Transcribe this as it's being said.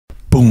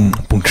boom,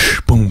 boom,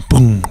 boom,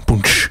 boom,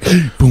 boom,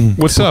 boom.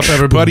 What's up,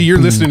 everybody? You're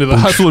listening to the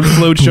Hustle and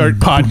Flowchart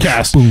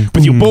podcast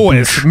with your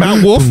boys,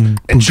 Matt Wolf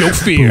and Joe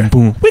Fear.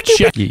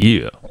 Check.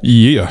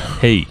 Yeah.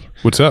 Hey,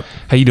 What's up?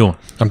 how you doing?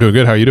 I'm doing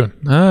good. How are you doing?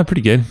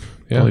 Pretty good.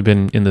 Yeah. Only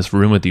been in this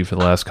room with you for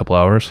the last couple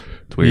hours.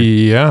 It's weird.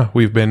 Yeah,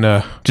 we've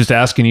been. Just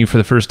asking you for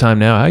the first time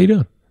now. How you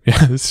doing?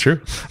 Yeah, that's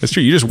true. That's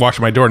true. You just walked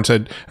my door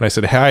and I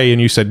said, hi,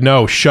 and you said,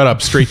 no, shut up,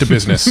 straight to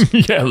business.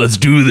 Yeah, let's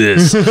do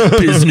this.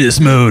 Business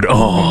mode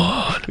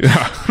on.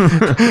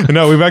 Yeah.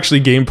 No, we've actually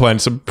game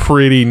planned some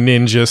pretty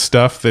ninja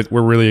stuff that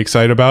we're really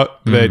excited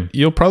about that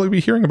you'll probably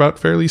be hearing about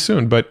fairly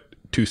soon, but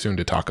too soon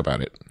to talk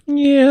about it.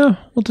 Yeah,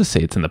 we'll just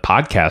say it's in the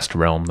podcast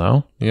realm,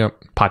 though. Yep.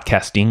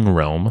 Podcasting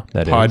realm,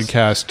 that is.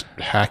 Podcast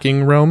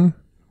hacking realm,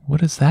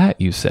 What is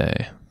that, you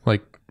say?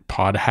 like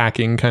pod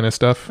hacking kind of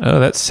stuff. Oh,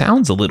 that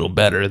sounds a little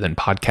better than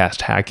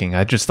podcast hacking.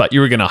 I just thought you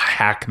were going to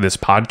hack this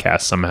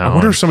podcast somehow. I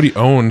wonder if somebody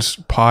owns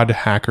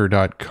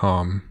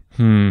podhacker.com.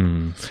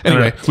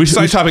 Anyway,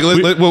 side topic.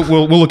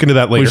 We'll look into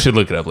that later. We should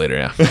look it up later,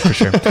 yeah, for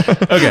sure.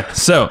 Okay,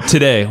 so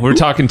today we're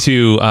talking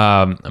to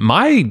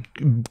my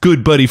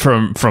good buddy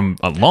from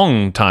a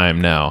long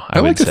time now.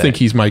 I like to think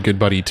he's my good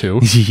buddy too.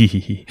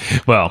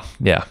 Well,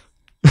 yeah.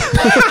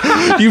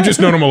 You've just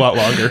known him a lot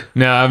longer.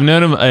 No, I've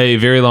known him a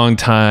very long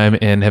time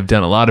and have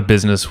done a lot of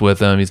business with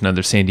him. He's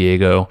another San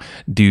Diego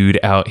dude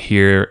out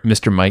here,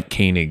 Mr. Mike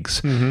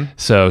Koenigs.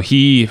 So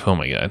oh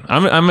my God,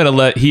 I'm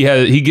gonna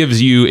he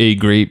gives you a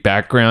great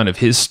background of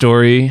his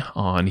story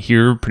on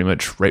here, pretty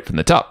much right from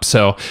the top.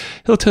 So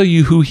he'll tell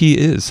you who he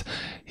is.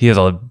 He has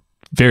a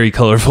very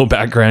colorful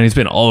background. He's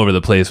been all over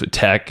the place with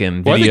tech and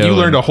video. Well, I think you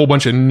learned a whole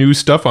bunch of new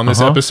stuff on this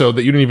episode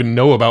that you didn't even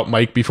know about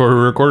Mike before we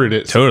recorded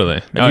it.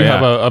 Totally. And you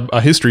have a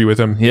history with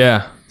him.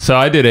 Yeah. So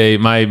I did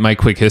my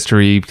quick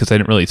history because I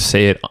didn't really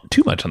say it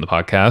too much on the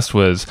podcast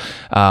was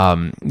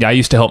I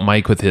used to help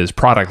Mike with his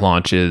product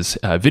launches,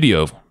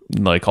 video,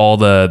 like all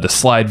the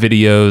slide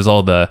videos,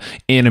 all the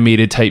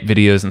animated type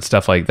videos and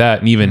stuff like that.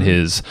 And even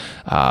his,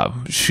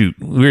 we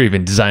were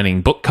even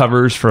designing book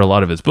covers for a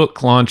lot of his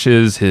book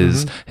launches,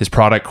 his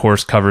product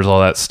course covers, all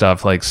that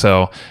stuff. Like,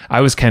 so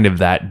I was kind of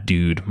that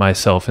dude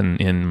myself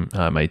in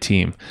my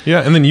team.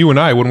 Yeah. And then you and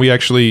I, when we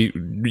actually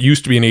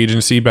used to be an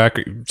agency back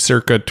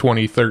circa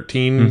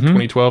 2013,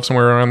 2012,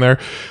 somewhere around there,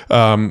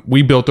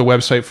 we built a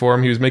website for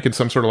him. He was making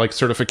some sort of like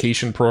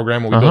certification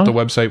program when we built a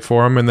website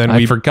for him. And then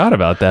I forgot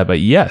about that,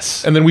 but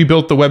yes. And then we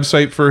built the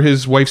website for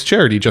his wife's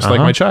charity, Just Like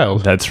My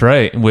Child. That's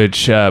right,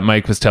 which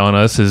Mike was telling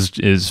us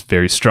is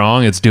very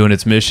strong. It's doing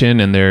its mission,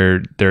 and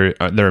they're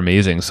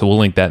amazing. So we'll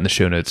link that in the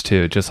show notes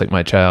too. Just Like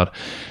My Child.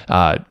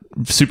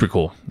 Super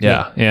cool.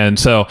 Yeah. And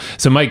so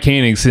Mike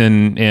Koenigs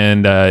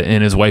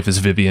and his wife is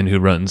Vivian, who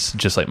runs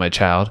Just Like My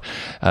Child,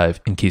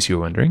 in case you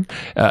were wondering.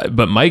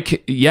 But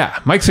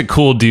Mike's a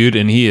cool dude,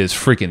 and he is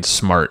freaking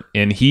smart,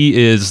 and he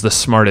is the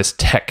smartest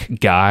tech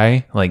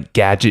guy, like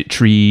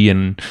gadgetry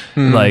and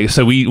like,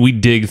 so we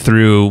dig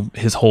through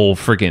his whole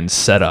freaking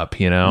setup,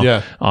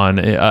 on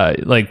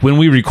like when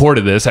we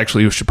recorded this,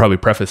 actually, we should probably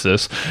preface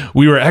this.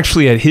 We were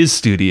actually at his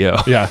studio.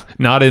 Yeah.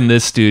 Not in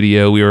this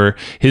studio.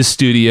 His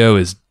studio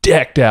is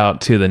decked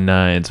out to the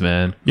nines,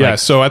 man. Yeah.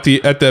 So at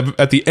the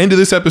end of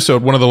this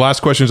episode, one of the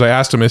last questions I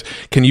asked him is,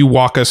 can you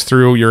walk us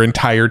through your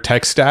entire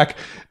tech stack?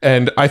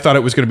 And I thought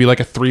it was going to be like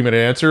a 3-minute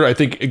answer. I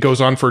think it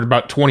goes on for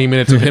about 20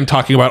 minutes of him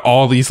talking about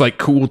all these like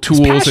cool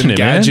tools and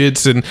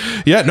gadgets. Man. And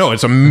yeah, no,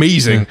 it's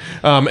amazing.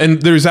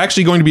 And there's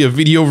actually going to be a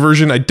video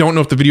version. I don't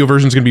know if the video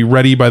version is going to be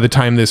ready by the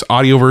time this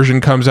audio version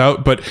comes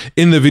out, but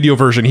in the video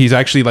version, he's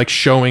actually like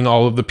showing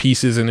all of the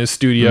pieces in his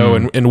studio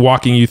and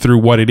walking you through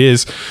what it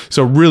is.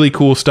 So really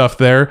cool stuff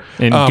there.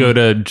 And go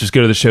to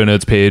the show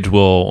notes page.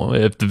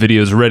 If the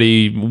video is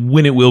ready,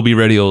 when it will be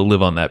ready, it'll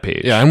live on that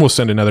page. Yeah. And we'll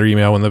send another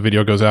email when the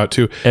video goes out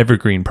too.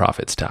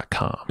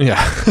 Evergreenprofits.com.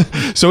 Yeah.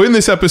 So in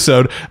this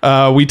episode,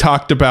 we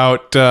talked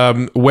about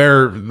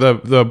where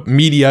the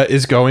media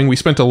is going. We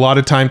spent a lot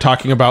of time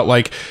talking about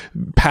like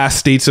past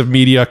states of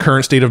media,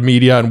 current state of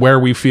media, and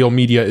where we feel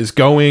media is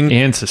going.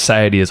 And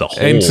society as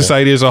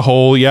a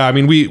whole. Yeah. I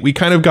mean, we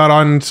kind of got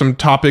on some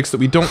topics that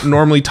we don't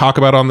normally talk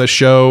about on the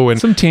show.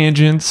 And some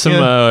tangents,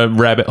 some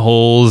rabbit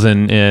holes,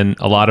 and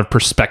a lot of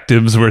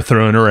perspectives were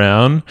thrown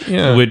around.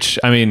 Yeah. Which,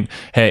 I mean,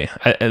 hey,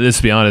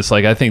 let's be honest,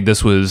 like I think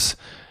it was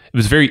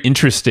very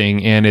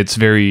interesting, and it's a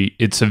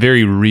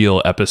very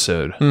real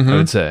episode, I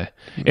would say.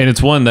 And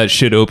it's one that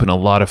should open a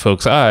lot of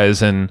folks'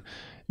 eyes, and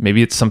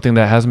maybe it's something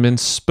that hasn't been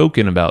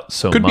spoken about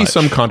so much. Could be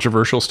some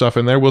controversial stuff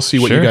in there. We'll see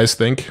what you guys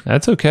think.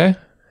 That's okay.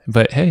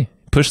 But hey,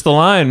 push the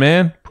line,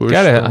 man.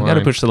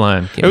 Gotta push the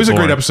line. It was a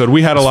great episode.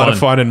 We had a lot of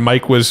fun, and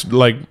Mike was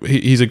like,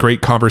 he's a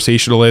great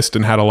conversationalist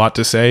and had a lot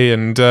to say.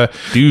 And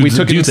we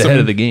took it ahead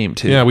of the game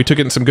too. Yeah, we took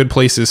it in some good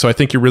places. So I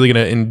think you're really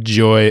gonna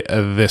enjoy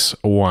this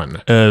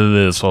one. This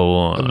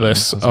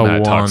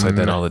one. Talks like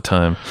that all the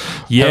time.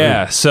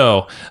 Yeah.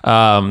 So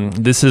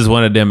this is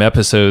one of them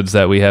episodes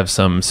that we have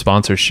some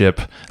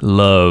sponsorship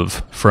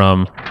love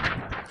from.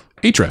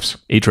 Ahrefs.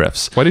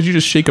 Ahrefs. Why did you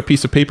just shake a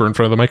piece of paper in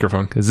front of the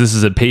microphone? Because this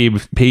is a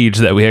page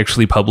that we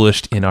actually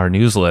published in our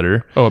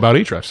newsletter. Oh, about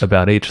Ahrefs.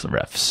 About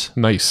Ahrefs.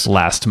 Nice.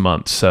 Last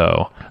month.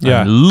 So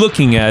yeah. I'm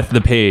looking at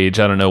the page.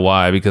 I don't know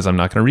why, because I'm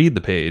not going to read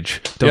the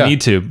page. Don't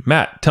need to.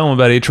 Matt, tell them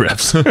about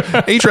Ahrefs.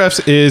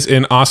 Ahrefs is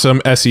an awesome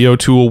SEO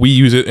tool. We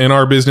use it in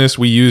our business.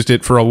 We used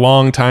it for a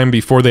long time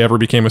before they ever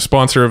became a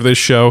sponsor of this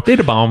show. They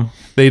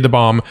the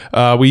bomb.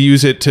 We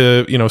use it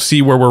to,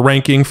 see where we're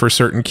ranking for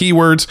certain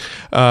keywords.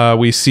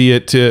 We see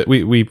it to,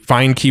 we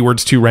find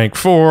keywords to rank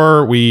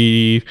for.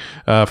 We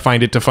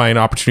find it to find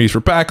opportunities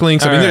for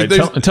backlinks. I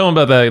mean, tell them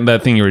about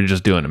that thing you were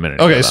just doing a minute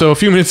ago. Okay, so a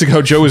few minutes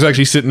ago, Joe was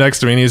actually sitting next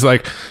to me, and he's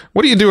like,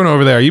 "What are you doing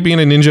over there? Are you being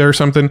a ninja or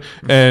something?"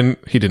 And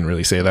he didn't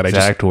really say that.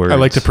 I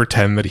like to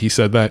pretend that he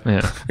said that.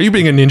 Yeah. Are you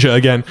being a ninja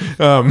again?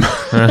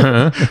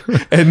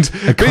 And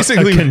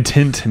basically, a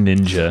content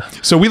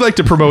ninja. So we like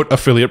to promote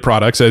affiliate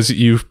products, as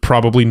you've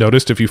probably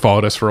noticed if you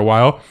followed us for a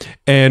while.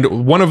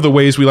 And one of the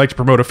ways we like to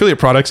promote affiliate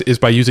products is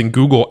by using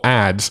Google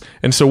Ads.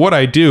 And so what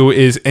I do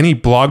is any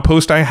blog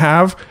post I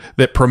have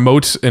that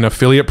promotes an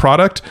affiliate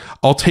product,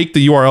 I'll take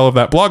the URL of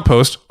that blog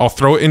post, I'll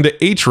throw it into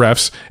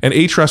Ahrefs, and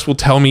Ahrefs will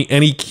tell me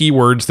any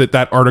keywords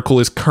that article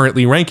is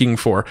currently ranking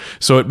for.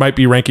 So it might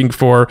be ranking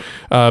for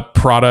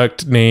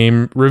product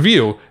name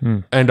review.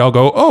 And I'll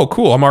go, oh,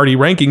 cool, I'm already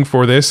ranking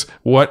for this.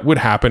 What would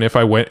happen if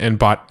I went and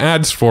bought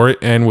ads for it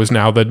and was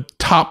now the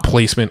top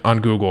placement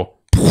on Google?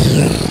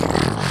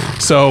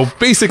 So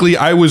basically,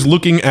 I was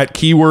looking at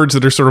keywords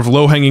that are sort of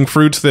low-hanging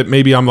fruits that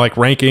maybe I'm like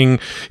ranking,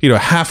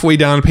 halfway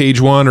down page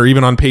 1 or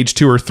even on page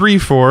 2 or 3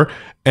 for,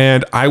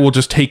 and I will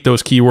just take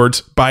those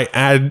keywords,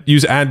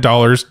 use ad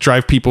dollars,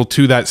 drive people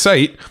to that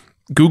site.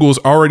 Google's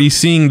already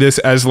seeing this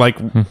as like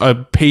a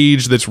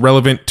page that's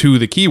relevant to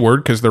the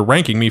keyword because they're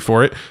ranking me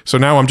for it. So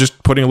now I'm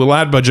just putting a little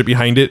ad budget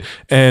behind it,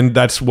 and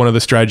that's one of the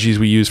strategies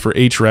we use for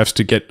Ahrefs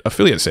to get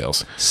affiliate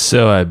sales.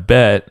 So I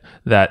bet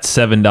that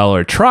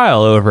 $7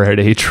 trial over at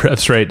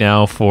Ahrefs right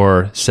now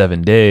for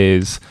 7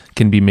 days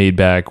can be made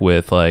back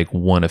with like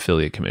one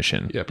affiliate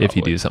commission if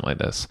you do something like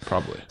this.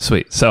 Probably.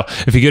 Sweet. So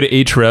if you go to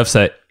Ahrefs,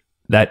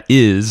 that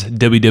is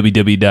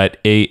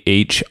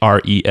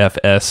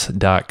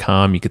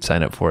www.ahrefs.com. You could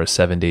sign up for a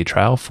 7-day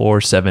trial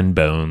for 7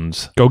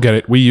 bones. Go get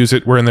it. We use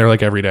it. We're in there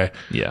like every day.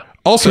 Yeah.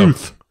 Also,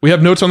 we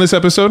have notes on this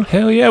episode.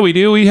 Hell yeah, we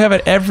do. We have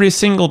it every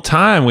single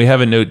time. We have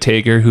a note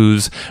taker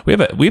we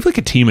have like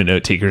a team of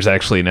note takers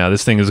actually now.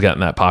 This thing has gotten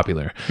that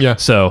popular. Yeah.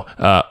 So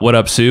what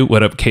up, Sue?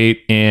 What up,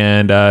 Kate?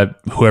 And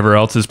whoever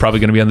else is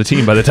probably going to be on the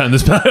team by the time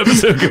this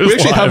episode goes We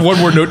actually have one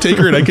more note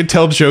taker, and I could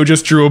tell Joe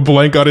just drew a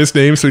blank on his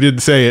name, so he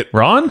didn't say it.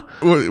 Ron?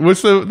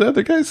 What's the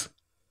other guys?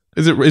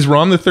 Is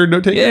Ron the third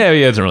note taker? Yeah,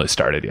 he hasn't really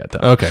started yet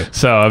though. Okay.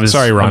 So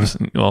sorry, Ron.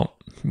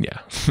 Yeah,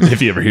 if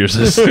he ever hears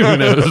this, who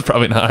knows?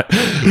 Probably not.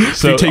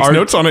 So if he takes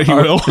notes on it, he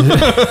will.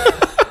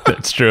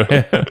 That's true.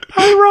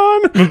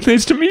 Hi, Ron.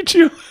 Nice to meet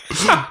you.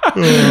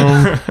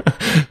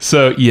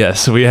 So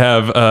yes, we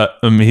have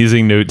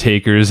amazing note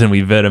takers, and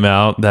we vet them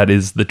out. That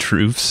is the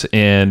truths,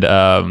 and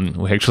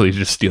we actually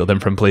just steal them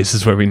from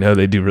places where we know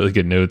they do really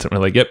good notes, and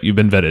we're like, "Yep, you've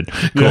been vetted."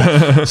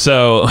 Cool.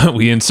 So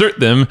we insert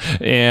them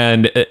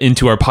and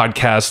into our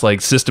podcast like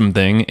system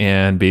thing,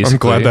 and basically, I'm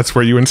glad that's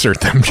where you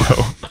insert them,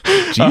 Joe.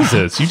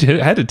 Jesus, you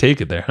had to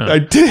take it there, huh? I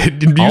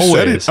did. You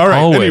said it. All right.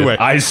 Always. Anyway,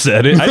 I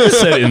said it. I just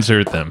said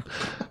insert them.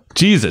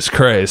 Jesus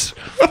Christ.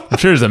 I'm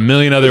sure there's a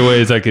million other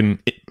ways I can.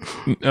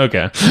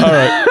 Okay. All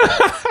right.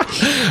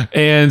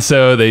 And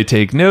so they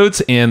take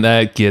notes, and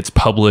that gets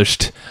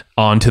published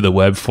onto the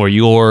web for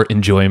your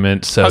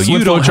enjoyment. So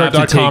you don't have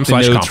to take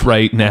the notes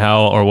right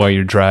now or while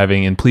you're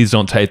driving. And please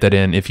don't type that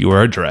in if you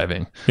are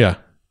driving. Yeah.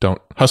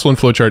 Don't.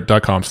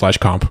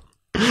 hustleandflowchart.com/comp.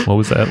 What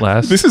was that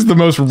last? This is the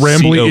most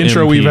rambly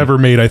intro we've ever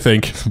made, I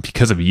think.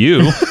 Because of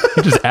you.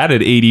 You just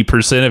added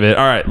 80% of it.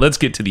 All right, let's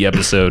get to the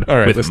episode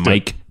with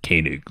Mike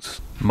Koenigs.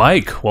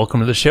 Mike, welcome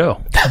to the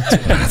show.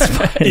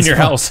 In your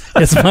house.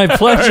 It's my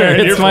pleasure.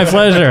 It's my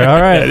pleasure. All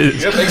right.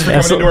 Yeah, thanks for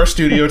coming into our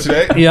studio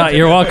today. Yeah,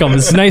 you're welcome.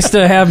 It's nice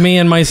to have me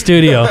in my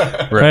studio.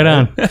 Right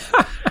on.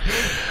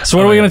 So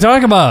what are we going to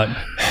talk about?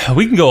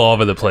 We can go all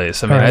over the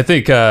place. I mean, I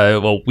think,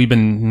 we've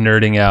been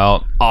nerding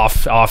out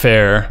off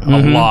air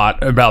a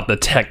lot about the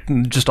tech,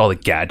 just all the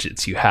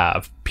gadgets you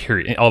have,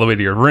 period. All the way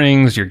to your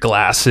rings, your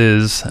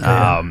glasses,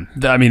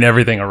 I mean,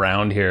 everything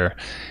around here.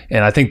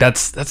 And I think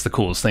that's the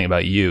coolest thing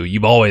about you.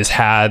 You've always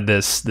had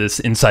this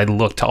inside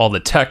look to all the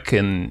tech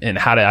and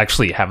how to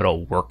actually have it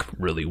all work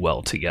really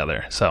well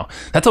together. So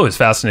that's always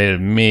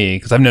fascinated me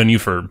because I've known you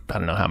for, I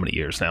don't know how many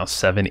years now,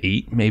 7,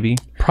 8 maybe?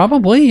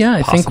 Probably, yeah.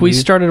 I think we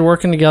started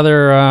working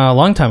together a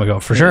long time ago,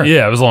 for sure.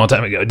 Yeah, it was a long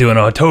time ago, doing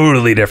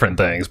totally different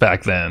things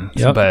back then.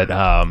 Yep. But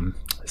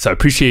so I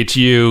appreciate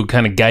you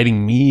kind of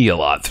guiding me a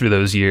lot through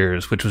those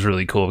years, which was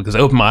really cool because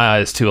it opened my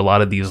eyes to a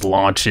lot of these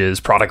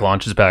product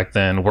launches back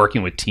then,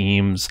 working with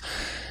teams.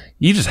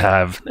 You just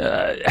had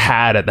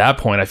at that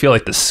point, I feel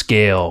like the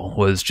scale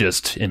was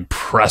just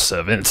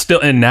impressive.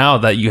 And now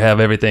that you have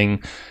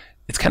everything,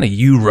 it's kind of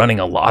you running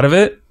a lot of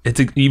it. it's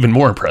even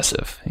more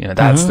impressive. You know,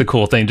 that's the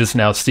cool thing. Just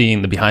now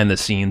seeing the behind the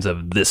scenes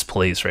of this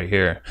place right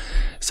here.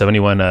 So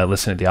anyone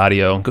listening to the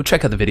audio, go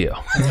check out the video.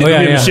 In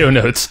the show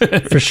notes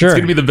for sure. It's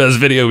gonna be the best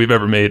video we've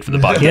ever made for the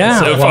podcast. Yeah,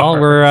 so far.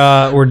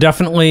 we're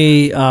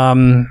definitely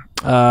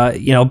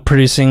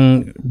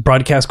producing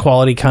broadcast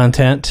quality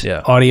content,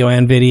 audio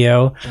and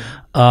video.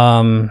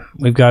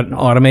 We've got an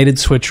automated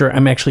switcher.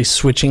 I'm actually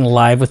switching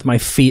live with my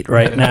feet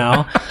right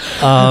now.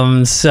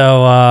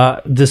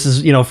 So this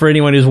is, for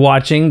anyone who's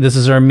watching, this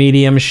is our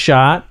medium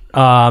shot.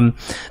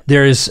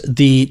 There's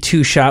the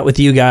 2-shot with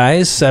you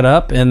guys set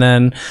up, and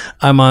then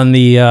I'm on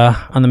the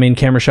main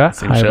camera shot.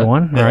 Hi,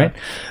 everyone. All right.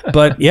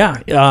 But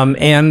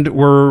and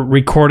we're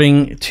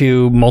recording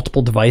to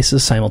multiple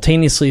devices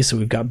simultaneously. So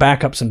we've got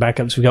backups and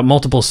backups. We've got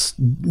multiple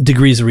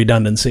degrees of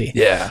redundancy.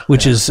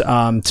 Which is,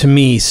 to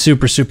me,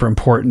 super, super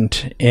important.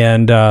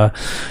 And I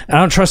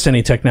don't trust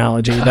any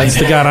technology. That's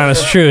the God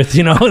honest truth,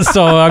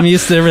 So I'm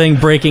used to everything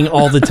breaking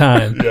all the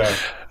time.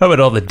 How about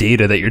all the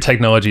data that your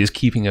technology is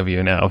keeping of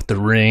you now with the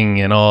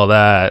Ring and all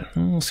that?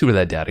 We'll see where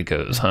that data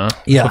goes, huh?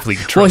 Yeah. Hopefully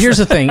you can Well, trust here's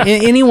the thing.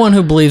 Anyone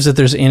who believes that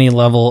there's any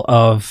level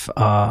of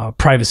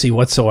privacy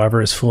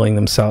whatsoever is fooling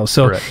themselves.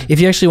 So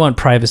if you actually want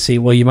privacy,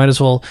 well, you might as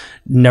well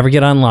never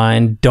get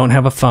online, don't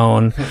have a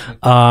phone,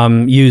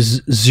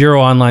 use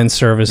zero online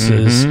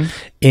services,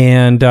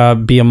 and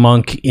be a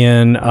monk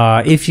in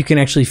if you can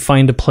actually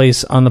find a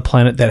place on the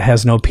planet that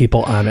has no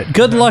people on it.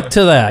 Good luck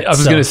to that. I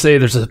was going to say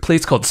there's a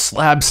place called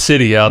Slab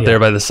City out there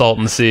by the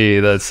Salton Sea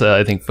that's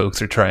I think folks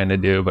are trying to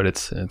do, but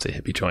it's a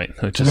hippie joint,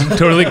 which is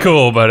totally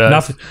cool. But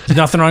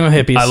nothing wrong with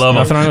hippies. I love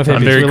nothing them. wrong with hippies.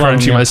 I'm very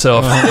crunchy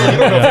myself.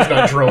 It's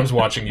not drones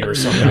watching you or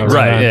something.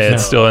 Right? Yeah,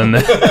 it's still in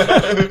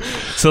there.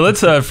 So let's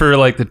for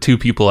like the two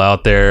people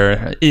out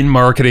there in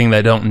marketing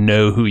that don't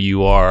know who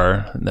you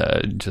are,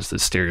 just a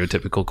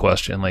stereotypical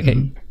question, like,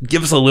 hey,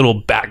 give us a little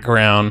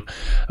background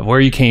of where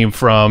you came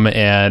from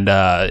and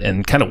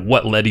kind of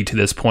what led you to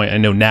this point. I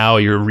know now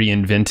you're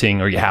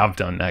reinventing, or you have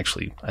done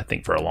actually, I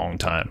think for a long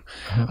time,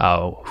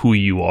 who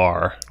you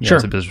are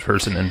as a business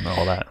person and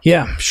all that.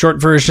 Yeah,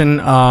 short version.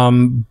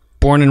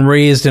 Born and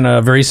raised in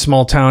a very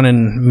small town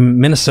in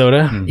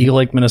Minnesota, Eagle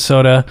Lake,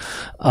 Minnesota.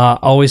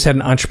 Always had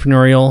an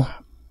entrepreneurial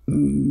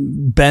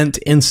bent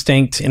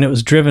instinct, and it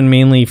was driven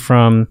mainly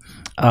from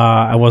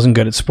I wasn't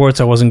good at sports,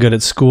 I wasn't good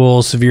at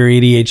school, severe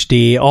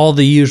ADHD, all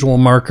the usual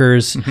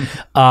markers.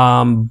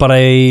 But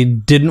I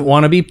didn't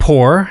want to be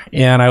poor,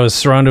 and I was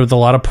surrounded with a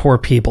lot of poor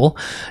people.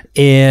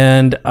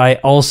 And I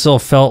also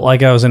felt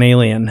like I was an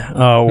alien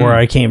where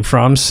I came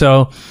from.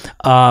 So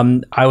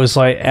I was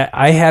like,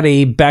 I had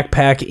a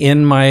backpack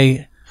in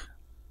my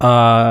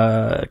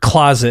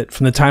closet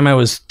from the time I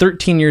was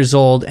 13 years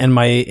old, and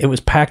it was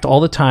packed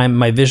all the time.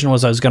 My vision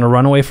was I was going to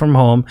run away from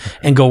home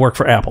and go work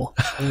for Apple.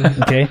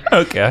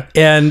 Okay.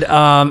 And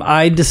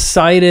I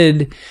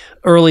decided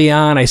early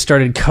on, I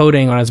started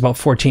coding when I was about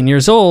 14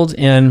 years old,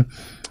 and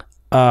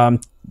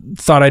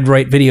thought I'd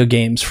write video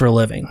games for a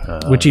living,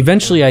 which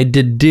eventually I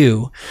did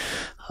do.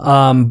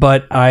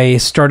 But I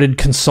started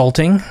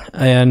consulting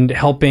and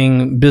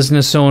helping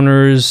business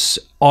owners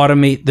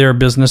automate their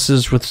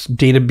businesses with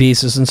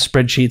databases and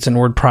spreadsheets and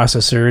word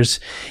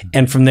processors.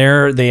 And from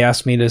there, they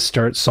asked me to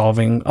start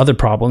solving other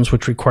problems,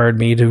 which required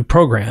me to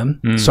program.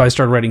 So I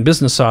started writing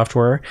business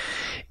software.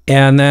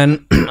 And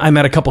then I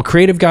met a couple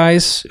creative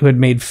guys who had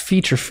made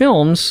feature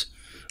films,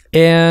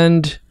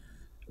 and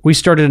we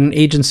started an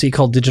agency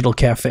called Digital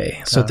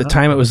Cafe. So at the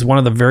time, it was one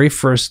of the very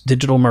first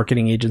digital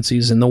marketing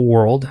agencies in the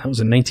world. That was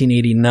in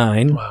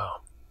 1989. Wow.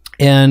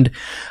 And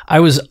I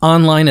was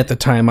online at the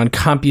time on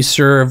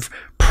CompuServe,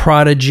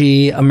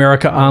 Prodigy,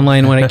 America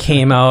Online when it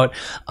came out.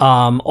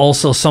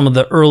 Also some of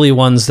the early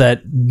ones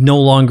that no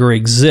longer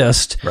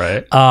exist.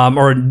 Right.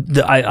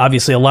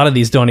 Obviously a lot of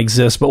these don't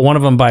exist, but one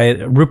of them by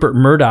Rupert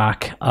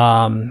Murdoch.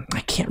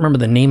 I can't remember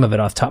the name of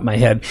it off the top of my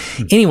head.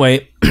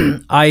 Anyway,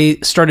 I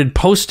started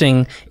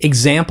posting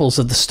examples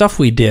of the stuff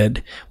we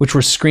did, which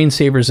were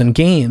screensavers and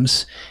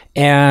games.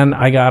 And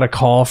I got a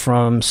call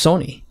from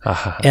Sony,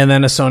 and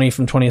then a Sony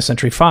from 20th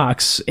Century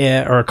Fox,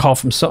 or a call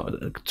from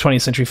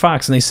 20th Century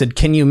Fox, and they said,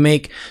 "Can you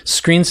make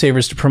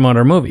screensavers to promote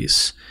our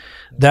movies?"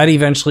 That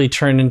eventually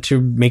turned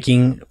into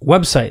making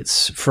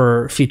websites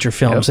for feature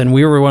films. And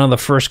we were one of the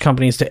first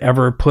companies to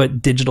ever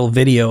put digital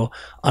video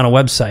on a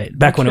website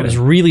back when it was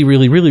really,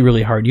 really, really,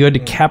 really hard. You had to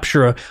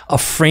capture a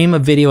frame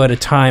of video at a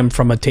time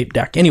from a tape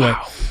deck. Anyway,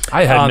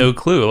 I had no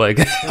clue. Like,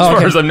 as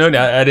far as I know,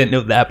 I didn't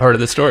know that part of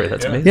the story.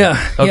 That's amazing.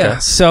 Yeah.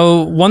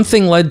 So one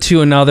thing led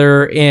to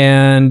another,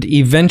 and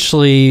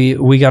eventually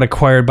we got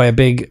acquired by a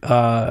big,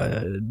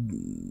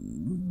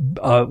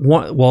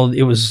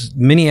 it was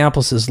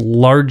Minneapolis's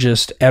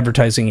largest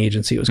advertising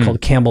agency. It was called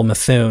Campbell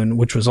Methune,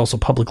 which was also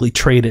publicly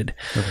traded.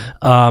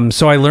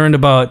 So I learned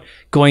about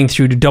going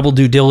through double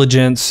due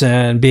diligence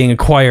and being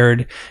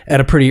acquired at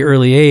a pretty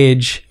early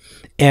age.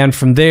 And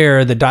from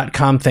there, the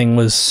 .com thing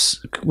was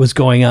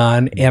going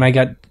on, and I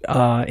got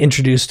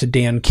introduced to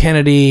Dan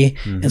Kennedy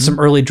and some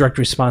early direct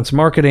response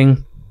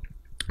marketing.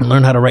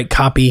 Learn how to write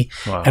copy.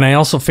 And I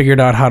also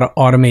figured out how to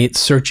automate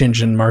search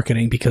engine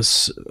marketing,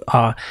 because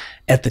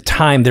at the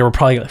time, there were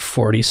probably like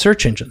 40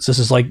 search engines. This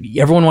is like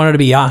everyone wanted to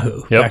be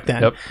Yahoo back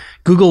then.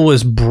 Google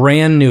was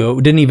brand new.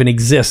 It didn't even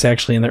exist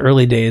actually in the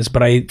early days,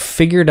 but I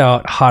figured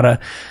out how to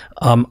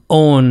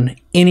own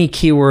any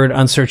keyword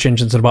on search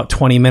engines in about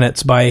 20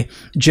 minutes by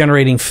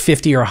generating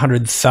 50 or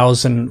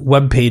 100,000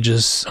 web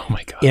pages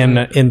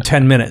in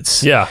 10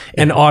 minutes.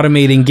 And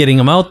automating getting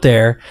them out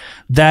there.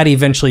 That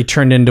eventually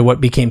turned into what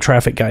became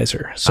Traffic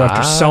Geyser. So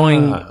after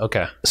selling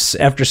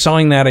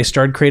that, I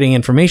started creating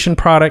information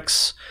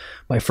products.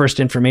 My first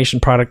information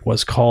product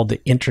was called the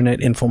Internet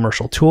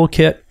Infomercial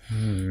Toolkit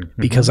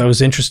because I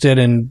was interested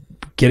in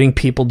getting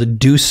people to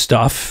do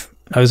stuff.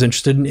 I was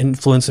interested in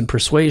influence and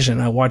persuasion.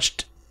 I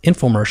watched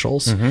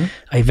infomercials.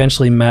 I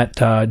eventually met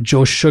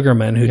Joe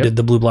Sugarman, who did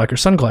the blue blocker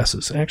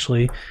sunglasses.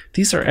 Actually,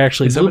 these are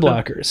actually blue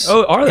blockers.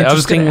 Oh, are they?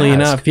 Interestingly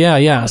enough,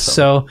 yeah.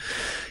 Awesome.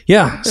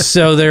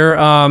 So they're.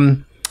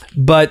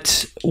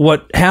 But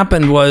what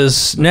happened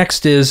was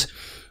next is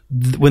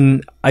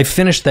when I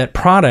finished that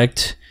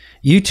product,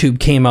 YouTube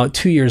came out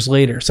 2 years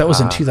later. So that was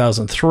in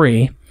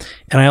 2003.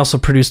 And I also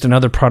produced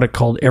another product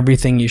called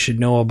Everything You Should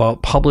Know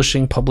About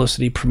Publishing,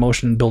 Publicity,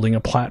 Promotion, and Building a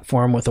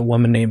Platform with a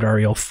woman named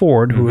Ariel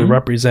Ford, who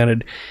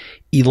represented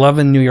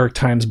 11 New York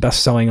Times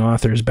bestselling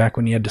authors back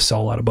when you had to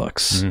sell a lot of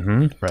books.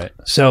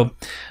 So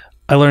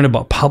I learned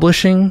about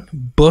publishing,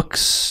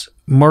 books,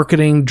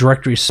 marketing,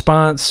 direct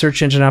response,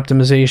 search engine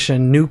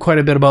optimization, knew quite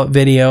a bit about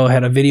video,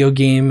 had a video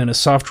game and a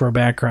software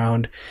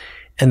background,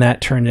 and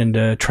that turned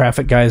into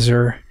Traffic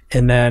Geyser.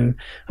 And then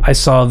I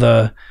saw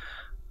the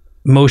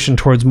motion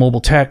towards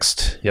mobile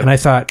text, and I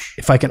thought,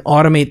 if I can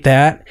automate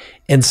that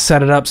and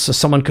set it up so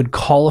someone could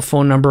call a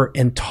phone number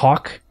and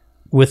talk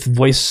with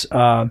voice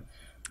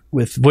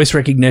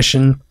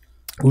recognition,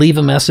 leave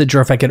a message,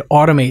 or if I could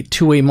automate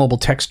two-way mobile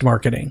text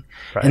marketing.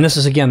 And this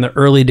is, again, the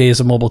early days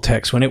of mobile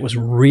text when it was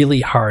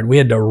really hard. We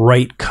had to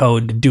write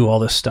code to do all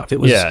this stuff. It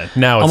was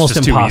now it's almost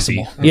just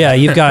impossible. Too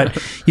easy. You got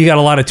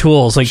a lot of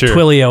tools like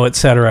Twilio,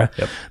 etc.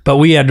 But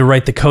we had to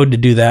write the code to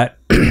do that.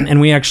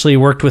 And we actually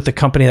worked with the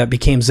company that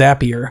became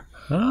Zapier.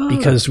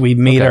 Because we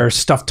made our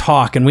stuff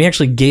talk, and we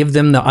actually gave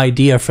them the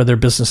idea for their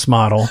business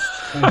model.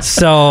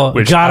 So,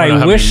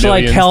 I wish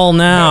like hell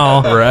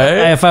now.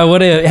 If I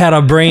would have had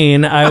a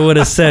brain, I would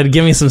have said,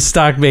 "Give me some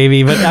stock,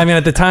 baby." But I mean,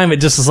 at the time, it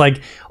just was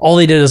like all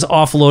they did is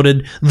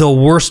offloaded the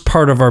worst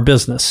part of our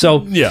business.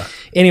 So,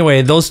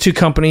 anyway, those two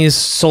companies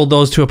sold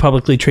those to a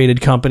publicly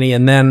traded company,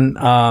 and then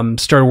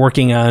started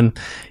working on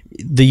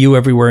the You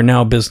Everywhere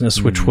Now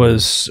business, which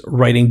was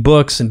writing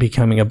books and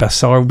becoming a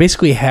bestseller. We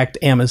basically hacked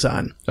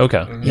Amazon.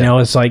 You know,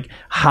 it's like,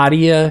 how do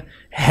you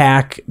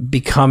hack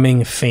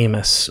becoming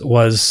famous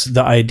was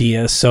the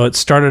idea. So it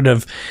started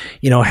of,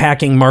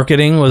 hacking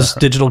marketing was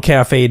Digital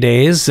Cafe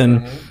days,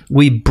 and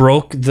we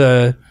broke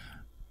the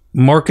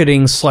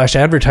marketing /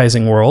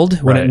 advertising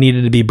world when it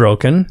needed to be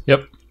broken.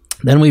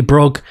 Then we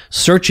broke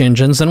search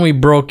engines, then we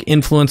broke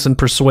influence and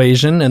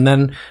persuasion, and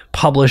then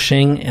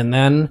publishing, and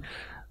then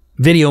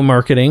video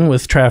marketing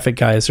with Traffic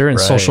Geyser, and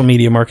social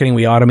media marketing.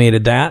 We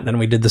automated that. Then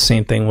we did the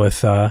same thing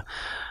with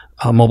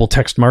mobile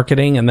text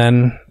marketing, and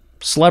then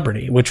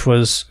celebrity, which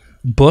was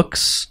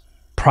books,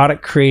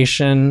 product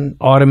creation,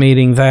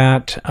 automating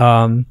that,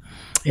 how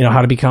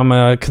to become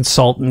a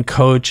consultant,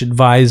 coach,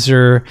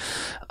 advisor.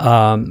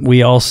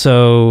 We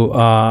also,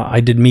 I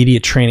did media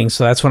training.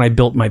 So that's when I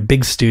built my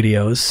big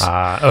studios.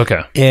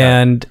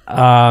 And,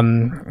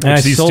 and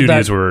these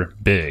studios were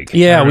big.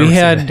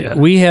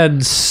 We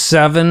had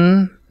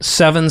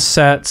seven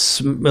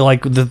sets,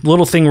 like the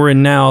little thing we're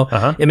in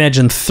now.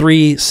 Imagine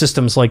 3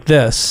 systems like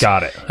this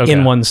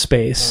in one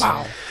space.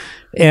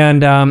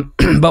 And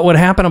but what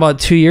happened about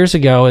 2 years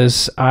ago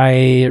is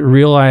I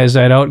realized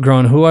I'd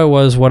outgrown who I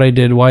was, what I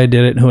did, why I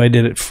did it, and who I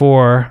did it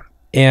for.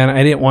 And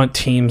I didn't want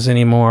teams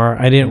anymore.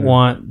 I didn't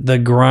want the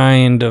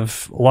grind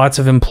of lots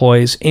of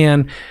employees.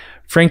 And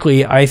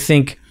frankly, I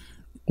think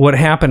what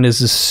happened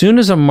is as soon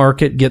as a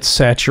market gets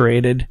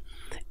saturated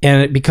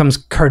and it becomes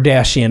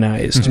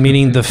Kardashianized,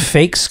 meaning the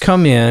fakes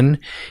come in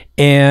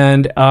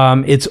and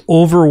it's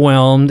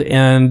overwhelmed,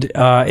 and it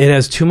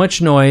has too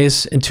much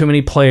noise and too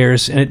many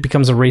players, and it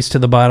becomes a race to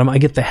the bottom. I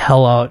get the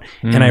hell out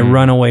and I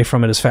run away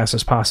from it as fast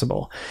as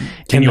possible.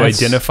 Can you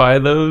identify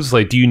those?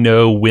 Like, do you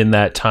know when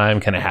that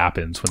time kind of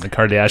happens, when the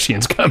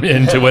Kardashians come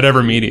into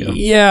whatever medium?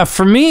 Yeah,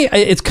 for me,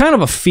 it's kind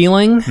of a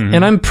feeling,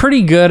 and I'm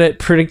pretty good at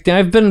predicting.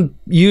 I've been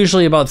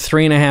usually about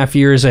 3.5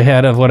 years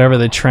ahead of whatever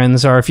the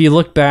trends are. If you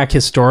look back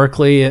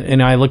historically,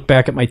 and I look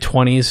back at my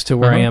 20s to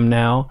where I am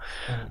now,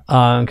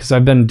 because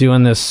I've been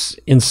doing this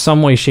in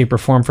some way, shape, or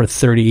form for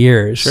 30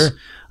 years.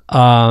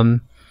 I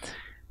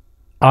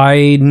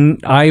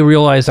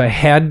realized I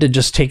had to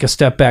just take a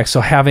step back.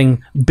 So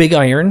having big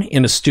iron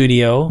in a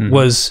studio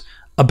was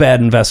a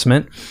bad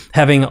investment.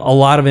 Having a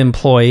lot of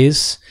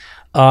employees,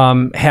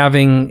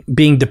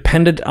 being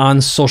dependent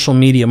on social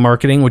media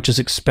marketing, which is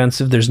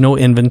expensive. There's no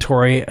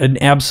inventory, an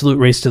absolute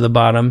race to the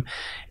bottom.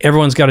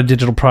 Everyone's got a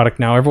digital product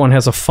now. Everyone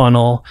has a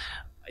funnel.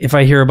 If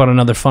I hear about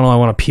another funnel, I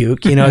want to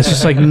puke. It's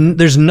just like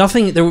there's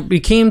nothing. There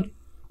became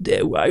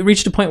I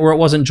reached a point where it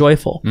wasn't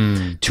joyful.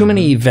 Too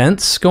many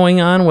events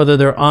going on, whether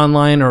they're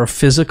online or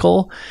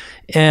physical,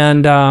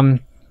 and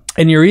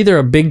you're either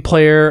a big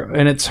player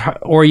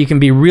or you can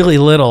be really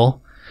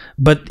little,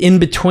 but in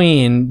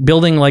between,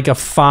 building like a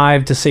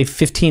 $5 to say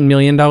 $15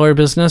 million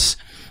business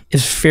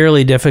is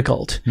fairly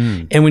difficult.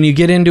 And when you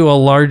get into a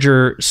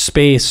larger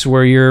space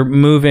where you're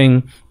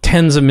moving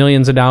tens of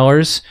millions of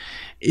dollars,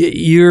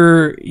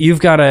 you've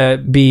got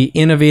to be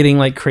innovating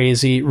like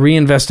crazy,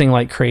 reinvesting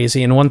like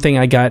crazy. And one thing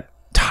I got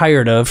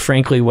tired of,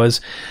 frankly,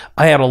 was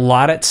I had a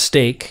lot at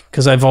stake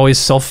because I've always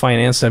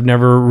self-financed. I've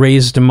never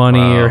raised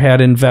money or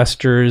had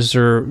investors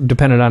or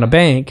depended on a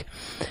bank.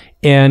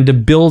 And to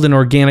build an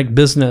organic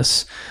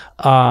business,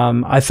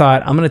 I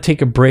thought I'm going to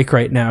take a break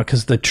right now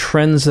because the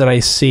trends that I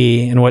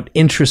see and what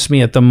interests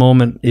me at the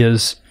moment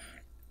is,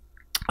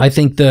 I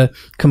think, the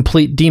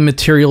complete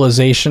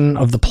dematerialization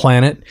of the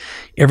planet.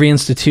 Every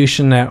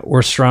institution that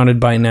we're surrounded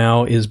by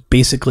now is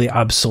basically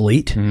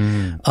obsolete.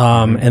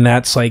 And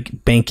that's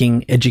like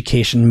banking,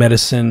 education,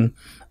 medicine,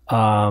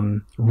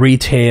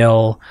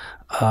 retail,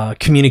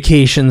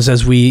 communications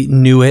as we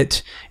knew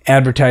it,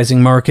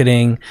 advertising,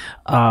 marketing,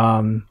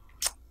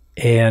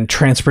 and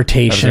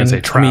transportation. I was gonna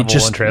say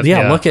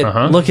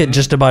travel look at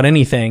just about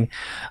anything.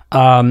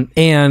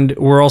 And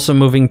we're also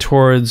moving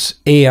towards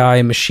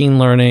AI, machine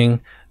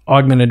learning,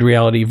 augmented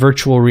reality,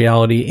 virtual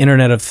reality,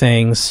 Internet of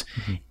Things,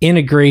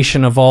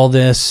 integration of all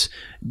this.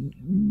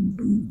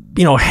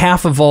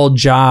 Half of all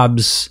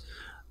jobs,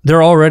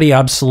 they're already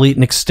obsolete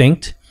and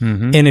extinct.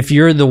 And if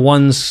you're the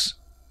ones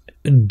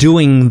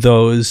doing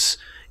those,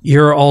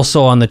 you're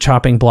also on the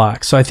chopping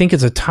block. So I think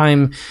it's a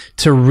time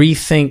to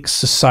rethink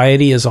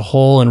society as a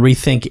whole and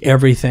rethink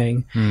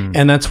everything.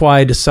 And that's why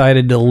I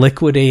decided to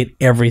liquidate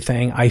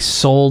everything. I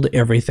sold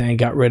everything,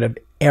 got rid of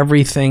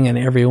everything and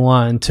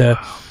everyone to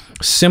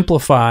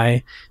simplify,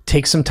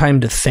 take some time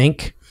to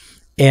think,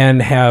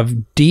 and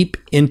have deep,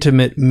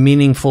 intimate,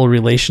 meaningful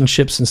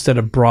relationships instead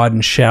of broad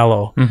and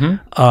shallow.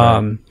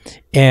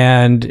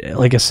 And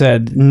like I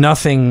said,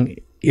 nothing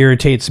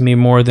irritates me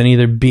more than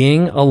either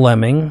being a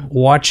lemming,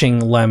 watching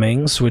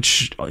lemmings,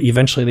 which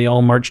eventually they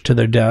all march to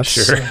their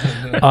deaths,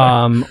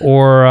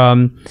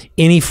 or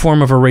any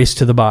form of a race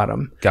to the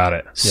bottom. Got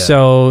it. Yeah.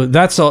 So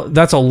that's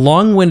a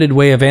long-winded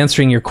way of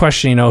answering your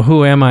question.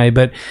 Who am I?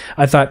 But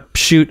I thought,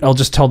 shoot, I'll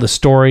just tell the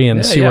story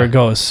and see where it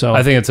goes. So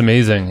I think it's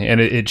amazing, and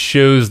it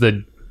shows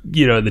the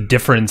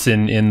difference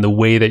in the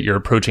way that you're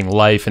approaching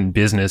life and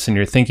business and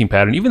your thinking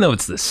pattern. Even though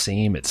it's the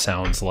same, it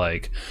sounds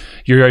like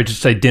you're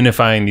just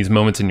identifying these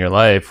moments in your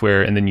life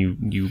and then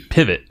you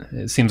pivot.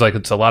 It seems like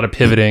it's a lot of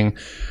pivoting,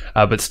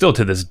 but still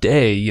to this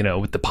day,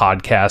 with the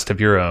podcast of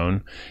your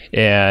own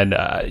and,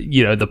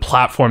 the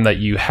platform that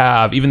you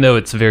have, even though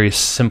it's a very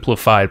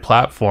simplified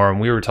platform,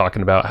 we were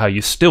talking about how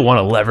you still want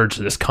to leverage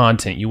this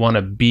content. You want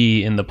to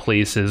be in the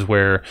places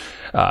where,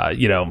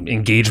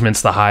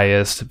 engagement's the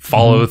highest,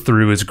 follow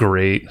through is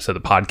great. So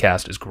the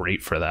podcast is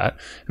great for that.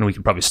 And we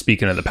could probably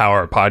speak into the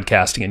power of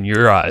podcasting in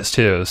your eyes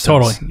too.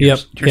 Totally. You're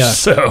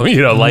so,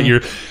 like you're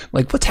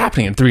like, what's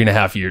happening in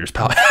 3.5 years,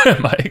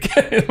 Mike,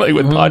 like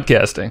with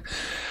podcasting.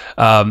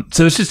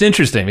 So it's just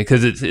interesting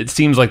because it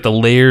seems like the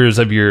layers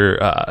of your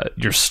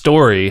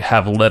story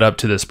have led up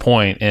to this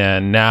point,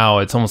 and now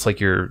it's almost like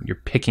you're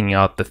picking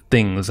out the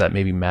things that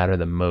maybe matter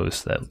the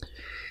most, that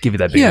give you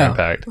that bigger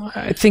impact.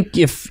 I think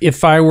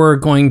if I were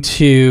going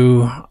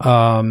to,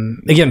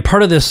 again,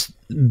 part of this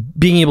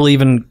being able to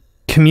even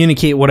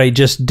communicate what I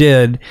just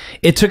did,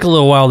 it took a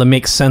little while to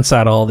make sense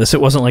out of all this.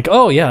 It wasn't like,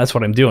 oh yeah, that's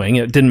what I'm doing.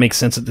 It didn't make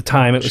sense at the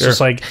time. It was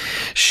just like,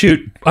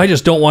 shoot, I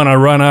just don't want to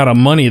run out of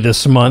money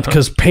this month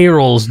because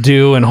payroll's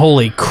due, and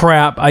holy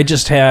crap, I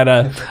just took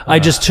a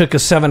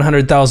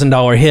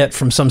 $700,000 hit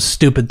from some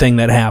stupid thing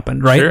that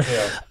happened, right?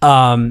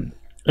 And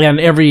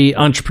every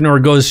entrepreneur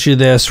goes through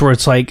this where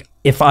it's like,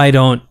 if I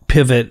don't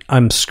pivot,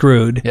 I'm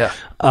screwed.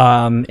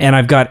 And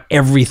I've got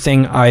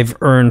everything I've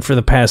earned for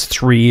the past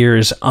 3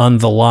 years on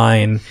the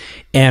line.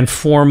 And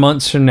 4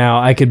 months from now,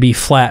 I could be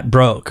flat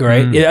broke,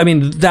 right? I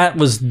mean, that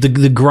was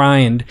the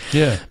grind.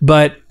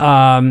 But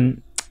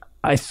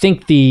I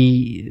think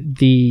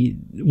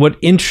what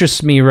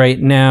interests me right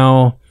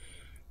now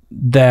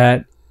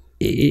that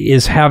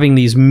is having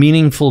these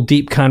meaningful,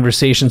 deep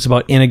conversations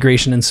about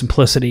integration and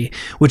simplicity,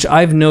 which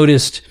I've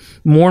noticed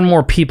more and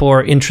more people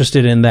are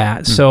interested in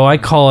that. So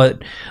I've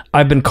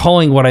been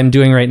calling what I'm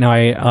doing right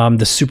now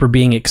the Super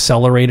Being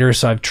Accelerator.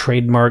 So I've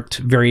trademarked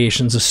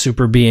variations of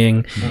Super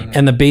Being.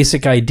 And the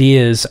basic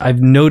idea is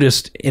I've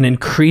noticed an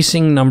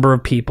increasing number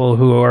of people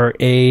who are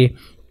they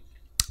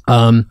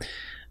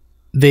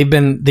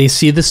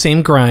see the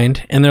same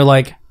grind and they're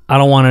like, I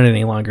don't want it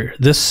any longer.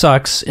 This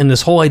sucks. And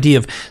this whole idea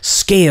of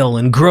scale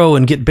and grow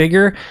and get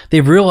bigger,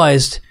 they've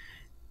realized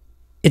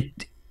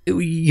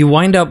you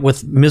wind up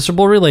with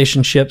miserable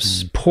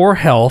relationships, poor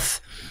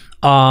health,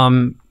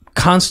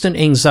 constant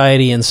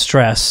anxiety and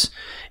stress.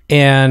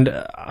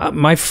 And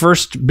my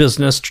first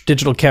business,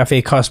 Digital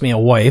Cafe, cost me a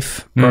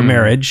wife or a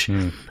marriage.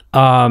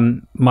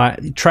 My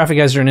Traffic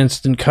Guys Are an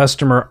Instant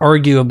Customer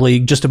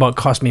arguably just about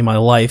cost me my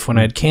life when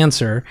I had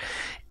cancer.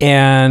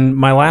 And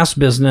my last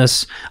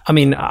business, I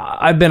mean,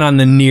 I've been on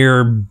the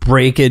near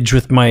breakage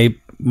with my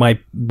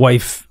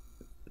wife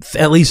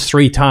at least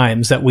 3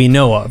 times that we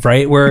know of,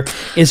 right? Where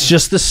it's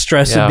just the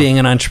stress of being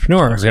an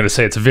entrepreneur. I was going to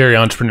say it's a very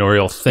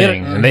entrepreneurial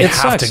thing, and they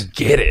have to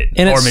get it.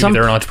 And or maybe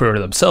they're an entrepreneur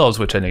themselves,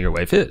 which I know your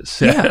wife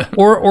is. Yeah.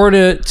 Or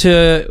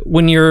to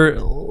when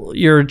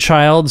your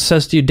child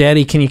says to you,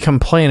 "Daddy, can you come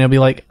play?" And it'll be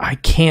like, "I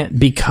can't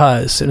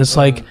because," and it's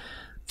like,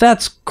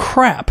 that's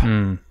crap.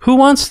 Who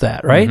wants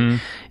that, right?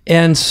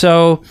 And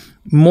so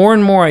more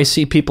and more I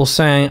see people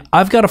saying,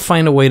 I've got to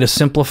find a way to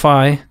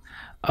simplify.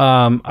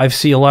 I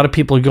see a lot of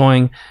people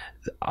going,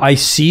 I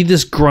see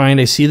this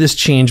grind, I see this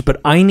change, but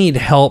I need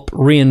help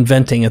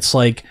reinventing. It's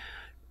like,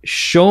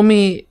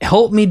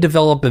 help me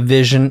develop a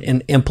vision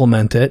and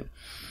implement it.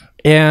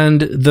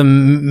 And the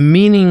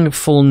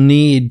meaningful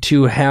need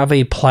to have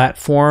a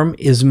platform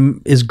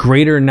is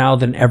greater now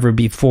than ever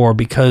before,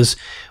 because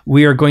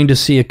we are going to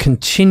see a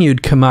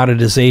continued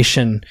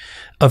commoditization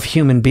of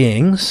human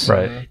beings,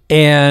 right?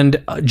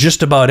 And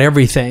just about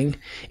everything.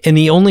 And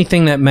the only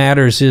thing that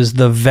matters is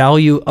the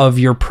value of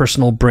your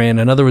personal brand.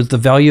 In other words, the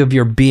value of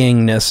your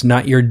beingness,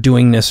 not your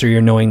doingness or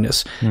your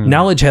knowingness.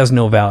 Knowledge has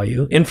no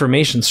value.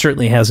 Information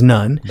certainly has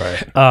none.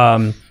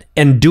 Right.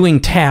 And doing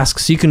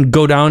tasks, you can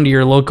go down to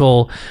your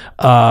local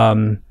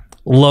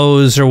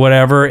Lowe's or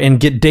whatever and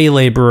get day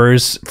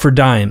laborers for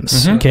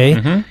dimes.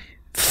 Okay.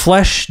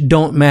 Flesh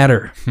don't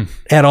matter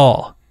at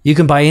all. You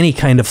can buy any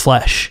kind of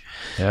flesh.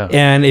 Yeah.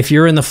 And if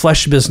you're in the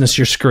flesh business,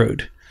 you're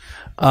screwed.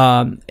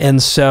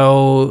 And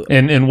so...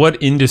 And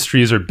what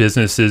industries or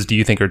businesses do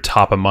you think are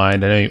top of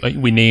mind? I know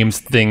we named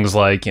things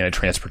like,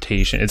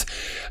 transportation.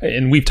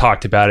 And we've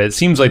talked about it. It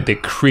seems like the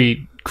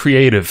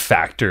creative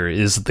factor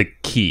is the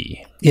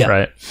key. Yeah.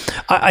 Right.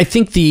 I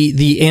think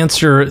the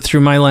answer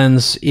through my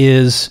lens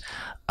is...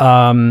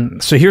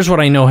 so here's what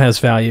I know has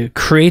value: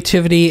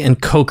 creativity and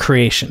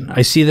co-creation.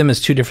 I see them as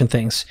 2 different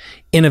things.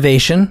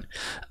 Innovation,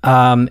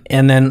 and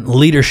then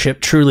leadership,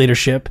 true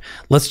leadership.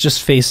 Let's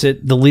just face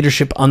it, the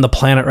leadership on the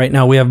planet right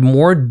now, we have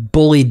more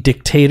bully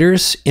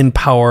dictators in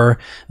power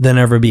than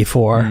ever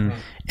before.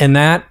 And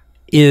that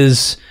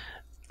is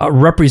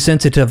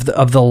representative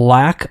of the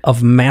lack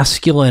of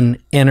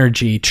masculine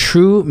energy,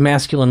 true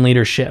masculine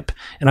leadership.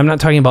 And I'm not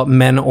talking about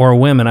men or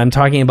women. I'm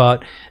talking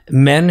about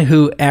men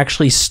who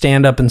actually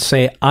stand up and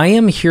say, I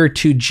am here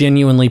to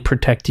genuinely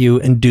protect you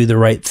and do the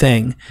right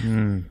thing.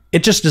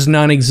 It just is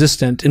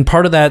non-existent. And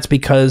part of that's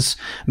because,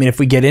 if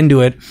we get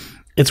into it,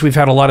 we've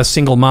had a lot of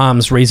single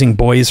moms raising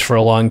boys for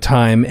a long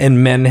time,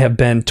 and men have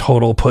been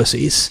total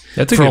pussies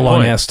for a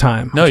long ass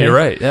time. No, you're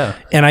right. Yeah.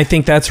 And I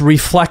think that's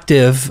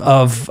reflective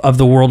of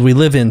the world we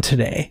live in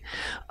today.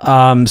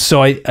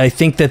 So I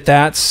think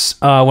that's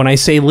when I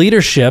say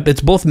leadership,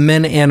 it's both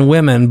men and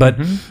women, but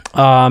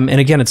and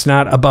again, it's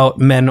not about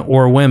men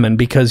or women,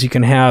 because you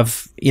can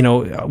have,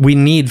 we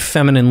need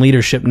feminine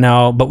leadership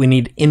now, but we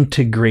need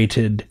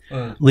integrated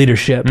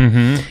leadership.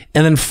 And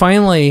then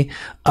finally,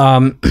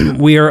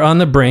 we are on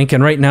the brink,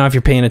 and right now, if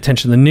you're paying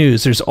attention to the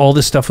news, there's all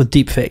this stuff with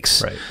deep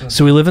fakes. Right.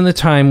 So we live in the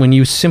time when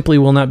you simply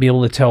will not be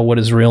able to tell what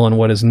is real and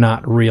what is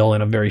not real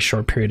in a very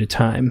short period of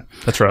time.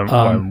 That's right.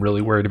 I'm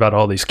really worried about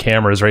all these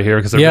cameras right here,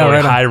 because they're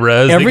really high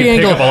res. Every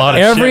angle,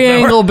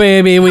 angle,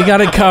 baby, we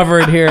got it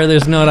covered here.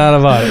 There's no doubt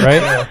about it,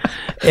 right?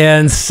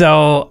 And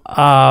so,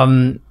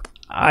 I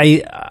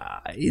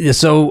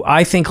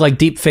think like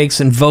deep fakes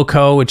and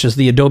Voco, which is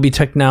the Adobe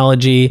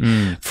technology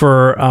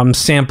for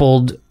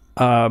sampled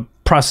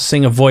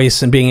processing of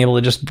voice and being able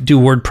to just do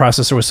word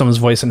processor with someone's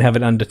voice and have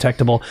it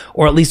undetectable,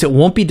 or at least it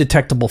won't be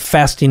detectable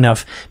fast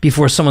enough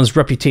before someone's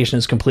reputation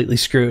is completely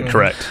screwed.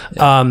 Correct.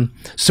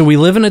 So we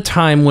live in a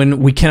time when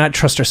we cannot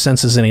trust our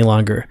senses any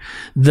longer.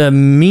 The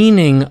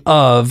meaning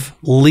of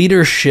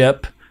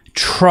leadership,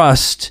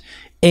 trust,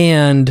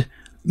 and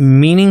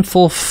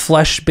meaningful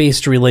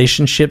flesh-based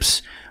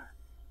relationships,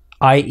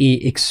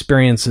 i.e.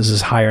 experiences,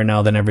 is higher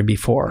now than ever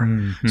before.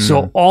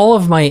 So all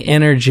of my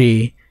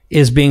energy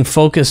is being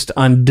focused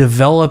on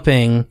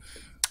developing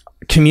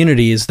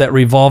communities that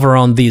revolve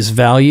around these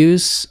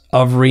values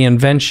of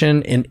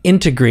reinvention and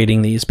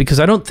integrating these, because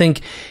I don't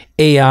think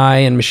AI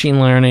and machine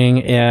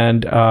learning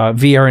and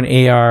VR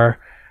and AR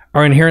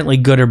are inherently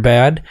good or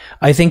bad.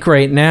 I think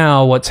right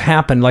now what's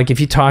happened, like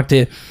if you talk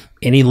to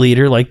any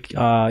leader, like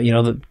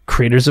the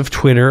creators of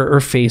Twitter or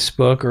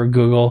Facebook or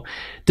Google,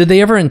 did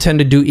they ever intend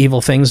to do evil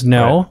things?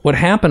 No. Right. What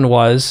happened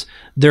was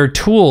their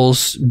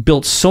tools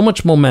built so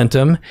much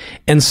momentum,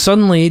 and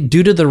suddenly,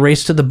 due to the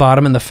race to the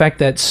bottom and the fact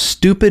that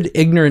stupid,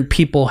 ignorant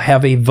people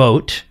have a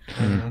vote,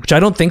 which I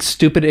don't think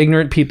stupid,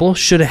 ignorant people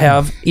should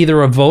have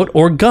either a vote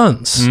or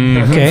guns.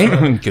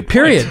 Okay? Good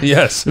period. Point.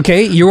 Yes.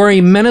 Okay? You are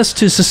a menace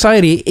to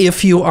society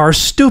if you are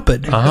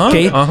stupid.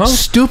 Okay?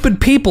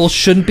 Stupid people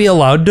shouldn't be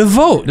allowed to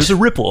vote. There's a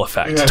ripple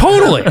effect.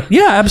 Totally.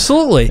 Yeah,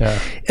 absolutely. Yeah.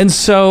 And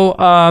so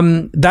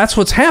that's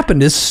what's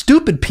happened is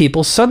stupid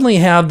people suddenly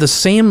have the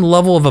same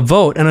level of a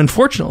vote. And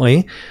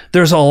unfortunately,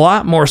 there's a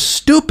lot more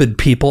stupid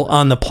people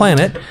on the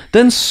planet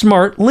than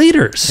smart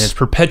leaders. And it's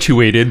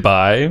perpetuated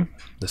by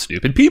the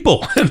stupid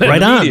people,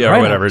 right on, media right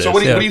or whatever on. it is. So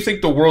what do you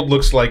think the world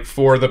looks like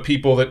for the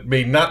people that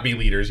may not be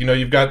leaders? You know,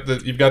 you've got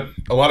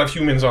a lot of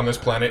humans on this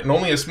planet, and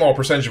only a small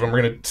percentage of them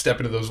are going to step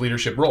into those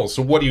leadership roles.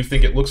 So what do you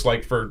think it looks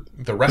like for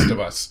the rest of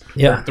us?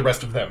 Yeah. Or the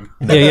rest of them.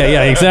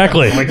 Yeah,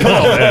 exactly. Come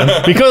on,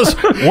 man. Because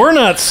we're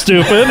not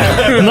stupid,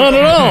 not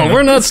at all.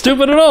 We're not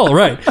stupid at all,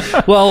 right?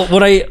 Well,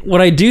 what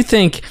I do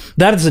think,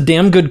 that is a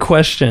damn good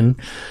question.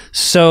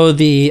 So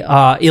the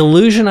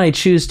illusion I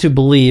choose to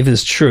believe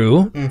is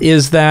true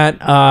is that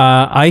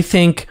I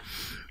think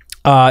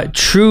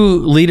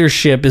true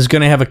leadership is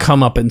going to have a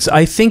comeuppance.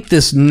 I think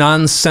this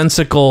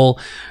nonsensical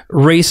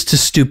race to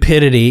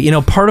stupidity, you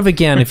know, part of,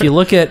 again, if you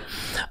look at,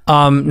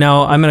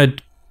 now I'm going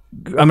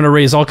to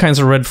raise all kinds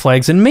of red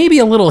flags and maybe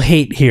a little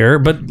hate here,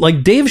 but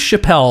like Dave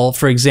Chappelle,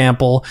 for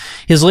example,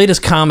 his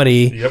latest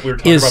comedy Yep, we were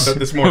talking about that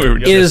this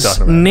morning. is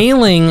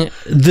nailing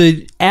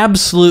the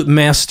absolute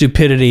mass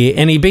stupidity,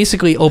 and he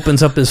basically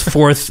opens up his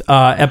fourth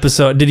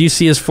episode. Did you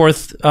see his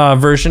fourth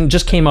version?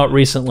 Just came out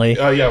recently.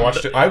 Yeah, I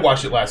watched it. I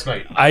watched it last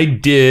night. I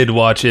did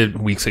watch it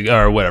weeks ago,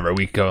 or whatever, a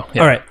week ago.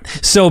 Yeah. All right.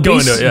 So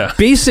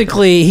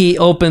basically, he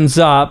opens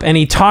up and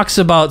he talks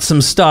about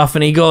some stuff,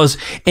 and he goes,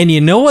 and you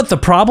know what the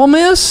problem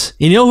is?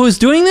 You know who's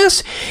doing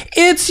this?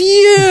 It's you.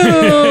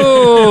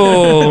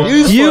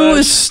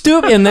 You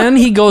stupid. And then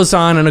he goes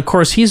on, and of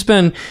course, he's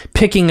been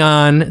picking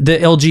on the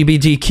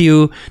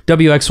LGBTQ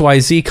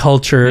WXYZ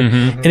culture.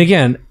 And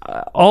again,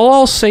 all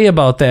I'll say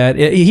about that,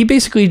 he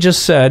basically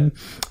just said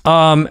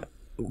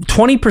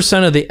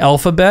 20% of the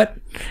alphabet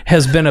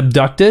has been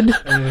abducted.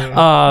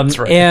 That's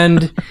right.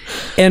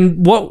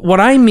 And what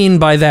I mean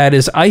by that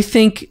is, I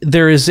think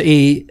there is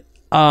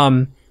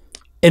an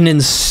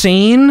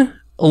insane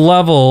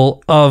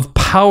level of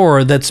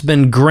power that's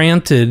been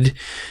granted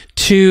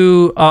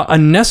to a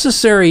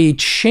necessary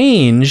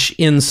change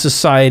in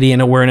society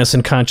and awareness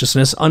and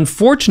consciousness.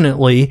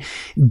 Unfortunately,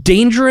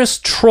 dangerous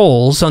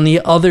trolls on the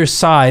other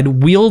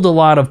side wield a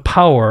lot of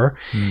power,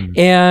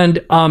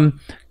 and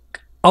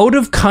out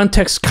of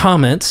context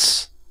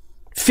comments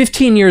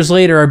 15 years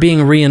later are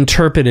being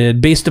reinterpreted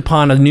based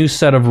upon a new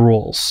set of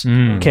rules.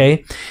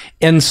 Okay?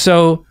 And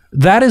so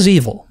that is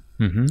evil.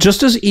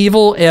 Just as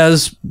evil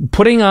as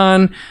putting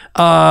on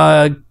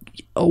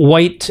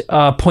white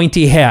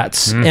pointy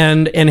hats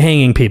and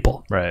hanging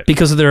people, right,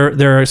 because of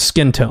their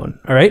skin tone.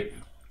 All right.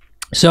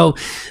 So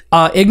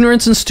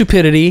ignorance and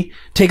stupidity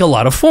take a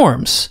lot of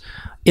forms.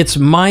 It's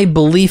my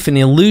belief and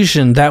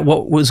illusion that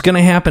what was going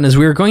to happen is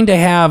we were going to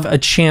have a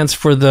chance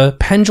for the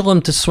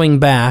pendulum to swing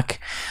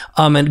back,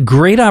 and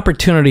great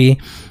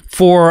opportunity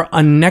for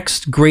a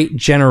next great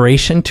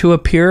generation to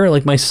appear.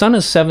 Like, my son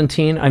is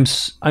 17.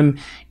 I'm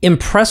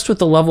impressed with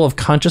the level of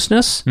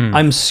consciousness.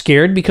 I'm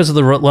scared because of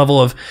the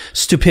level of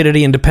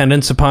stupidity and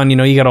dependence upon,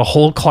 you got a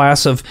whole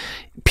class of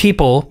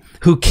people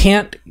who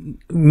can't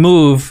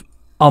move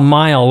a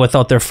mile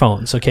without their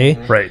phones. Okay.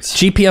 Right.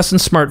 GPS and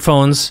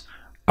smartphones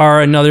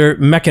are another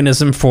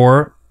mechanism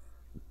for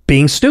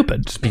being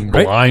stupid. Just being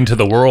blind to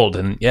the world.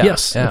 And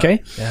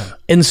okay. Yeah.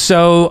 And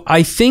so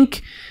I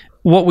think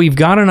what we've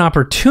got an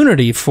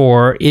opportunity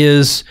for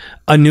is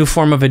a new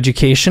form of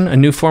education, a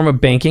new form of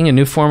banking, a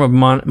new form of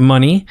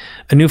money,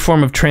 a new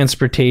form of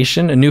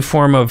transportation, a new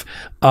form of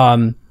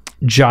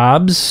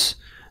jobs.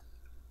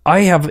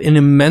 I have an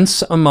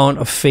immense amount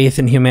of faith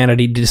in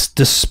humanity,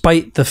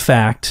 despite the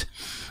fact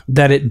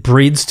that it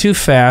breeds too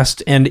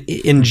fast, and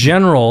in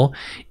general,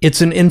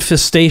 it's an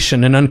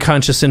infestation, an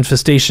unconscious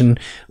infestation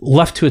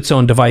left to its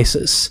own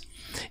devices.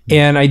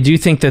 And I do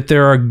think that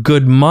there are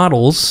good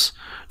models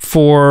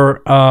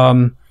for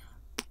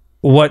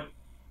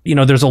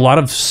there's a lot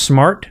of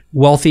smart,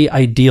 wealthy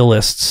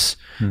idealists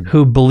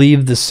who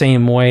believe the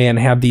same way and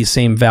have these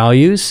same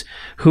values,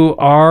 who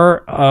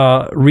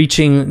are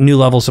reaching new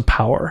levels of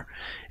power.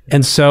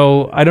 And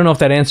so I don't know if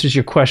that answers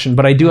your question,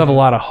 but I do have a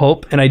lot of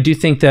hope. And I do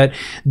think that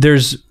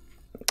there's,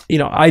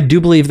 I do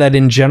believe that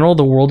in general,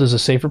 the world is a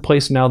safer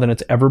place now than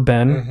it's ever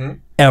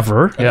been,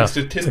 ever. And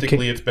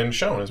statistically, it's been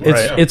shown as well.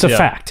 It's a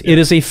fact. It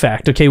is a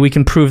fact. Okay, we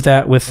can prove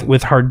that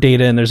with hard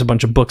data, and there's a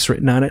bunch of books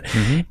written on it.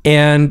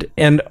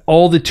 And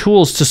all the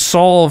tools to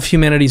solve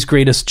humanity's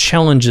greatest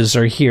challenges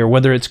are here,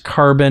 whether it's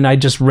carbon. I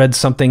just read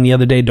something the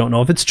other day, don't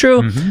know if it's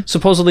true.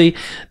 Supposedly,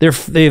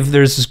 there's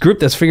this group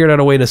that's figured out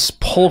a way to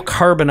pull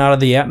carbon out of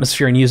the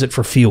atmosphere and use it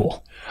for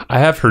fuel. I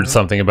have heard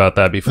something about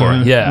that before.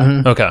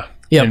 Okay.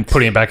 Yep. And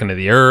putting it back into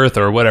the earth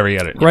or whatever you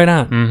got to do. Right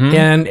on.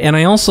 And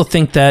I also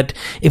think that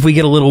if we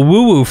get a little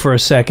woo-woo for a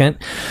second,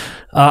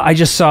 I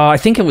just saw, I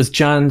think it was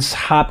Johns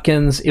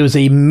Hopkins, it was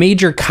a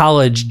major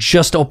college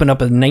just opened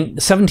up a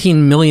 $17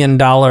 million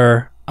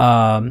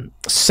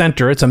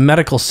center. It's a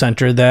medical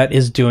center that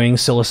is doing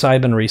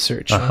psilocybin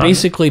research,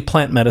 basically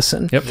plant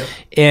medicine.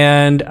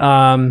 And,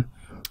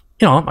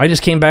 I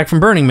just came back from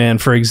Burning Man,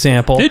 for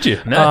example. Did you?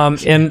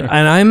 Nice.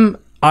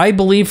 I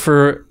believe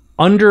for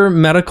under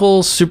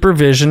medical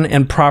supervision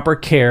and proper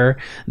care,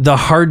 the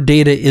hard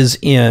data is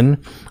in.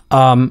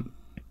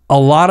 A a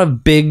lot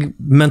of big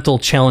mental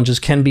challenges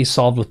can be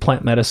solved with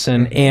plant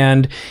medicine.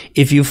 And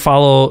if you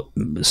follow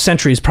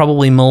centuries,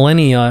 probably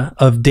millennia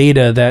of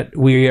data that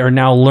we are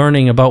now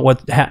learning about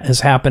what has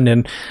happened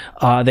in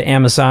the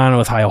Amazon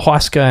with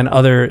ayahuasca and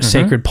other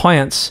sacred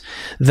plants,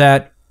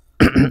 that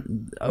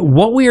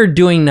what we are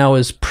doing now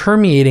is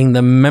permeating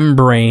the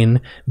membrane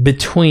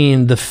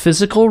between the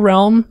physical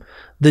realm,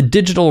 the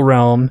digital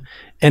realm,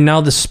 and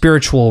now the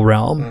spiritual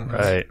realm.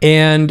 Right.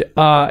 And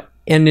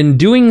in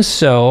doing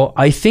so,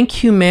 I think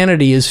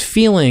humanity is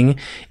feeling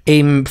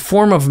a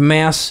form of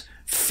mass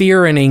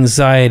fear and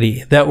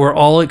anxiety that we're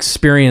all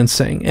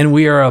experiencing. And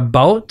we are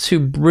about to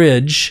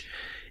bridge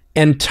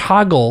and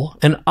toggle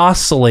and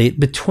oscillate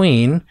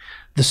between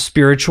the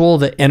spiritual,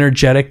 the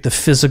energetic, the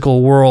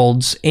physical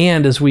worlds.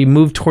 And as we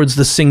move towards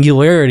the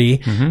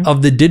singularity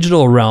of the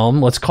digital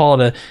realm, let's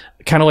call it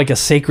a kind of like a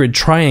sacred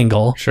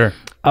triangle. Sure.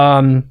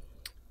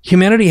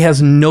 Humanity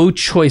has no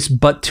choice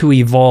but to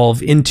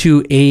evolve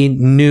into a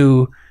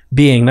new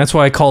being. That's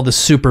why I call the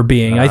super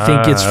being. I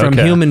think it's from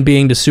human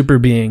being to super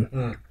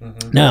being.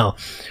 Now,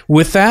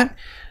 with that,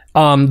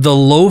 the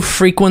low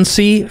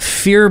frequency,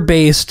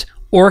 fear-based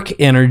orc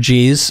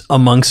energies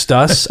amongst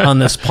us on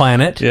this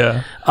planet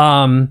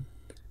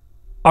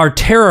are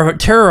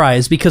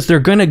terrorized because they're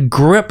going to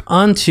grip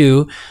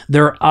onto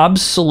their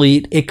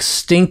obsolete,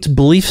 extinct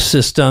belief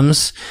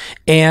systems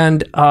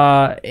and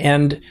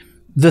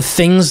the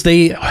things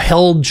they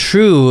held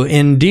true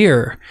and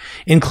dear,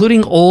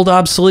 including old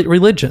obsolete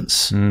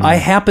religions. I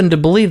happen to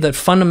believe that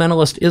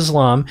fundamentalist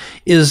Islam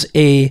is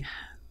a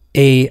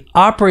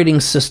operating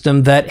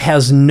system that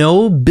has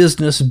no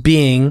business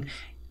being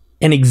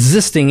and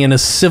existing in a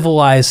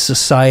civilized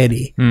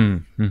society.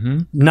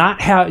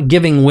 Not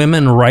giving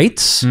women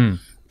rights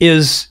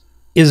is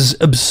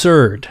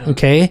absurd,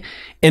 okay?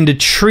 And to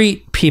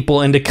treat people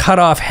and to cut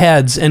off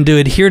heads and to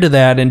adhere to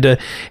that and to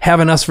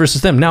have an us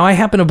versus them. Now, I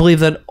happen to believe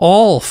that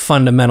all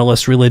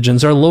fundamentalist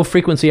religions are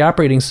low-frequency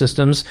operating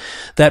systems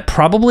that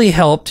probably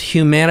helped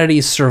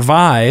humanity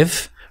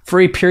survive for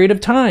a period of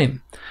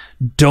time.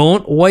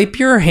 Don't wipe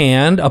your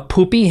hand, a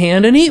poopy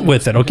hand, and eat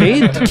with it,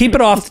 okay? Keep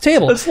it off the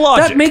table. That's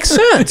logic. That makes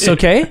sense,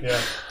 okay?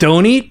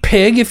 Don't eat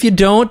pig if you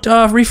don't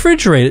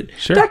refrigerate it.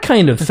 Sure. That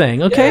kind of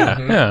thing, okay?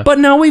 Yeah. But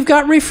now we've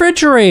got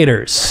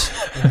refrigerators.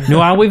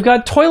 Now we've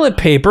got toilet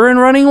paper and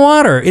running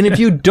water. And if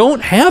you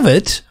don't have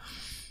it,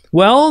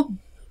 well,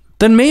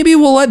 then maybe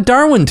we'll let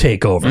Darwin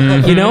take over.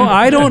 You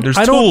know, There's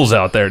tools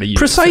out there to use.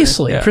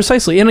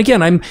 Precisely. And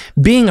again, I'm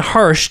being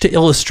harsh to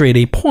illustrate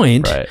a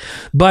point,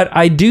 but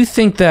I do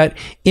think that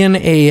in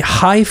a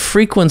high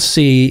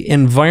frequency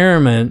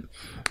environment,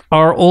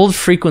 our old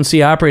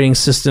frequency operating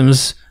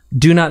systems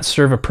do not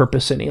serve a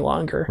purpose any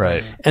longer.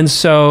 Right. And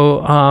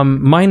so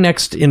my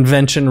next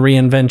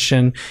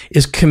reinvention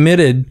is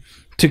committed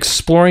to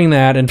exploring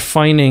that and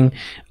finding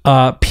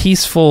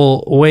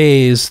peaceful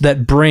ways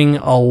that bring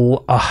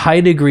a high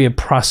degree of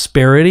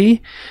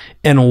prosperity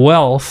and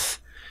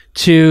wealth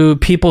to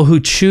people who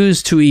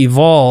choose to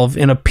evolve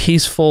in a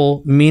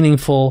peaceful,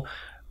 meaningful,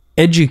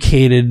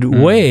 educated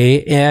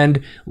way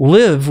and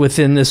live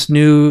within this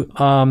new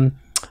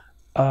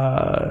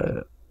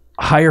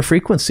higher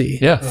frequency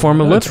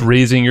form of living. It's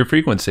raising your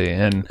frequency.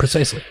 And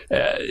precisely.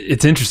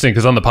 It's interesting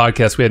because on the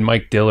podcast, we had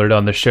Mike Dillard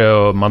on the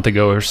show a month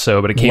ago or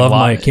so, but it came Love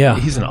live. Mike, yeah.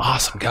 He's an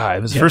awesome guy.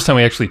 It was the first time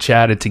we actually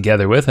chatted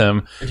together with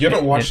him. If you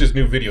haven't watched his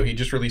new video, he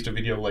just released a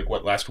video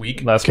last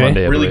week? Last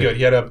Monday, I really believe. good.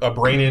 He had a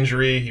brain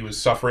injury. He was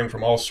suffering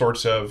from all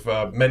sorts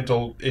of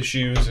mental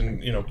issues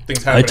and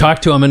things happening. I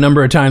talked to him a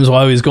number of times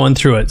while he was going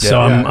through it,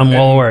 so I'm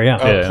well aware,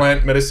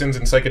 Plant medicines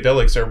and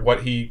psychedelics are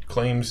what he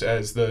claims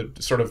as the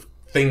sort of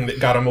thing that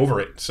got him over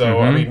it.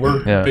 So, I mean,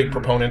 we're big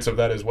proponents of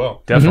that as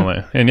well.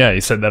 Definitely. And yeah,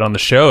 he said that on the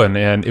show,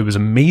 and it was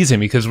amazing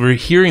because we're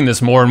hearing this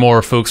more and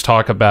more folks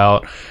talk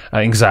about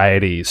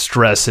anxiety,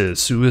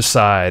 stresses,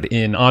 suicide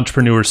in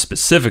entrepreneurs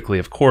specifically.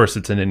 Of course,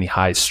 it's in any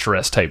high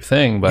stress type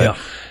thing, but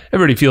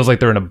everybody feels like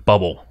they're in a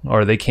bubble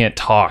or they can't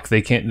talk.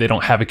 They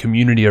don't have a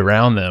community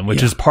around them,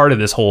 which is part of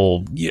this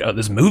whole,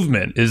 this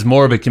movement is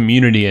more of a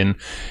community and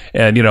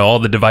all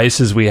the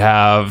devices we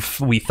have,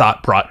 we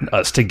thought brought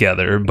us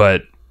together,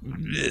 but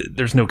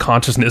there's no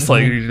consciousness.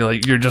 Like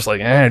you're just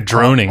like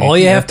droning. All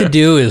you have to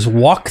do is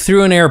walk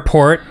through an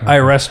airport. I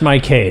rest my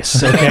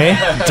case. Okay,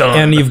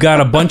 and you've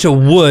got a bunch of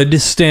wood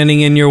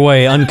standing in your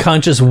way,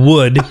 unconscious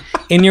wood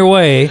in your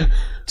way.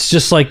 It's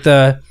just like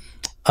the.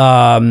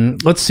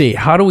 Let's see.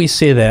 How do we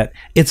say that?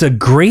 It's a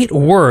great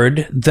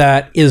word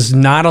that is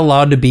not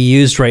allowed to be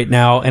used right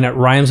now, and it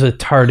rhymes with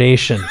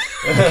tardation.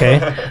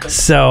 Okay,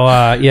 so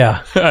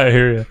yeah, I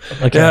hear you.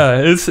 Okay.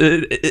 Yeah,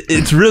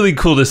 it's really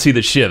cool to see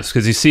the shifts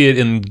because you see it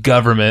in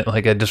government.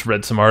 Like I just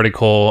read some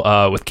article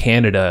with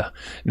Canada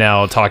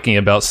now talking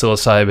about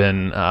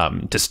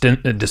psilocybin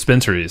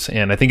dispensaries,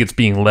 and I think it's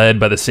being led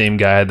by the same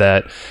guy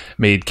that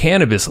made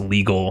cannabis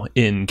legal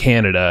in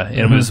Canada, and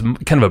it was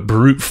kind of a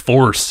brute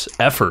force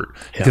effort.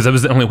 Because that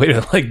was the only way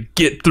to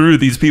get through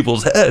these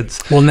people's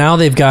heads. Well, now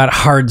they've got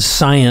hard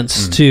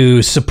science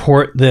to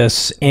support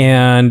this,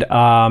 and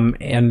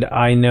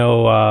I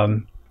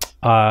know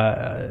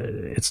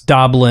it's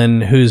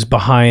Doblin, who's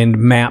behind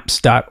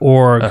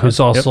maps.org, who's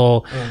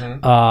also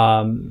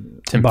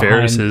Tim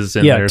Ferriss is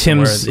in there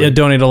Tim's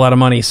donated a lot of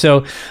money.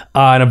 So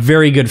and a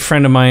very good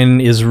friend of mine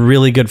is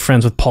really good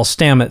friends with Paul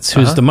Stamets,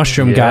 who's the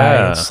mushroom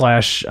guy /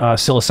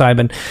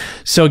 psilocybin.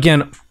 So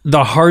again,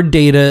 the hard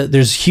data,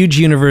 there's huge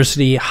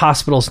university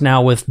hospitals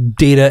now with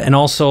data, and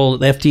also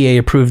the FDA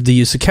approved the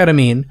use of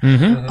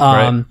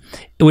ketamine,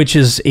 which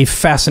is a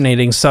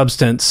fascinating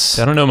substance.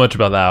 I don't know much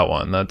about that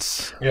one.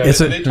 That's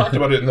they talked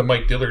about it in the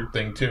Mike Dillard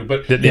thing too.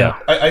 But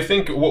I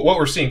think what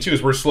we're seeing too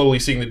is we're slowly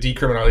seeing the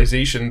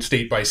decriminalization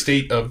state by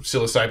state of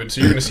psilocybin. So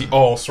you're going to see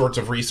all sorts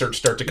of research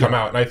start to come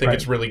out, and I think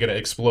it's really going to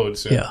explode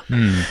soon.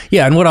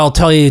 Yeah, and what I'll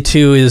tell you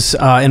too is,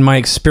 in my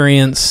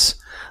experience,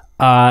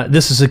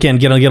 this is again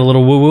get a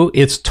little woo-woo.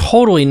 It's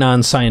totally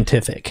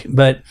non-scientific,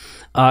 but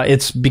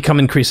it's become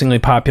increasingly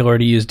popular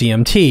to use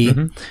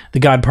DMT, the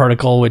God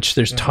particle, which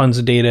there's tons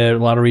of data, a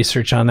lot of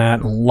research on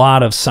that, and a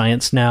lot of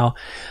science now.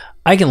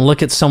 I can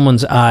look at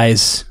someone's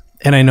eyes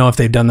and I know if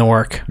they've done the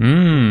work.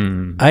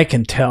 I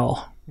can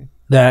tell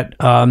that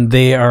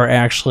they are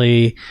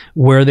actually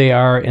where they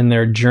are in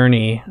their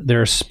journey,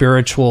 their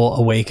spiritual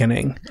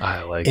awakening.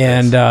 I like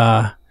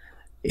this.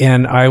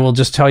 And I will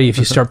just tell you, if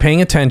you start paying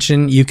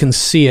attention, you can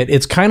see it.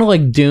 It's kind of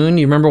like Dune.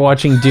 You remember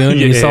watching Dune?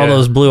 You saw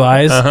those blue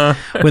eyes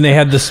when they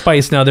had the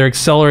spice. Now they're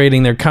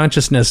accelerating their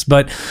consciousness.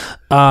 But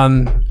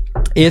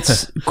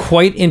it's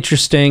quite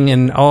interesting.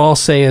 And all I'll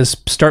say is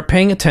start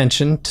paying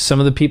attention to some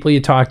of the people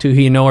you talk to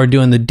who you know are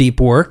doing the deep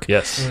work.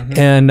 Yes.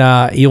 And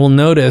you will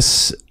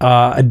notice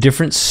a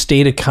different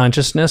state of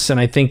consciousness. And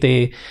I think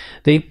they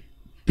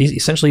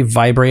essentially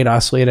vibrate,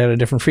 oscillate at a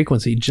different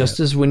frequency,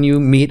 just as when you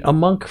meet a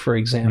monk, for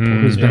example,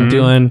 who's been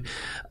doing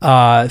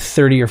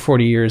 30 or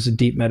 40 years of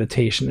deep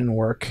meditation and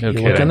work. You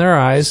look in their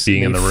eyes,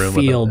 being in the room,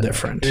 feel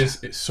different.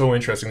 It's so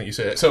interesting that you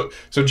say that. So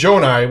Joe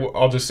and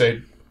I'll just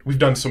say, we've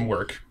done some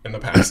work in the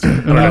past.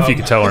 I don't know if you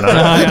can tell or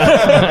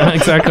not.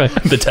 Exactly.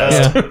 The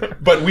test.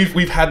 But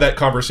we've had that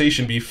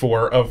conversation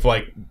before of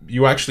like,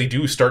 you actually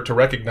do start to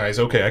recognize,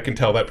 okay, I can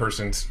tell that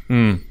person's...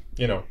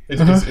 You know,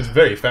 it's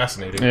very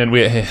fascinating. And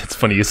it's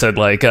funny you said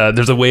like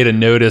there's a way to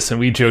notice, and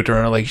we joked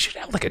around like you should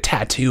have like a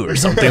tattoo or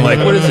something. Like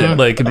what is it?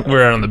 Like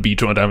we're out on the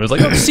beach one time. It was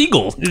like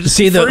seagull.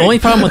 See, the only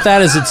problem with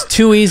that is it's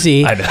too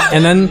easy. I know.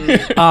 And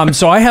then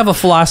so I have a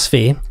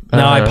philosophy.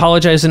 Now I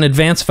apologize in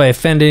advance if I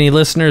offend any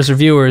listeners or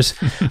viewers.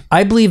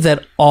 I believe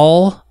that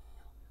all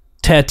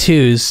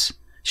tattoos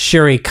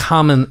share a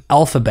common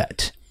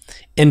alphabet,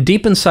 and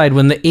deep inside,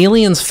 when the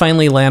aliens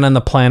finally land on the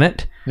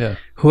planet.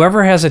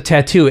 Whoever has a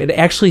tattoo, it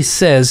actually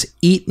says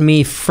 "Eat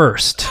me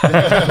first."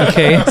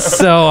 Okay,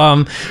 so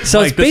Mike, it's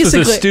basically this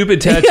was a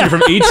stupid tattoo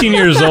from 18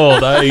 years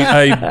old.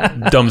 I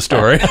dumb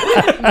story.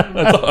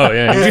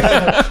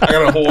 I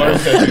got a whole arm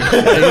tattoo.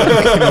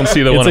 You don't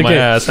see the one on my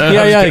ass. Huh?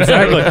 Yeah,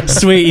 exactly.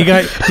 Sweet. Do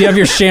you have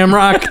your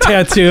shamrock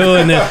tattoo?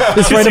 And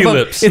it's right above.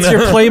 Lips. It's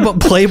your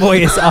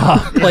Playboy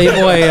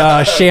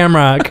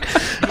shamrock.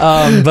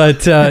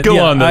 Go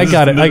on. I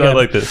got it. I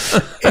like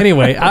this.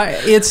 Anyway,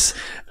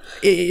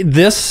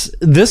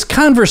 this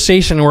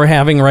conversation we're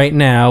having right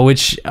now,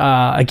 which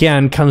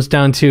again comes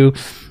down to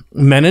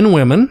men and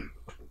women,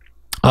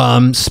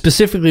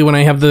 specifically when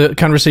I have the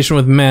conversation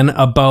with men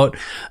about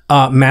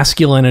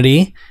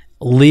masculinity,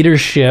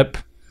 leadership,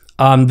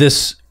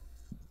 the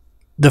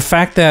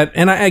fact that,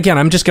 and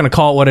I'm just going to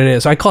call it what it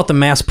is. I call it the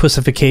mass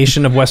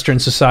pussification of Western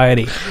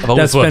society.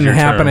 That's been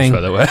happening.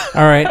 Terms, by the way.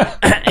 All right,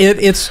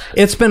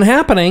 it's been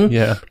happening,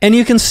 and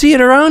you can see it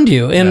around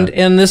you,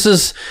 and this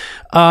is.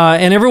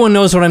 And everyone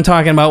knows what I'm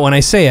talking about when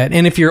I say it.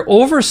 And if you're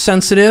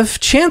oversensitive,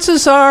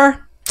 chances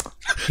are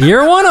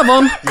you're one of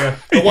them.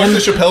 Watch the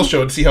Chappelle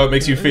show and see how it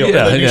makes you feel. And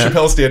then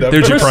Chappelle stand up.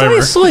 There's your primer.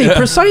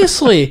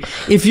 Precisely.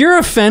 If you're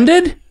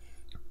offended,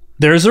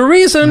 there's a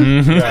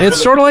reason. It's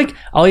sort of like,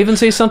 I'll even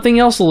say something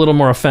else a little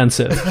more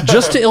offensive,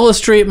 just to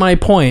illustrate my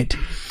point.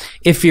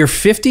 If you're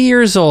 50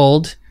 years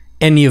old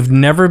and you've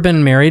never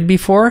been married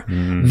before,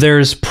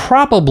 there's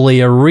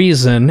probably a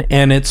reason,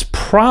 and it's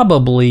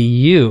probably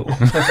you.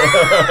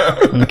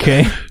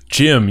 Okay?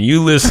 Jim,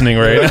 you listening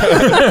right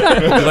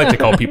now? I like to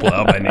call people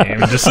out by name.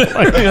 Just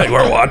like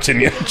we're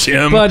watching you,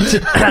 Jim.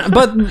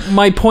 But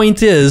my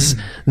point is,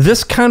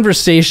 this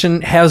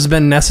conversation has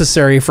been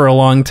necessary for a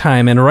long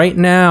time. And right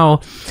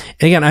now,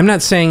 again, I'm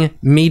not saying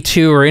Me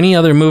Too or any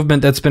other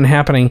movement that's been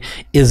happening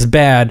is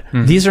bad.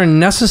 These are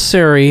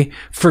necessary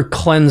for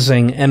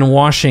cleansing and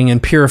washing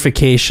and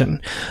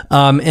purification.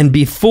 And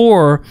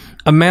before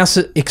a mass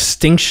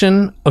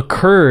extinction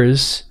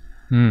occurs,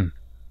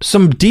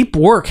 some deep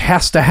work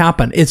has to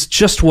happen. It's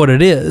just what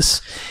it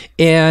is.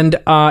 And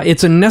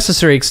it's a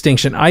necessary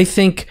extinction. I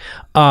think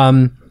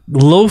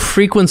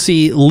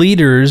low-frequency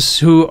leaders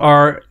who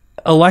are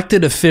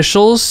elected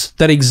officials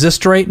that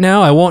exist right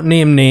now, I won't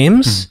name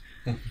names,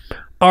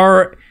 we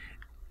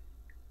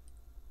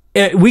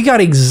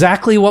got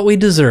exactly what we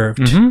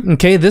deserved.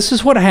 Okay, this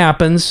is what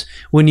happens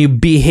when you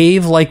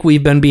behave like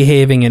we've been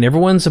behaving, and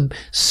everyone's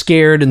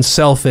scared and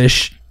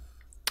selfish.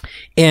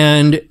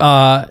 And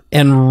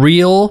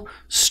real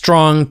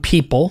strong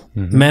people,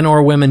 men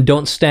or women,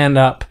 don't stand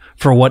up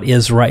for what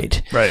is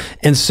right. Right.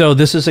 And so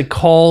this is a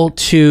call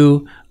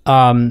to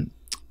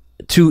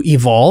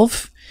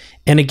evolve.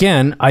 And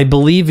again, I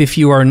believe if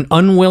you are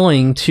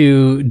unwilling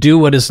to do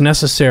what is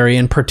necessary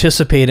and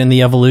participate in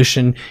the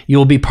evolution, you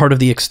will be part of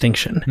the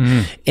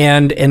extinction.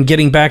 And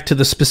getting back to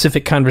the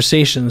specific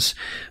conversations,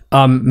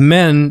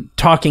 men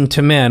talking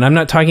to men. I'm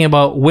not talking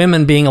about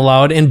women being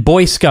allowed in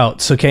Boy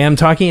Scouts, okay? I'm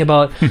talking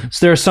about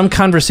so there are some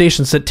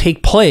conversations that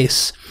take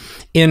place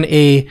in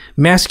a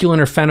masculine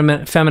or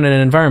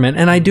feminine environment.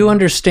 And I do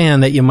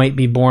understand that you might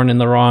be born in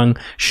the wrong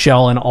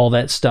shell and all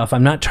that stuff.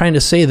 I'm not trying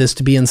to say this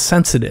to be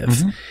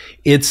insensitive.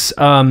 It's,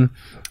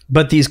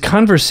 but these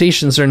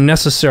conversations are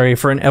necessary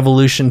for an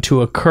evolution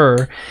to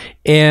occur.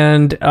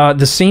 And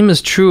the same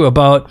is true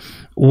about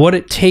what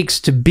it takes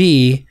to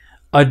be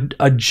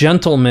a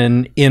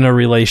gentleman in a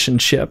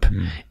relationship.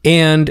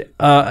 And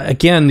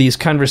again, these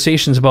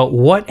conversations about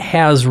what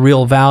has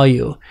real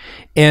value.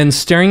 And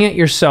staring at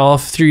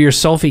yourself through your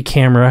selfie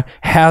camera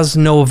has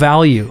no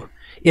value.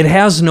 It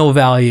has no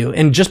value.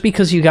 And just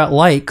because you got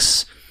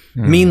likes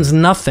means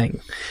nothing.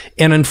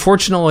 And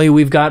unfortunately,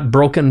 we've got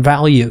broken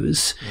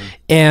values.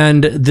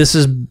 And this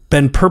has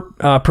been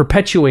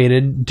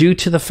perpetuated due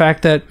to the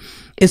fact that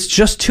it's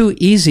just too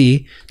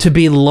easy to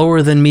be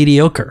lower than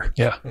mediocre.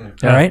 Yeah. All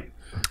right.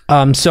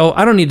 So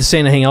I don't need to say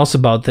anything else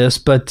about this,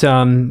 but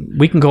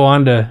we can go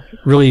on to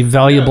really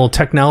valuable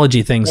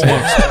technology things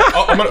next.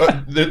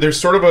 There's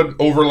sort of an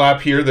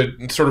overlap here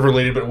that's sort of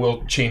related, but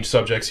we'll change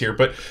subjects here.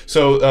 But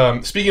so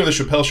speaking of the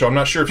Chappelle Show, I'm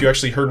not sure if you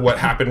actually heard what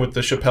happened with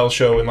the Chappelle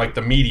Show and like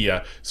the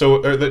media. So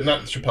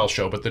not the Chappelle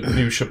Show, but the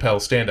new Chappelle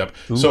stand-up.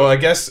 So I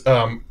guess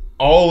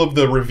all of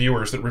the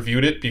reviewers that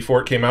reviewed it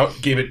before it came out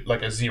gave it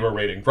like a 0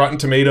 rating. Rotten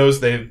Tomatoes,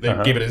 they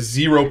gave it a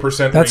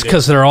 0% That's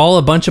because they're all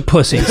a bunch of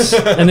pussies.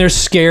 And they're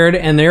scared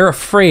and they're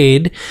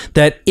afraid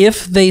that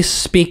if they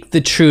speak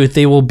the truth,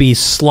 they will be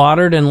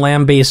slaughtered and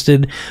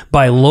lambasted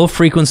by low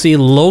frequency,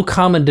 low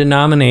common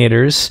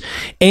denominators,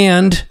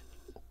 and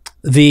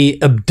the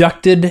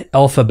abducted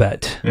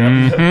alphabet.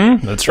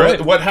 That's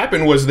right. What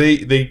happened was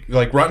they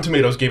like Rotten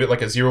Tomatoes gave it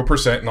like a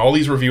 0%, and all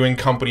these reviewing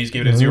companies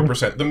gave it a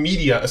 0%. The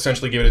media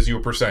essentially gave it a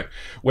 0%.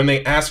 When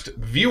they asked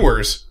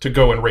viewers to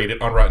go and rate it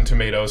on Rotten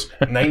Tomatoes,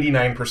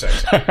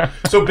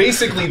 99%. So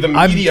basically, the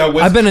media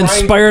was. I've been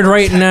inspired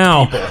right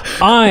now.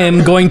 I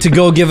am going to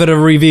go give it a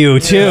review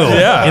too.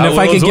 Yeah, and if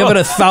I could give it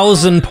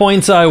 1,000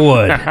 points, I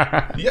would.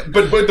 Yeah,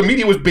 but what the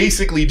media was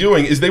basically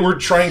doing is they were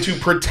trying to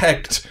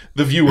protect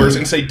the viewers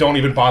and say, don't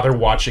even bother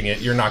watching it,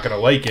 you're not going to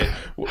like it,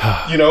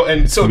 you know.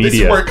 And so this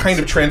is where it kind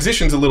of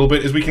transitions a little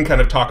bit, is we can kind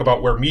of talk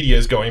about where media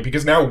is going,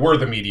 because now we're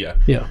the media,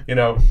 you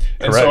know.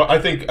 And so I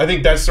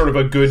think that's sort of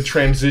a good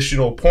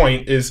transitional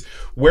point, is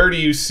where do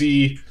you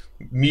see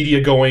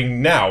media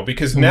going now?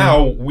 Because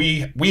now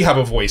we have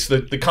a voice.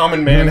 The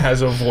common man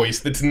has a voice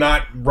that's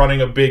not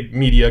running a big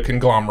media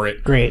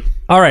conglomerate. Great.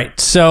 All right,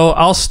 so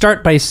I'll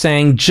start by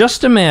saying,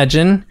 just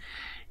imagine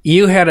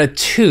you had a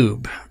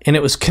tube and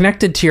it was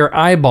connected to your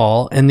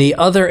eyeball, and the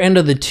other end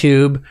of the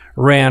tube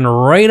ran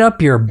right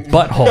up your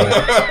butthole.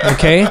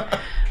 Okay?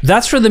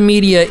 That's where the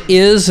media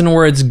is and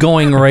where it's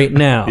going right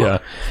now. Yeah.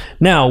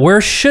 Now,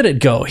 where should it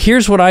go?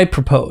 Here's what I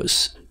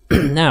propose.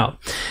 Now,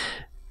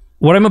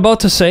 what I'm about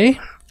to say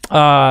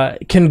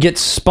can get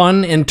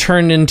spun and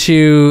turned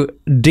into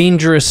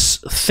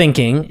dangerous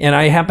thinking, and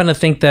I happen to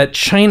think that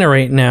China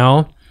right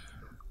now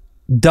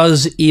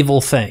does evil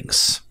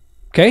things.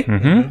 Okay?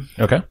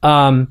 Okay.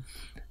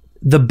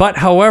 But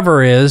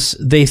however, is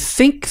they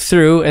think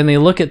through and they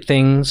look at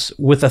things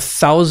with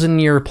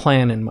 1,000-year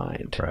plan in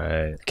mind.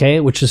 Right. Okay,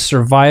 which is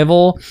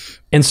survival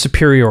and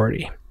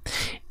superiority.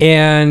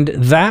 And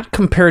that,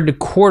 compared to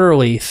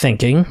quarterly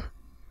thinking,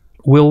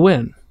 will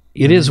win.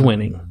 It is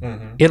winning.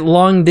 It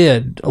long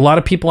did. A lot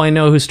of people I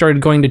know who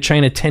started going to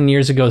China 10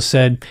 years ago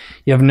said,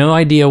 you have no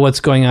idea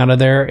what's going on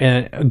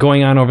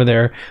over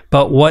there,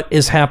 but what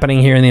is happening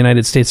here in the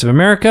United States of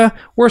America,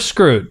 we're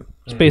screwed.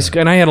 It's basically,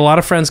 and I had a lot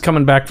of friends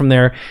coming back from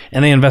there,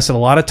 and they invested a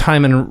lot of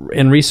time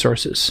and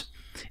resources.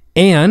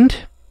 And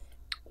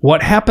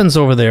what happens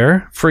over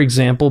there, for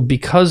example,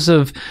 because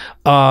of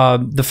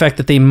the fact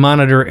that they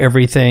monitor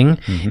everything,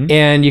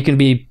 and you can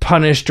be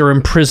punished or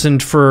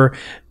imprisoned for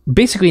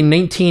basically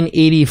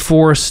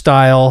 1984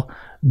 style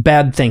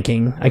bad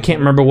thinking. I can't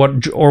remember what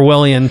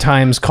Orwellian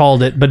Times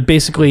called it, but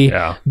basically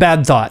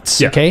bad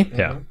thoughts. Okay?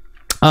 Yeah.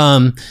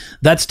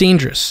 That's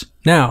dangerous.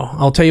 Now,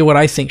 I'll tell you what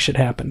I think should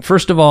happen.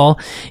 First of all,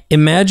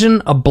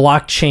 imagine a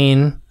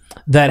blockchain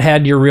that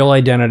had your real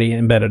identity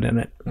embedded in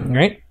it,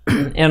 right?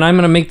 And I'm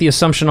going to make the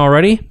assumption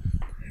already,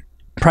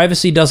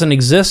 privacy doesn't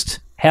exist,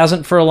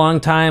 hasn't for a long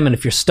time, and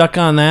if you're stuck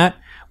on that,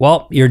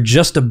 well, you're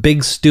just a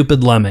big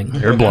stupid lemming.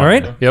 You're blind. All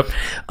right?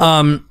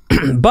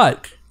 Yep.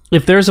 But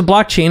if there's a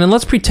blockchain, and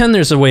let's pretend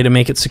there's a way to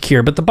make it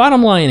secure, but the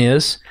bottom line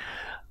is,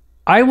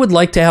 I would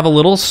like to have a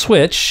little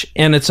switch,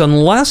 and it's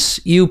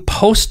unless you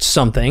post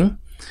something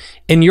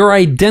and your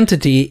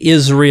identity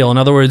is real. In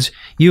other words,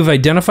 you've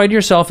identified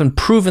yourself and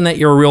proven that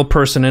you're a real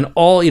person, and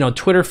all,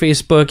 Twitter,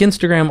 Facebook,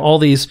 Instagram, all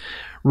these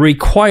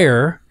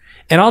require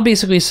And I'll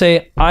basically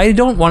say, I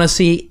don't want to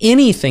see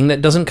anything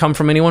that doesn't come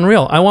from anyone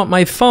real. I want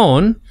my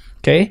phone.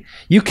 Okay.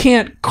 You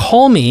can't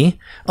call me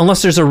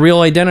unless there's a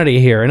real identity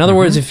here. In other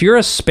words, if you're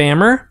a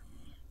spammer,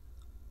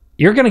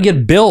 you're going to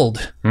get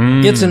billed.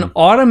 It's an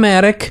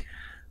automatic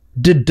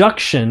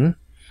deduction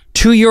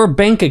to your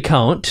bank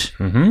account.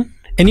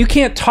 And you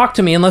can't talk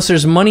to me unless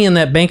there's money in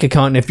that bank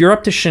account. And if you're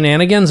up to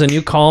shenanigans and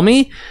you call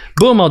me,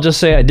 boom, I'll just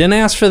say, I didn't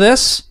ask for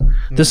this.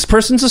 This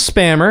person's a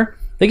spammer.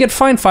 They get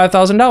fined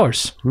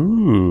 $5,000.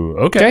 Ooh,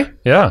 okay.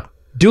 Yeah.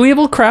 Do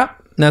evil crap.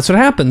 And that's what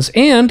happens.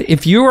 And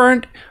if you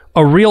aren't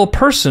a real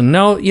person,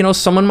 now, you know,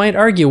 someone might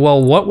argue,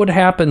 well, what would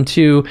happen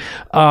to,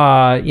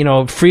 you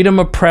know, freedom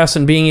of press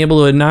and being able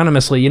to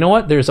anonymously, you know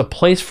what? There's a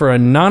place for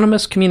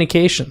anonymous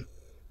communication.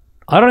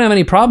 I don't have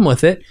any problem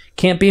with it.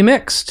 Can't be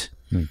mixed.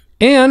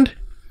 And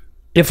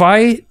if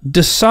I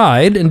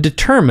decide and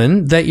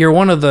determine that you're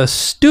one of the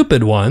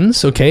stupid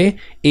ones, okay,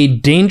 a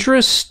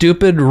dangerous,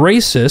 stupid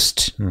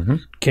racist,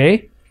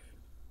 okay,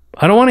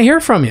 I don't want to hear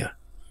from you,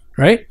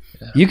 right?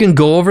 You can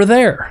go over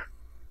there.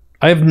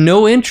 I have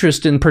no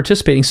interest in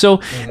participating. So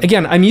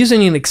again, I'm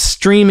using an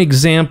extreme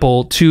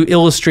example to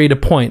illustrate a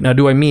point. Now,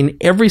 do I mean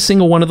every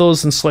single one of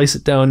those and slice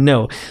it down?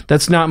 No,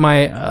 that's not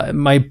my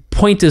my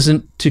point.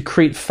 Isn't to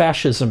create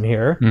fascism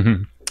here.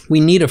 We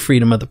need a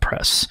freedom of the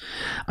press.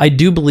 I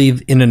do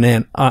believe in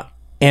an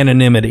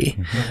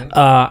anonymity.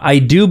 I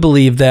do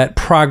believe that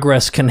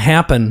progress can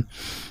happen.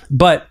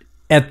 But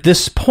at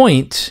this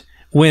point,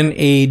 when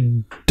a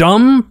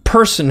dumb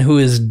person who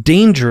is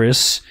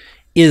dangerous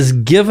is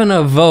given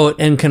a vote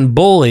and can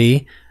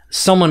bully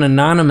someone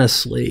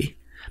anonymously,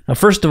 now,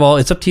 first of all,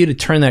 it's up to you to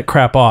turn that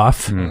crap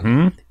off.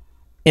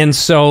 And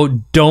so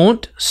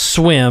don't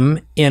swim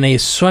in a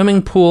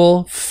swimming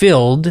pool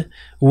filled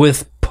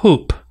with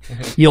poop.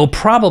 You'll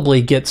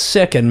probably get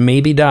sick and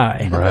maybe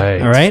die.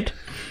 Right. All right?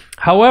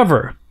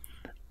 However,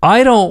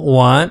 I don't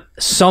want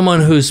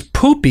someone who's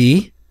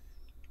poopy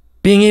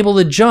being able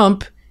to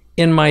jump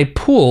in my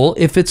pool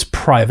if it's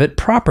private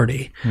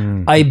property.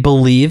 I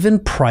believe in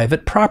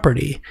private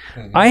property.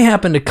 I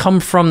happen to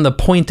come from the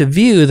point of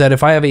view that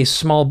if I have a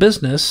small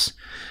business,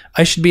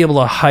 I should be able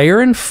to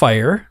hire and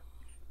fire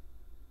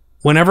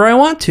whenever I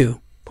want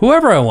to,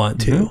 whoever I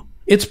want to.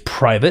 It's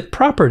private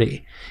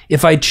property.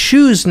 If I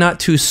choose not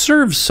to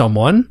serve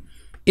someone,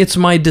 it's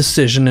my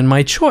decision and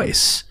my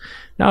choice.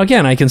 Now,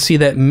 again, I can see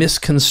that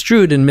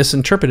misconstrued and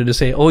misinterpreted to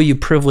say, oh, you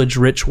privileged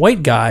rich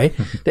white guy.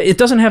 It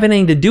doesn't have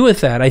anything to do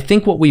with that. I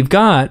think what we've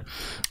got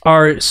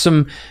are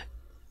some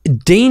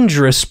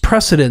dangerous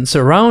precedents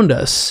around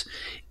us.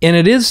 And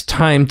it is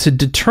time to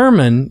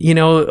determine, you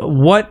know,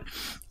 what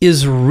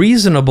is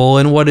reasonable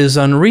and what is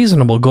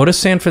unreasonable. Go to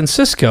San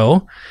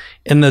Francisco,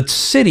 and the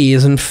city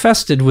is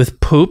infested with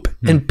poop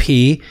and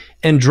pee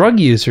and drug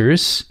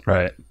users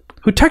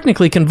who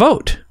technically can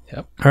vote.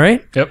 All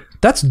right?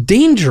 That's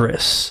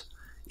dangerous.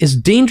 Is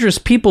dangerous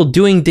people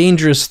doing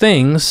dangerous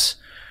things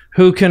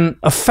who can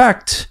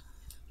affect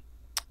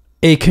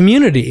a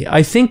community.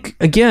 I think,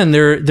 again,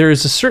 there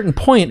is a certain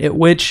point at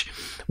which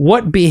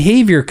what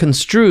behavior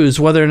construes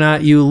whether or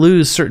not you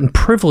lose certain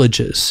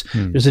privileges.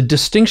 There's a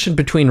distinction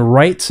between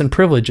rights and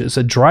privileges.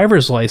 A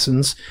driver's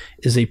license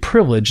is a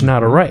privilege,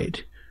 not a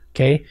right.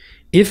 Okay?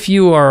 If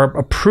you are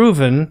a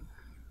proven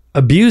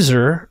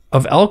abuser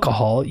of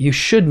alcohol, you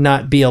should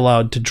not be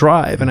allowed to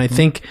drive. And I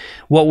think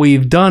what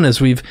we've done is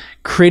we've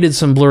created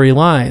some blurry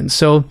lines.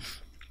 So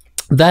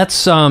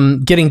that's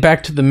getting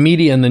back to the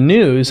media and the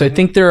news. I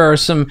think there are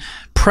some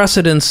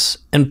precedents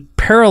and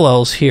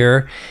parallels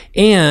here.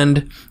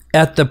 And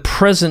at the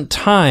present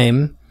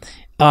time,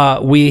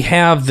 we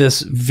have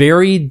this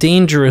very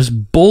dangerous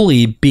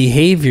bully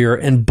behavior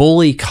and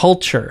bully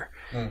culture.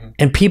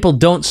 And people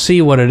don't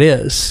see what it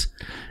is.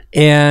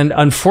 And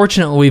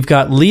unfortunately, we've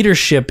got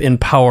leadership in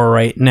power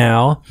right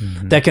now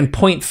that can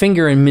point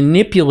finger and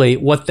manipulate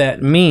what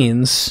that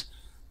means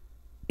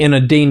in a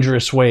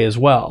dangerous way as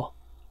well.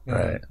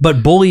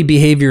 But bully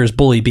behavior is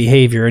bully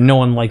behavior, and no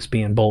one likes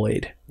being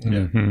bullied.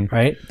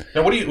 Right?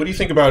 Now, what do you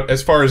think about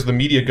as far as the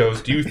media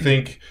goes? Do you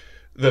think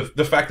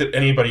the fact that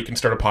anybody can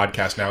start a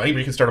podcast now,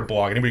 anybody can start a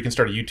blog, anybody can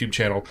start a YouTube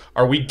channel,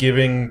 are we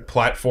giving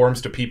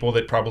platforms to people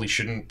that probably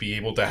shouldn't be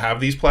able to have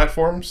these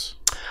platforms?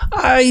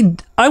 I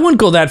wouldn't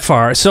go that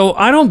far. So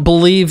I don't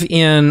believe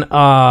in,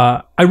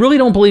 I really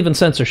don't believe in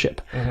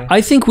censorship. I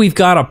think we've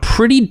got a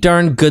pretty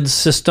darn good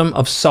system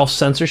of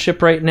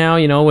self-censorship right now.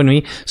 You know, when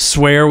we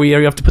swear, we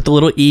have to put the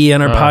little E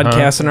on our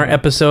podcast and our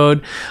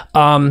episode.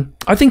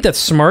 I think that's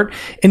smart.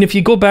 And if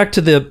you go back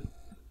to the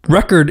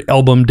record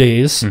album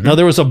days, now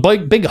there was a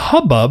big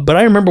hubbub, but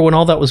I remember when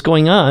all that was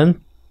going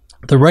on,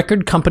 the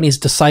record companies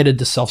decided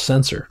to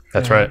self-censor.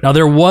 That's right. Now,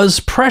 there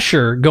was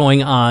pressure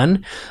going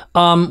on,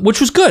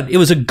 which was good. It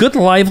was a good,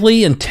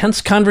 lively,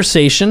 intense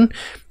conversation,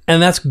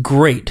 and that's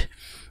great.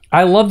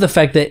 I love the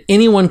fact that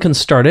anyone can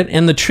start it,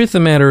 and the truth of the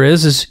matter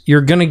is you're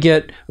going to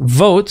get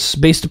votes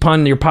based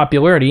upon your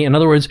popularity. In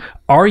other words,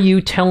 are you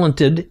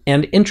talented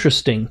and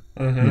interesting?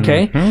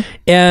 Okay?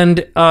 And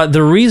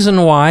the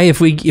reason why,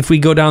 if we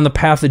go down the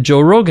path of Joe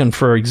Rogan,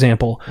 for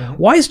example,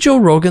 why is Joe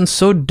Rogan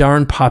so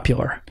darn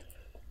popular?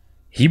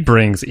 he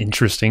brings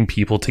interesting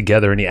people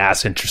together and he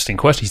asks interesting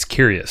questions. He's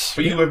curious.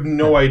 But you have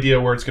no idea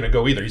where it's going to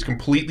go either. He's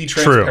completely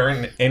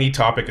transparent and any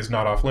topic is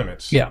not off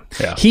limits. Yeah.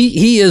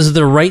 He is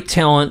the right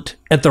talent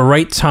at the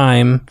right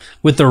time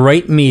with the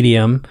right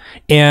medium.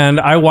 And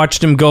I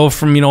watched him go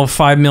from,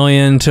 5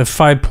 million to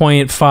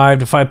 5.5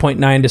 to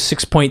 5.9 to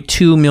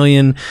 6.2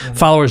 million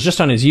followers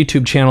just on his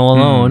YouTube channel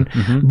alone.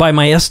 By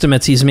my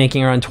estimates, he's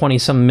making around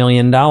 $20-some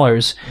million.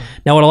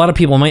 Now, what a lot of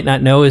people might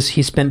not know is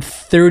he spent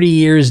 30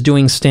 years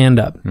doing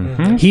stand-up.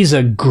 He's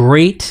a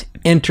great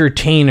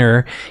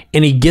entertainer,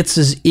 and he gets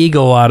his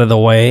ego out of the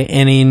way,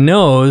 and he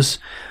knows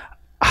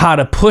how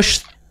to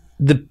push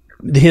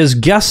his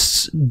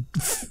guests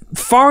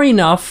far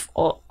enough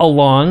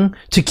along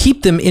to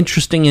keep them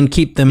interesting and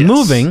keep them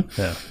moving.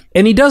 Yeah.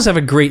 And he does have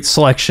a great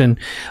selection,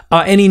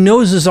 and he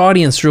knows his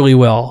audience really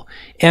well.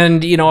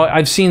 And,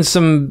 I've seen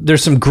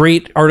there's some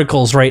great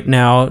articles right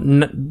now.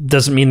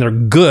 Doesn't mean they're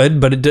good,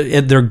 but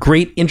they're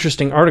great,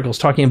 interesting articles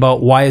talking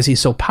about why is he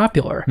so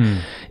popular.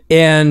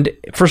 And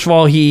first of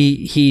all,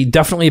 he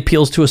definitely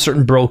appeals to a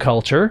certain bro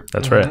culture.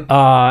 That's right.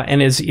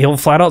 And he'll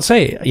flat out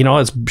say,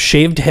 it's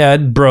shaved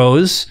head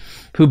bros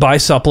who buy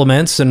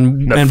supplements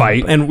and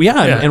fight and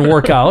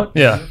work out.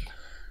 Yeah.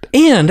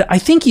 And I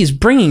think he's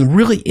bringing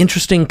really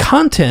interesting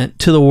content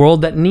to the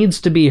world that needs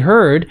to be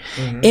heard.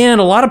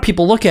 And a lot of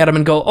people look at him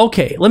and go,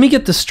 okay, let me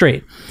get this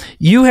straight.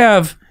 You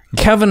have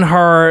Kevin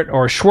Hart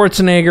or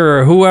Schwarzenegger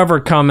or whoever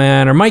come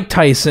in, or Mike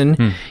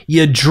Tyson.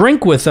 You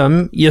drink with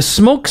them. You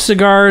smoke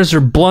cigars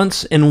or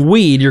blunts and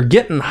weed. You're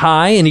getting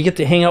high and you get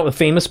to hang out with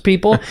famous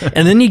people.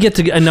 And then you get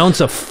to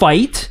announce a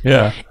fight.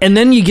 Yeah. And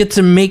then you get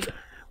to make...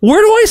 Where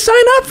do I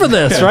sign up for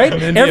this, right?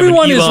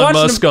 Everyone is Elon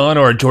watching Musk on,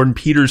 or a Jordan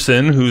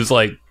Peterson, who's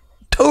like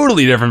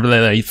totally different from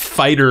a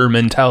fighter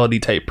mentality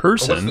type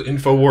person. The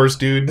InfoWars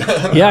dude.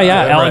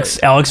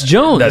 Alex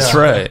Jones. That's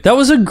right. That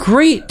was a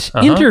great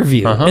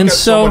interview. And got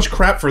so much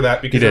crap for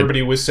that because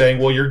everybody was saying,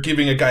 well, you're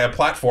giving a guy a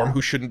platform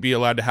who shouldn't be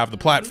allowed to have the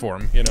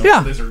platform.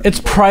 Yeah, it's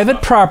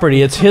private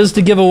property. It's his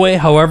to give away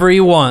however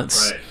he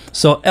wants. Right.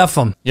 So F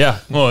him. Yeah,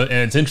 well, and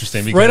it's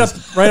interesting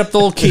because right up the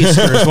old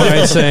keister is what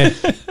I say.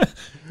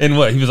 And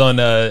what he was on,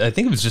 I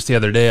think it was just the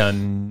other day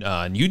on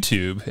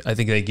YouTube. I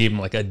think they gave him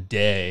like a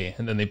day,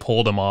 and then they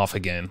pulled him off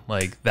again,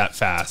 like that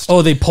fast.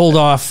 Oh, they pulled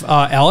off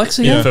Alex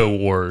again?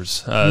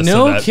 InfoWars.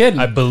 No kidding.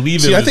 I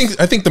believe. See, I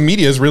think the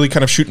media is really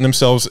kind of shooting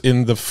themselves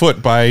in the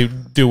foot by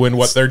doing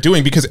what they're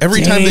doing, because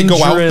every time they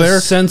go out there,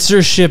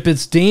 censorship.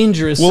 It's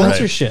dangerous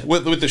censorship.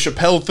 With the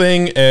Chappelle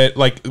thing,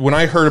 like when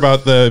I heard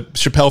about the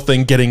Chappelle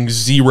thing getting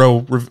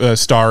 0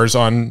 stars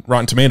on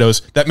Rotten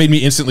Tomatoes, that made me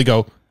instantly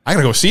go, I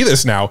gotta go see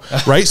this now,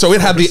 right? So it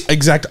had the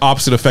exact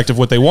opposite effect of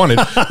what they wanted,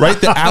 right?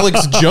 The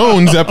Alex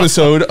Jones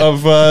episode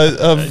of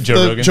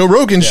Joe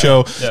Rogan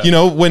show,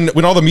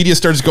 when all the media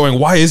starts going,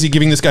 why is he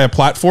giving this guy a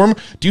platform?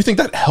 Do you think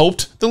that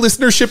helped the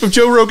listenership of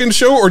Joe Rogan's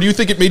show, or do you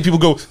think it made people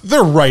go,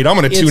 they're right, I'm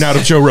gonna tune out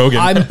of Joe Rogan?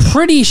 I'm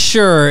pretty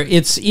sure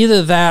it's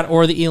either that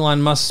or the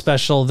Elon Musk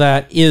special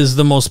that is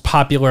the most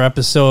popular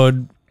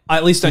episode,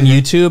 at least on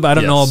YouTube. I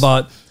don't know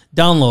about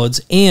downloads.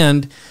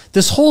 And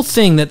this whole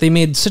thing that they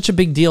made such a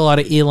big deal out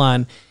of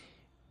Elon,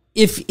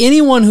 if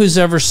anyone who's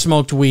ever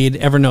smoked weed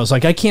ever knows,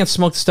 like, I can't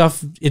smoke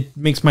stuff, it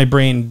makes my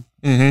brain,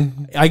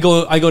 I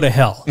go to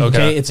hell.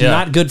 Okay. It's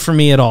not good for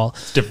me at all.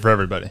 It's different for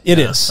everybody. It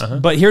is.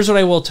 But here's what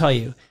I will tell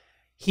you.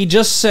 He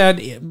just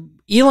said,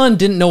 Elon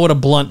didn't know what a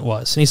blunt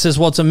was. And he says,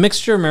 well, it's a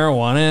mixture of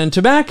marijuana and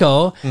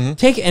tobacco.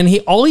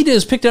 All he did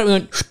is picked it up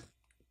and went,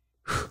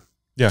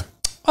 yeah.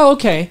 Oh,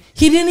 okay.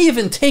 He didn't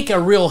even take a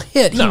real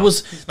hit.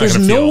 There's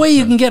no way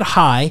you can get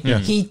high. Yeah.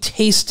 He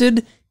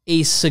tasted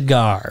a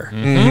cigar.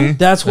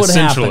 That's what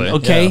happened.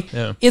 Okay.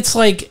 Yeah. It's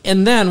like,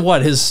 and then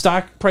what? His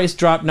stock price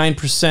dropped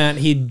 9%.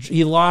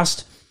 He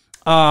lost,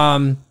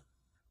 a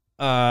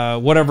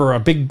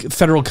big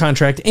federal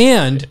contract.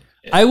 And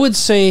I would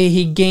say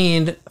he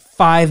gained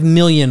 5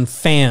 million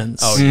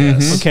fans. Oh,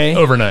 yes. Okay.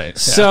 Overnight.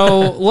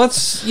 So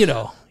let's,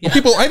 Well,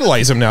 people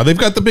idolize him now. They've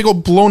got the big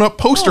old blown up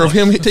poster of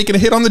him taking a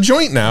hit on the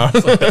joint now.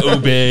 It's like the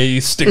Obey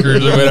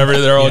stickers or whatever.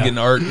 They're all getting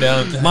art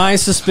down. My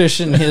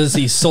suspicion is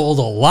he sold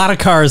a lot of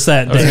cars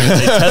that day.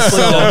 They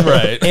Tesla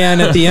right. And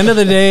at the end of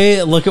the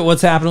day, look at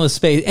what's happening with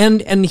space.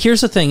 And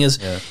here's the thing is,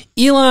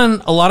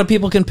 Elon, a lot of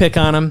people can pick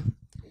on him.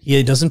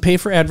 He doesn't pay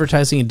for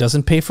advertising. He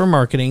doesn't pay for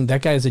marketing.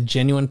 That guy is a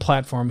genuine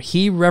platform.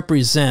 He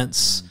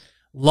represents,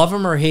 love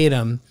him or hate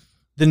him,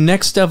 the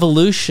next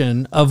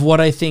evolution of what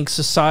I think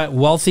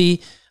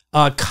wealthy,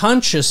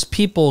 conscious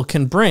people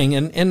can bring.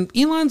 And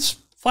Elon's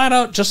flat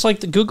out just like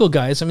the Google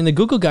guys. I mean, the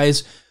Google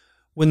guys,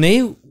 when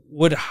they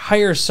would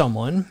hire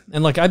someone,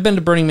 and like, I've been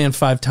to Burning Man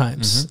 5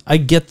 times. I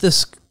get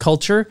this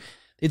culture.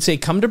 They'd say,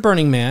 come to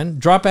Burning Man,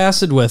 drop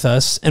acid with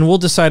us, and we'll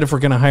decide if we're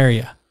going to hire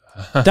you.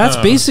 That's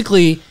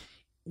basically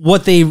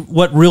what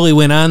really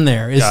went on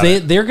there. Is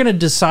they're going to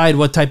decide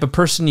what type of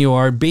person you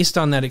are based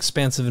on that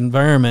expansive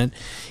environment.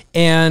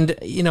 And,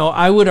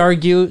 I would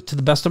argue, to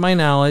the best of my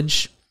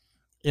knowledge,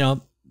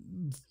 and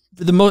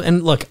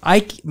look,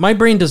 my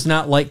brain does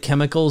not like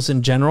chemicals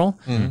in general.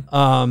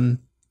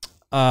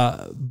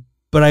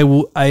 but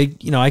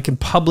I can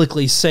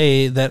publicly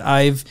say that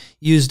I've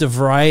used a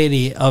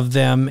variety of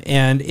them,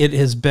 and it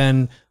has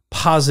been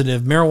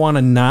positive.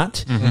 Marijuana,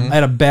 not. I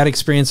had a bad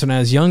experience when I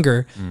was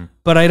younger,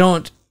 but I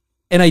don't,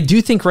 and I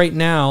do think right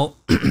now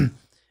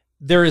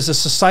there is a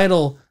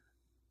societal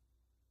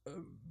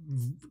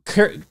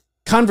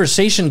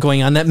conversation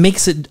going on that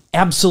makes it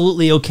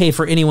absolutely okay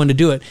for anyone to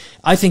do it.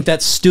 I think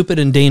that's stupid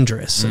and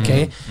dangerous.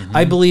 Okay.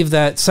 I believe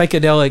that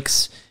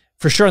psychedelics,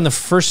 for sure, on the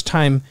first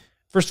time,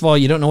 first of all,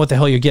 you don't know what the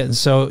hell you're getting.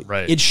 So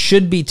it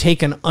should be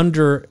taken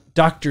under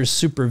doctor's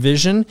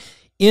supervision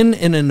in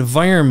an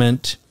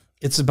environment.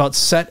 It's about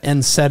set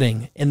and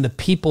setting and the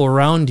people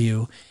around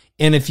you.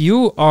 And if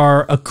you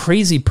are a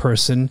crazy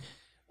person,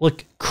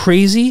 look,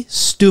 crazy,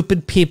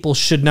 stupid people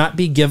should not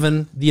be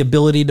given the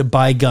ability to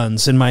buy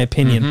guns, in my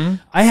opinion.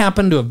 I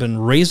happen to have been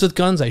raised with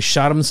guns. I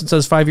shot them since I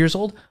was 5 years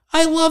old.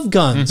 I love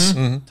guns.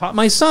 Taught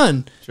my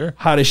son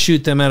how to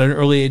shoot them at an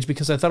early age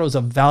because I thought it was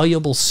a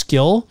valuable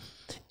skill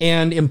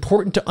and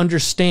important to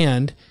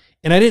understand.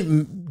 And I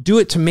didn't do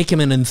it to make him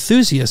an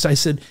enthusiast. I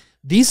said,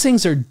 these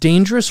things are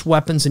dangerous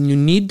weapons, and you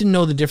need to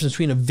know the difference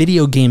between a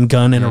video game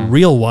gun and a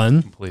real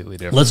one. Completely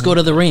different. Let's go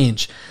to the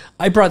range.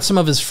 I brought some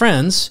of his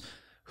friends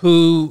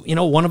who,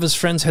 one of his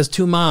friends has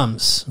 2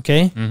 moms,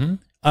 okay?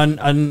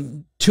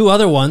 And 2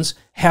 other ones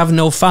have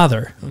no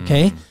father,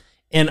 okay?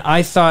 And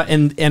I thought,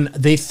 and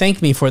they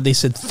thanked me for it. They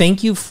said,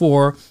 thank you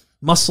for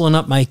muscling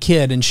up my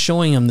kid and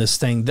showing him this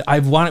thing that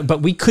I've wanted,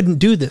 but we couldn't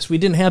do this. We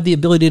didn't have the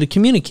ability to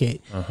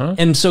communicate.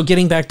 And so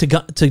getting back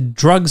to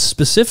drugs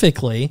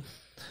specifically,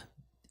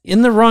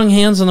 in the wrong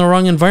hands, in the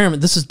wrong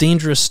environment, this is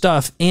dangerous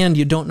stuff, and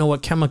you don't know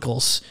what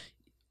chemicals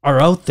are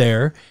out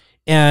there.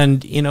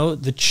 And,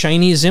 the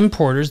Chinese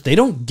importers, they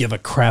don't give a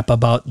crap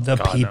about the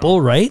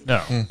people, right?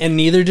 No. And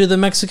neither do the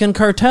Mexican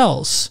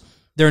cartels.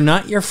 They're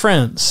not your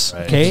friends,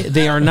 okay?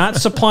 They are not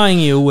supplying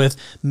you with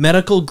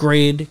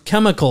medical-grade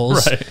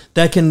chemicals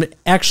that can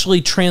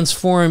actually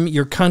transform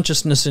your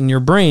consciousness in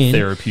your brain.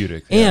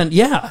 Therapeutic. And,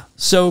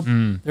 so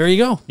there you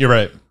go. You're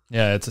right.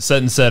 Yeah, it's a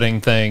set and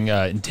setting thing,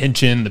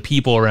 intention, the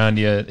people around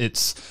you.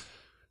 It's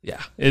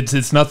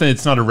nothing.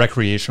 It's not a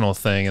recreational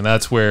thing, and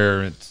that's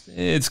where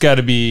it's got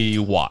to be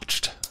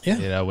watched.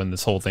 Yeah, when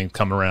this whole thing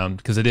come around,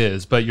 because it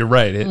is. But you're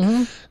right.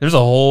 There's a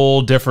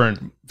whole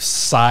different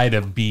side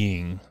of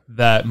being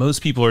that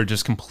most people are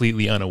just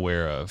completely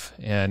unaware of,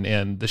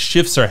 and the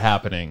shifts are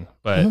happening,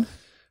 but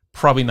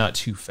probably not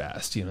too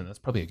fast. That's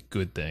probably a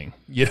good thing.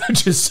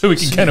 Just so we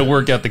can kind of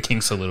work out the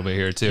kinks a little bit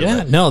here too.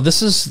 Yeah, no,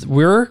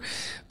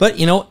 but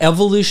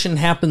evolution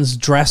happens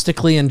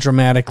drastically and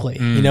dramatically.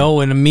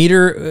 When a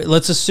meteor,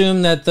 let's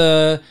assume that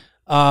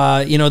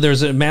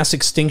there's a mass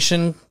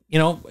extinction,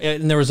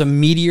 and there was a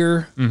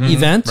meteor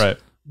event,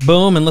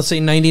 boom, and let's say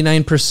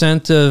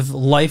 99% of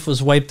life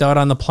was wiped out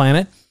on the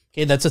planet.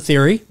 Okay, that's a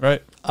theory.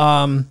 Right.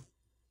 And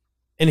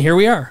here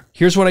we are.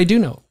 Here's what I do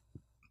know.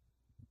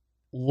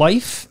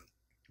 Life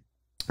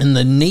and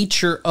the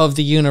nature of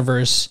the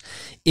universe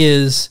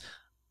is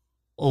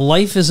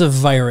life is a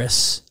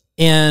virus,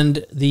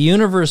 and the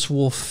universe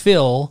will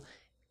fill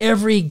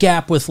every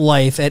gap with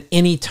life at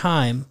any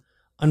time.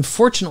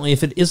 Unfortunately,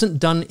 if it isn't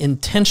done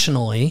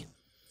intentionally,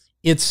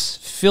 it's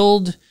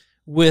filled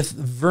with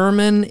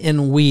vermin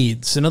and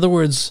weeds. In other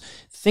words,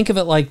 think of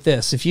it like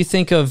this. If you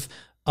think of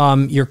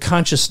your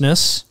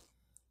consciousness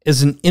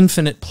as an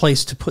infinite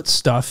place to put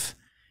stuff,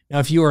 now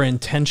if you are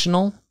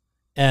intentional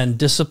and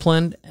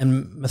disciplined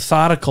and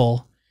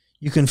methodical,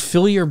 you can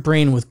fill your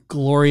brain with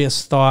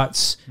glorious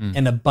thoughts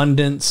and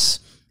abundance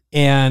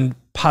and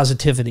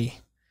positivity.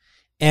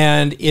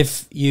 And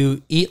if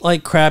you eat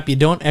like crap, you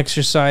don't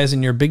exercise,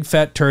 and you're a big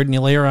fat turd, and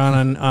you lay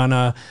around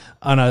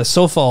on a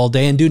sofa all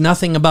day and do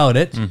nothing about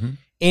it,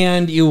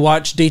 and you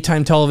watch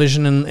daytime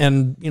television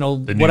and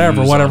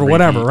whatever,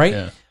 right?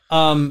 Yeah.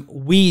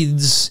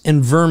 Weeds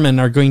and vermin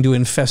are going to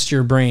infest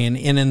your brain.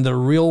 And in the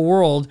real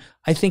world,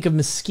 I think of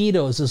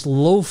mosquitoes as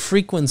low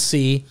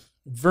frequency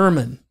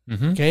vermin.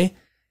 Okay.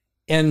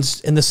 And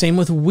the same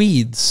with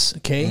weeds.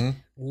 Okay.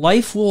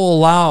 Life will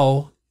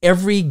allow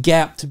every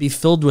gap to be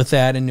filled with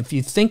that. And if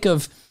you think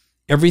of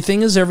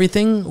everything as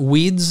everything,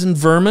 weeds and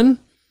vermin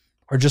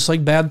are just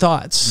like bad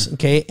thoughts.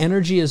 Okay.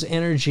 Energy is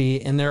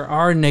energy, and there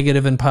are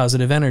negative and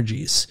positive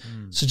energies.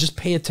 So just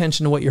pay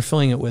attention to what you're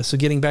filling it with. So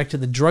getting back to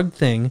the drug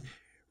thing,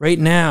 right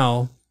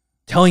now,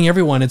 telling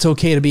everyone it's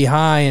okay to be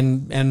high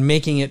and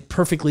making it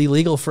perfectly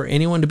legal for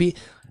anyone to be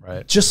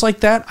just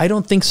like that. I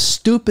don't think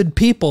stupid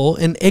people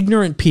and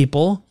ignorant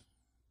people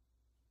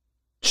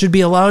should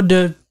be allowed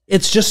to.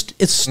 It's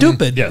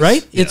stupid,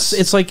 right?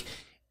 It's like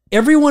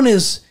everyone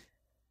is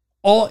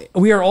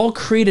we are all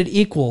created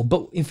equal,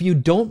 but if you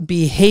don't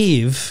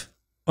behave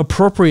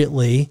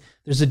appropriately,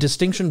 there's a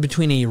distinction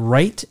between a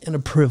right and a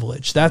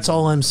privilege. That's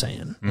all I'm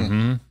saying.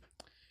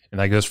 And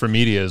that goes for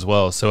media as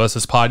well. So us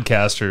as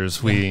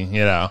podcasters, we,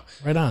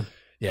 right on.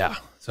 Yeah.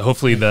 So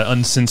hopefully the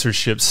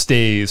uncensorship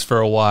stays for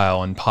a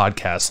while in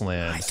podcast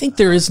land. I think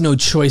there is no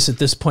choice at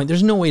this point.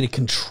 There's no way to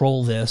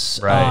control this.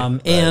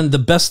 And the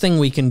best thing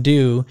we can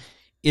do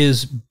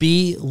is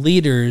be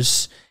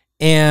leaders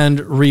and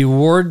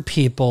reward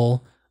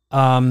people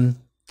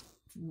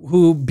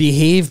who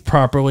behave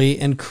properly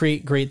and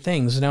create great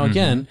things. Now,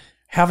 again,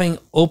 having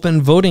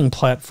open voting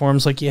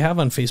platforms like you have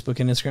on Facebook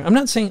and Instagram, I'm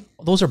not saying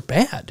those are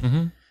bad.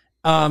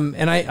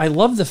 And I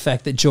love the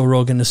fact that Joe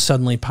Rogan is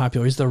suddenly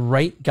popular. He's the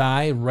right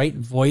guy, right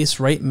voice,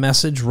 right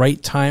message,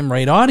 right time,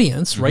 right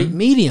audience, right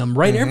medium,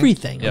 right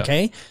everything.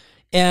 Okay.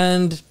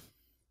 And,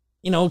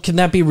 you know, can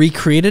that be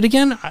recreated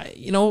again?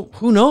 You know,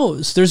 who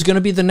knows? There's going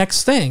to be the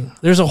next thing.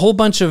 There's a whole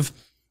bunch of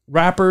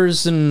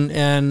rappers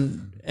and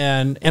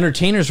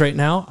entertainers right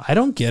now. I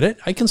don't get it.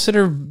 I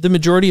consider the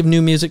majority of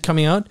new music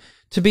coming out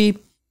to be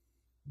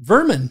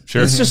vermin.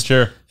 It's just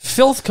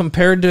filth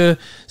compared to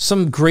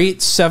some great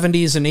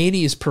 70s and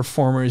 80s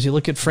performers. You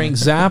look at Frank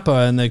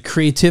Zappa and the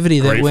creativity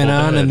that went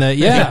on, and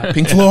the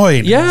Pink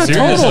Floyd. Yeah,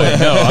 totally.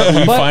 No,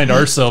 we find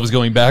ourselves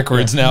going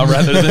backwards now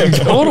rather than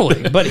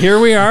totally. But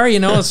here we are. You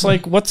know, it's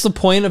like, what's the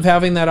point of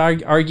having that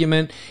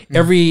argument?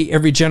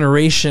 Every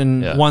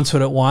generation wants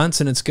what it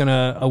wants, and it's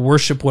gonna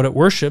worship what it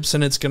worships,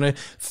 and it's gonna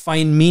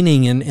find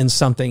meaning in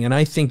something. And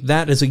I think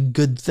that is a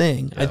good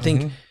thing. I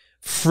think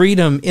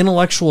freedom,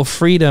 intellectual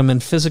freedom,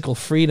 and physical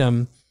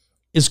freedom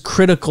is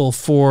critical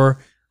for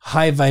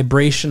high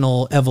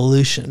vibrational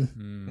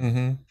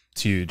evolution.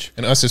 It's huge.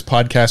 And us as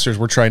podcasters,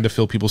 we're trying to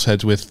fill people's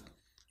heads with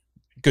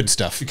good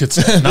stuff. Not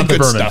the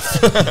good vermin.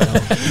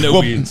 stuff. No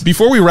Well, weeds.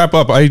 before we wrap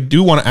up, I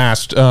do want to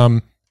ask,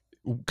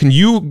 can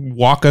you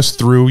walk us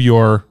through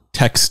your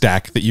tech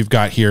stack that you've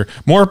got here?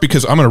 More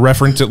because I'm going to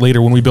reference it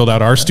later when we build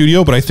out our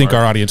studio, but I think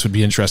our audience would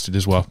be interested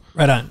as well.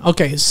 Right on.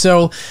 Okay,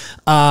 so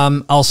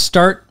I'll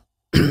start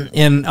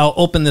and I'll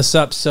open this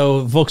up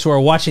so folks who are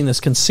watching this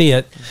can see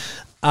it.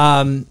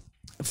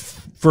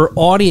 For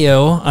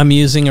audio, I'm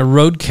using a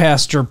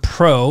Rodecaster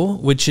Pro,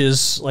 which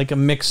is like a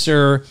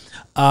mixer,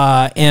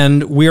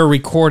 and we're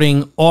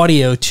recording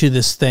audio to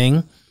this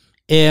thing.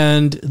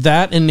 And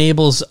that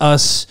enables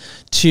us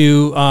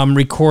to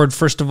record,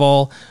 first of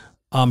all,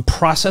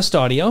 processed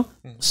audio.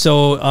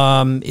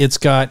 So it's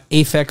got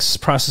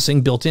Aphex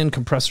processing built in,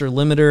 compressor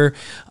limiter,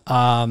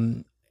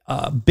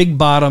 big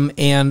bottom,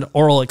 and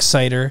oral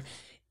exciter.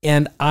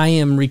 And I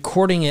am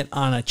recording it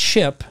on a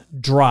chip,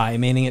 dry,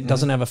 meaning it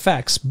doesn't have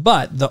effects.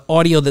 But the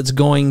audio that's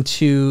going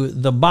to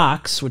the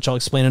box, which I'll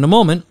explain in a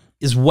moment,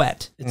 is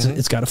wet.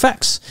 It's got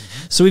effects.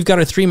 So we've got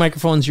our 3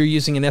 microphones. You're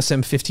using an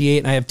SM58,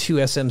 and I have 2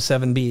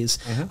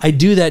 SM7Bs. I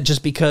do that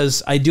just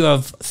because I do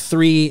have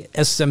 3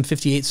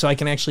 SM58, so I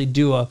can actually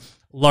do a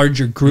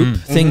larger group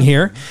thing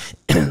here.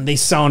 They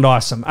sound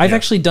awesome. I've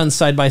actually done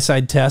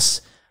side-by-side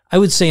tests. I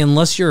would say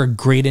unless you're a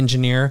great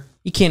engineer,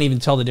 you can't even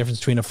tell the difference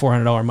between a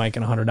 $400 mic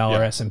and a $100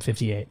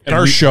 SM58. And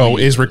our show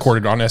is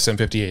recorded on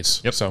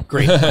SM58s. Yep. So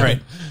Great. Right.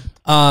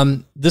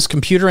 This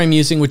computer I'm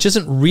using, which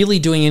isn't really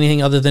doing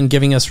anything other than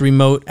giving us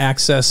remote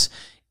access,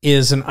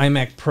 is an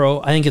iMac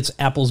Pro. I think it's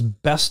Apple's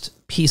best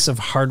piece of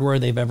hardware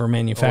they've ever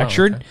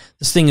manufactured. okay.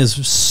 This thing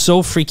is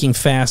so freaking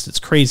fast. It's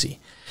crazy.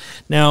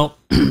 Now,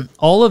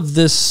 all of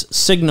this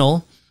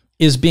signal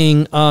is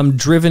being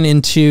driven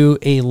into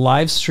a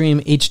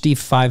Livestream HD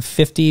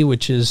 550,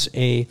 which is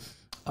a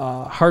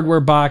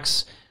hardware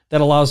box that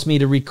allows me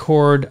to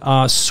record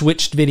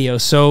switched video.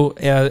 So,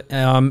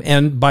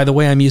 and by the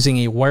way, I'm using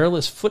a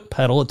wireless foot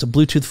pedal. It's a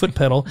Bluetooth foot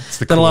pedal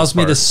that allows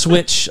me to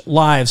switch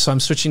live. So I'm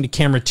switching to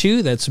camera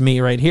 2. That's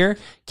me right here.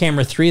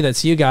 Camera 3.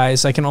 That's you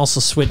guys. I can also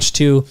switch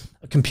to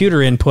a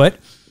computer input.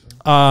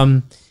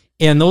 And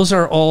those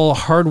are all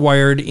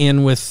hardwired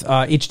in with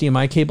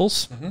HDMI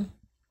cables.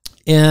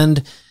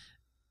 And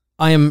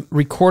I am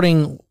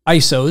recording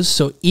ISOs.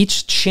 So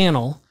each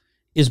channel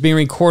is being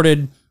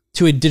recorded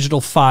to a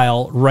digital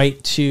file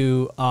right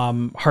to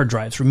hard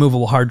drives,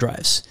 removable hard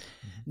drives.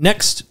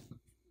 Next,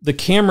 the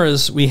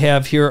cameras we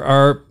have here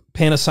are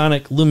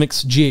Panasonic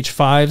Lumix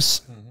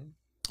GH5s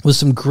with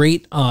some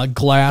great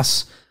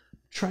glass. I'm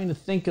trying to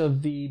think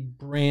of the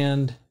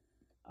brand,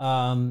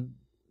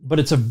 but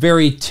it's a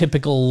very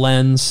typical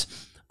lens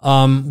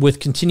with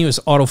continuous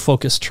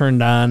autofocus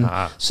turned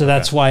on. So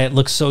that's why it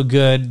looks so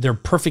good. They're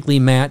perfectly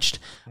matched.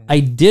 I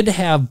did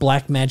have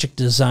Blackmagic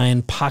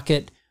Design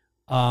Pocket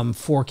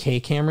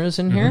 4K cameras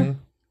in here.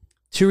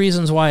 2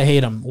 reasons why I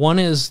hate them. One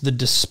is the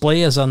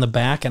display is on the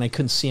back, and I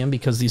couldn't see them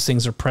because these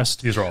things are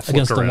pressed These are all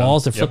against the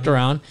walls. They're flipped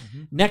around.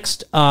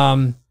 Next,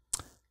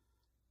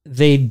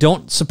 they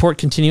don't support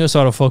continuous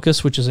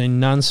autofocus, which is a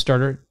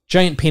non-starter.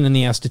 Giant pain in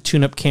the ass to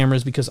tune up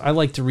cameras because I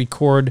like to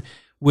record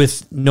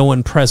with no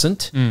one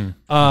present.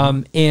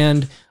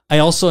 And I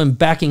also am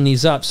backing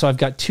these up. So I've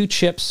got 2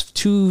 chips,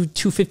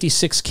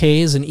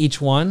 256Ks in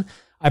each one.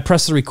 I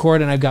press the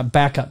record and I've got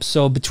backup.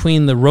 So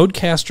between the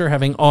Rodecaster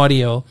having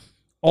audio,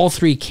 all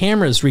 3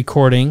 cameras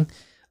recording,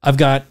 I've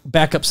got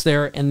backups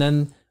there, and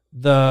then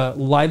the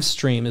live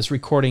stream is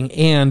recording.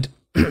 And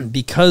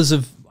because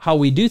of how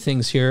we do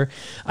things here,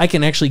 I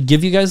can actually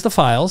give you guys the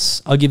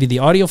files. I'll give you the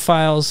audio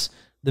files,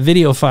 the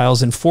video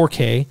files in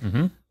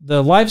 4K.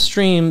 The live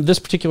stream, this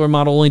particular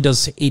model only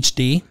does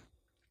HD,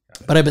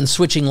 but I've been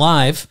switching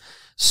live.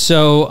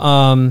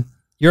 So,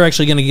 you're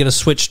actually going to get a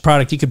switched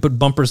product. You could put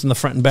bumpers in the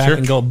front and back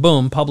and go,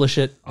 boom, publish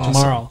it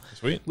tomorrow.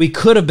 Sweet. We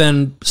could have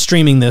been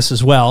streaming this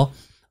as well.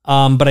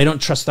 but I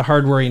don't trust the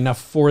hardware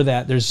enough for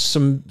that. There's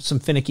some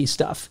finicky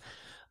stuff.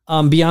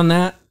 Beyond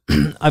that,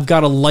 I've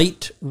got a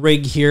light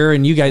rig here,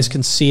 and you guys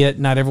can see it.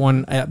 Not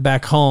everyone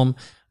back home,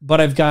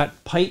 but I've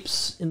got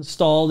pipes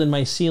installed in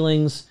my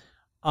ceilings,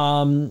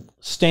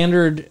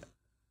 standard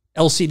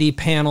LCD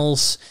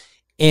panels,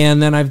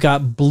 and then I've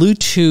got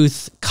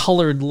Bluetooth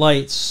colored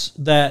lights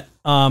that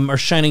are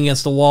shining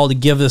against the wall to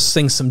give this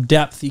thing some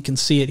depth. You can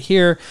see it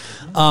here.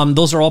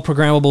 Those are all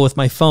programmable with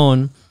my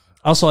phone.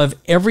 I also have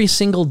every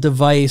single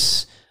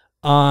device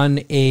on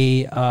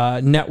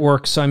a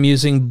network, so I'm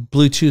using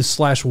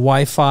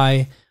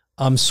Bluetooth/Wi-Fi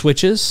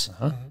switches.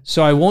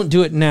 So I won't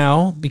do it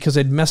now because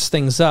I'd mess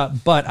things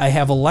up, but I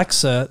have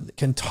Alexa that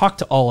can talk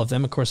to all of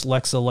them. Of course,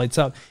 Alexa lights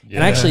up.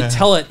 And actually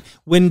tell it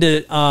when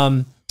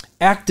to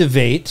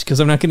activate, because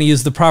I'm not going to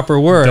use the proper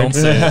word, Don't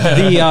say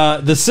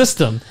it. the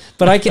system.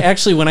 But I can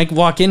actually, when I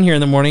walk in here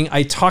in the morning,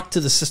 I talk to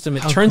the system.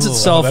 It turns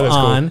itself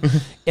on,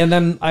 and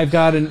then I've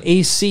got an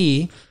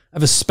AC. I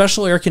have a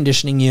special air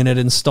conditioning unit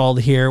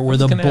installed here where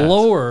the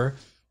blower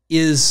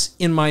is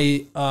in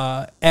my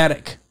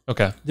attic.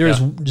 Okay.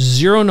 There's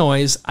zero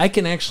noise. I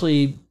can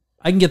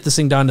get this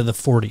thing down to the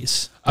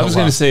 40s. I was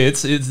going to say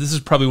this is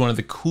probably one of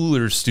the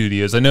cooler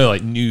studios. I know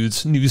like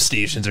news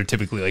stations are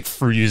typically like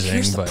freezing.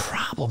 Here's the but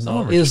problem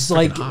though, is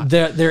like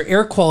their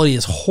air quality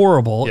is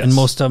horrible in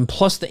most of them.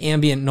 Plus the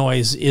ambient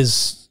noise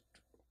is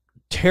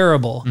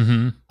terrible.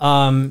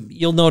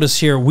 You'll notice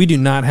here we do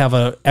not have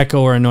a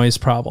echo or a noise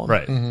problem.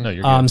 Right. No,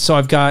 you're good. So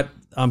I've got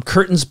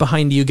curtains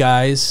behind you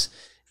guys,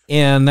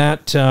 and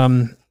that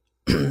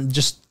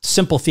just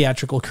simple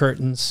theatrical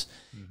curtains.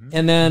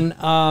 And then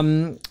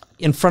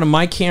in front of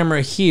my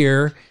camera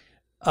here,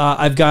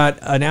 I've got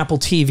an Apple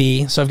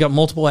TV. So I've got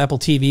multiple Apple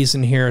TVs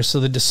in here. So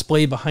the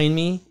display behind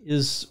me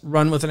is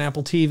run with an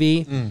Apple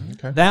TV.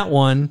 That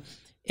one.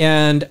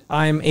 And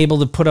I'm able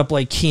to put up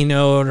like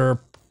Keynote or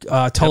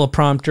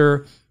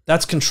teleprompter.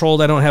 That's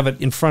controlled. I don't have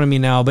it in front of me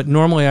now, but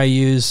normally I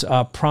use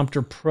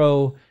Prompter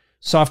Pro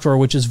software,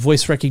 which is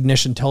voice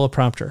recognition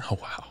teleprompter. Oh,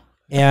 wow.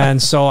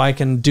 And so I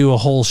can do a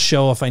whole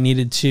show if I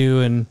needed to.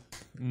 And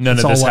none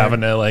of this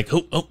having to like,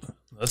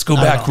 let's go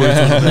backwards.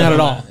 Not at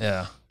all.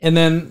 Yeah. And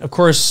then, of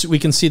course, we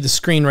can see the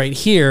screen right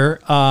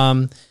here.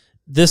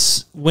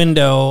 This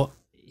window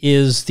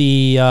is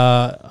the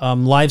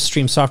live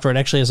stream software. It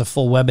actually has a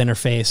full web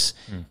interface,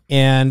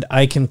 and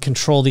I can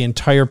control the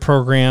entire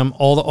program,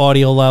 all the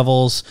audio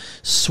levels,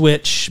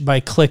 switch by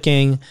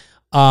clicking,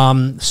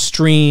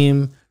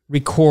 stream,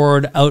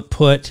 record,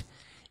 output.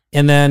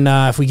 And then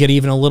if we get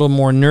even a little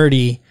more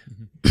nerdy,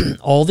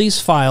 all these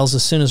files,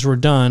 as soon as we're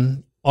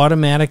done,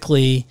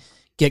 automatically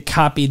get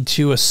copied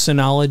to a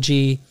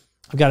Synology.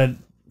 I've got a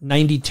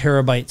 90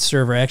 terabyte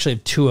server. I actually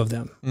have 2 of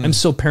them. I'm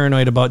so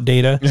paranoid about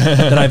data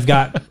that I've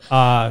got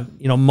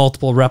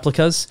multiple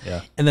replicas.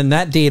 Yeah. And then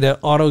that data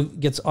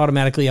gets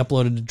automatically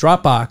uploaded to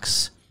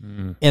Dropbox.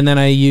 And then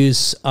I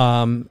use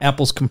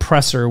Apple's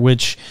compressor,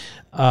 which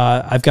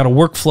I've got a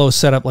workflow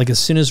set up. Like as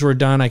soon as we're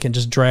done, I can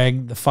just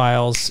drag the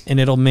files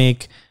and it'll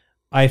make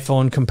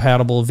iPhone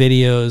compatible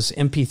videos,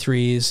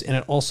 MP3s, and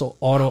it also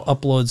auto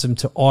uploads them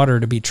to Otter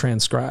to be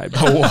transcribed.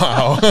 Oh,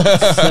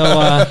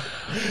 wow.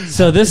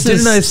 So this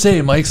Didn't I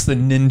say Mike's the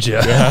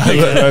ninja?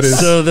 Yeah,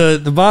 so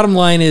the bottom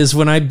line is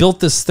when I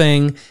built this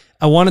thing,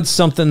 I wanted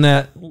something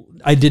that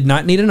I did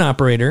not need an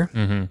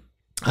operator.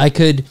 I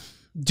could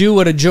do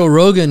what a Joe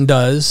Rogan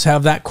does,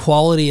 have that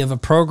quality of a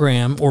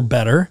program or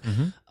better,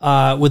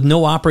 with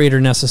no operator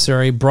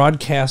necessary,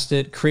 broadcast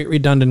it, create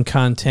redundant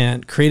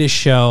content, create a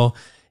show,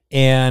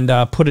 and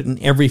put it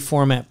in every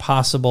format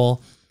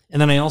possible.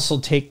 And then I also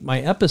take my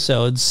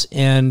episodes,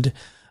 and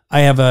I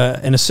have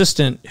an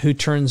assistant who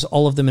turns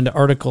all of them into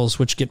articles,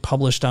 which get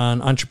published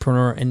on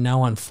Entrepreneur and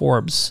now on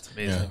Forbes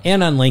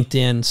and on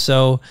LinkedIn.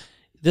 So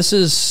this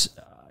is,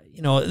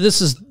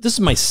 this is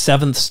my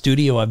 7th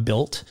studio I've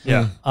built.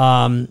 Yeah.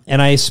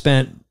 And I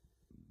spent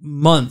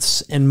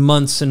months and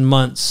months and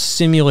months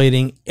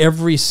simulating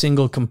every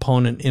single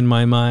component in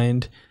my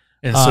mind.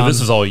 And so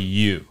this is all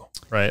you.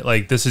 Right,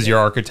 like this is your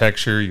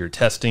architecture, you're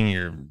testing,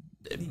 you're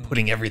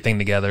putting everything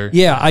together.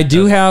 Yeah, I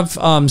do have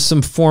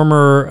some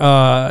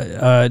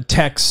former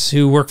techs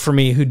who work for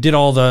me who did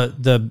all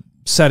the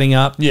setting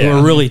up, who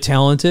are really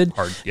talented.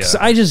 So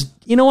I just,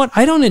 you know what?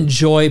 I don't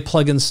enjoy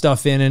plugging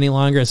stuff in any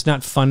longer. It's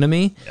not fun to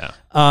me. Yeah.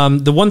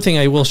 The one thing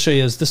I will show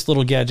you is this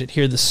little gadget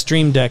here, the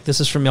Stream Deck. This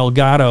is from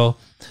Elgato.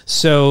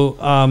 So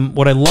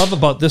what I love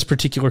about this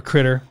particular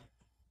critter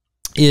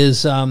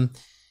is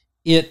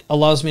it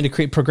allows me to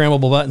create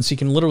programmable buttons. So you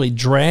can literally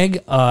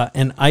drag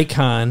an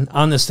icon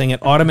on this thing.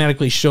 It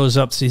automatically shows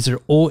up. So these are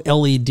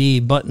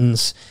OLED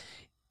buttons.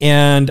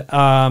 And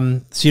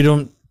so you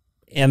don't,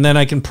 and then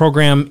I can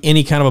program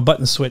any kind of a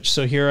button switch.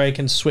 So here I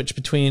can switch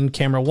between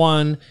camera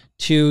 1,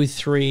 2,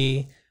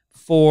 3,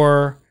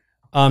 4.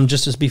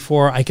 Just as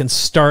before, I can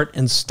start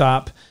and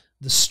stop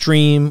the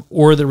stream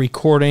or the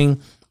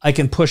recording. I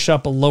can push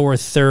up a lower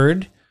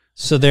third.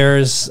 So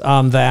there's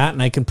that,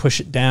 and I can push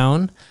it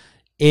down.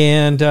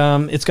 And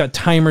it's got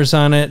timers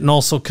on it, and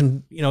also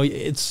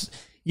it's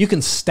you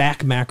can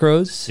stack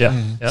macros.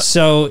 Yeah.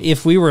 So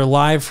if we were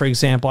live, for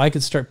example, I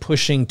could start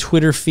pushing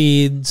Twitter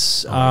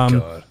feeds.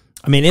 God.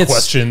 I mean, it's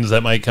questions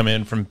that might come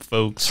in from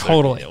folks.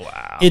 Totally.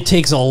 Wow. It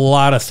takes a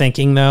lot of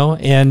thinking, though.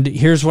 And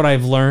here's what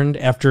I've learned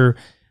after.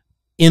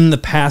 In the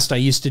past, I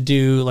used to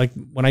do, like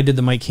when I did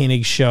the Mike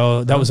Koenigs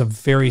show, that was a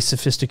very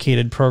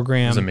sophisticated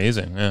program. It was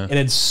amazing. Yeah. It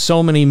had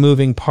so many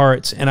moving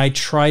parts. And I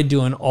tried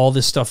doing all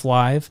this stuff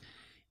live.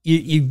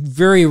 You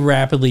very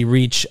rapidly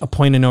reach a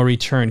point of no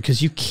return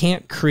because you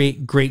can't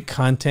create great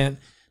content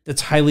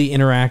that's highly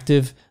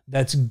interactive,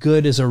 that's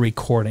good as a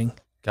recording.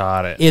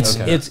 Got it. It's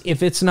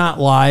if it's not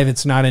live,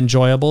 it's not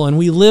enjoyable. And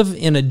we live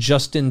in a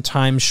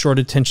just-in-time, short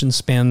attention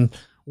span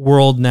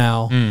world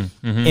now.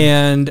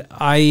 And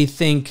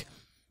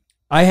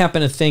I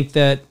happen to think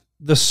that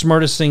the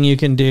smartest thing you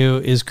can do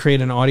is create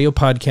an audio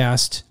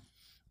podcast,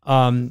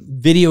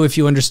 video if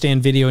you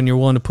understand video and you're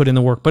willing to put in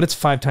the work, but it's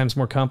 5 times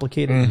more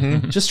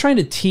complicated. Just trying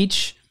to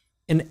teach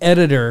an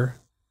editor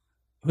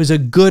who's a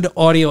good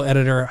audio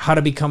editor how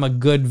to become a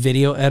good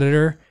video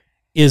editor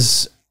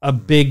is a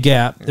big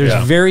gap.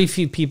 There's very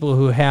few people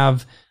who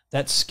have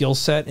that skill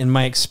set, in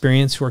my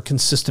experience, who are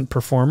consistent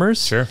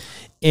performers. Sure.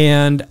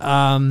 And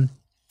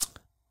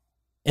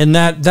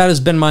that has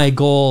been my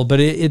goal, but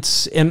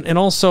it's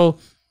also,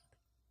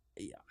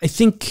 I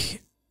think,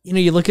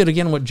 you look at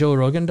again what Joe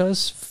Rogan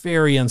does,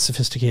 very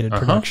unsophisticated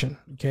production.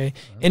 Okay.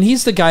 And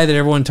he's the guy that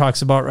everyone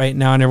talks about right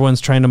now and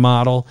everyone's trying to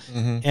model.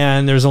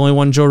 And there's only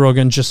one Joe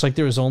Rogan, just like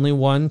there was only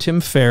one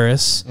Tim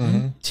Ferriss.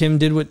 Tim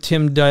did what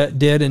Tim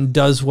did and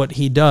does what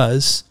he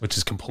does. Which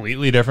is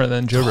completely different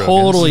than Joe Rogan.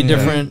 Totally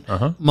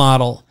different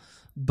model.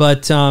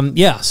 But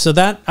so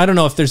that, I don't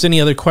know if there's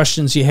any other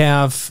questions you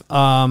have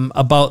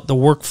about the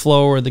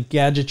workflow or the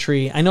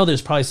gadgetry. I know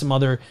there's probably some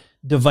other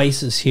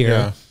devices here.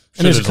 Yeah.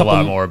 And there's a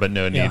lot more, but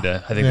no need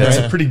to. I think that's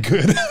a pretty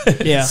good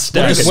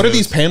What are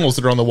these panels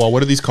that are on the wall?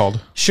 What are these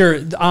called? Sure.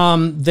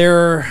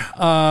 They're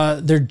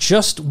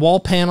just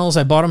wall panels.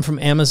 I bought them from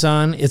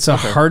Amazon. It's a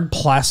hard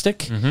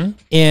plastic,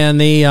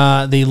 and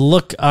they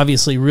look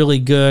obviously really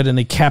good, and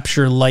they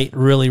capture light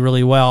really,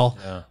 really well.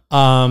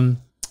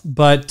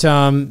 But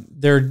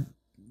they're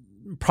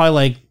probably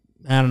like,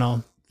 I don't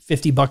know,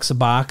 $50 a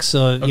box.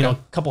 So, a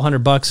couple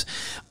 $100.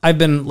 I've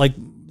been like,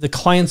 the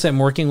clients I'm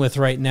working with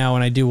right now,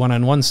 and I do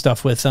one-on-one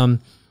stuff with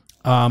them,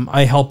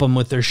 I help them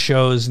with their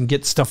shows and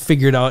get stuff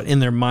figured out in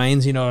their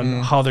minds,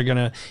 and how they're going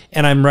to,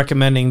 and I'm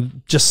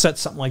recommending just set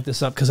something like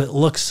this up because it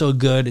looks so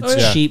good.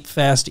 It's cheap,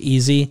 fast,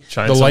 easy.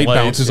 The light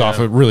bounces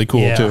off it really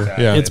cool too.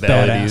 Yeah. It's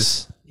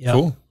badass. Yep.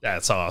 Cool.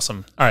 That's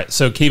awesome. All right.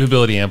 So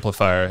capability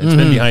amplifier, it's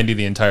been behind you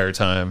the entire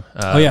time.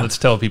 Let's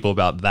tell people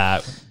about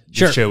that.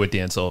 Sure. Show with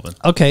Dan Sullivan.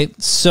 Okay,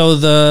 so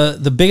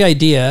the big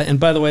idea, and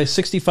by the way,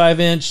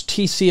 65-inch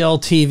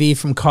TCL TV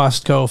from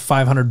Costco,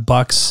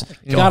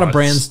 $500. Got a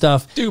brand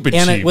stuff, Stupid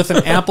and cheap. with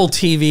an Apple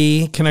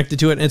TV connected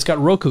to it, and it's got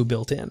Roku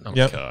built in. Oh my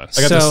Yep. God.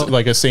 I got this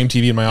like a same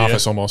TV in my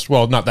office almost.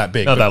 Well, not that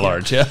big. Not but that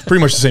large, yeah.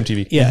 Pretty much the same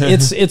TV. Yeah,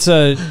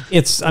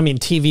 I mean,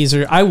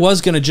 TVs are, I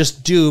was going to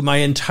just do my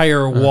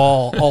entire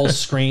wall, all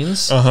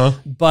screens.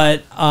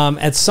 But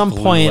at some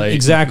point, light.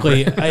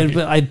 exactly,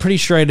 I'm pretty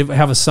sure I'd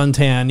have a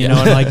suntan, and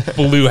like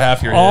Blew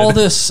half your all head.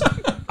 this,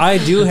 I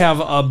do have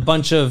a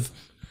bunch of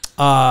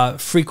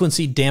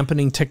frequency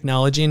dampening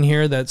technology in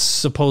here that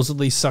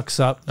supposedly sucks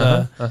up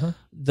the What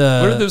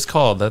are those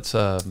called? That's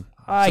I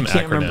some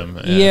can't acronym.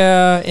 remember.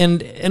 Yeah,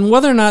 and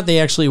whether or not they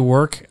actually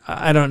work,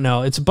 I don't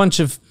know. It's a bunch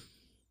of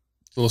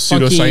A little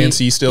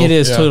pseudoscience-y still. It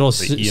is total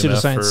The EMF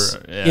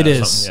pseudoscience. or- It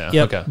is. something,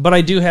 yeah, okay. But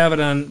I do have it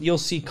on. You'll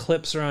see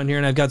clips around here,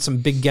 and I've got some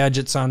big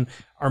gadgets on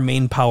our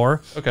main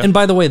power. Okay. And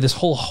by the way, this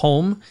whole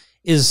home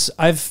is,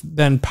 I've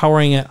been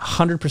powering it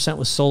 100%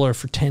 with solar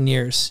for 10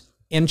 years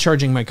and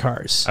charging my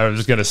cars. I was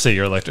just gonna say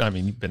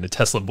you've been a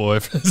Tesla boy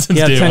since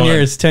Yeah, day 10 one.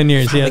 years, 10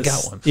 years. Finally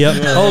Yes. got one. Yep.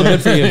 Oh,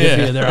 good for you. Good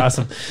for you. They're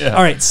awesome. All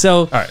right.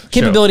 So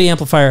capability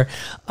amplifier.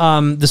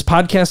 This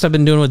podcast I've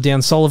been doing with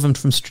Dan Sullivan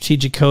from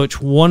Strategic Coach,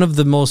 one of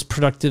the most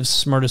productive,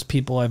 smartest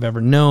people I've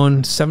ever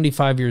known,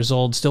 75 years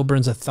old, still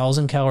burns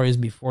 1,000 calories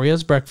before he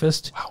has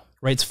breakfast. Wow.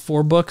 Writes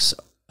 4 books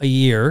a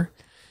year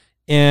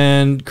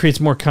and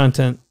creates more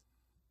content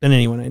than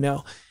anyone I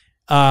know.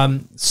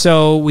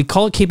 So we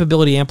call it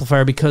capability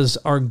amplifier because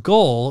our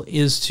goal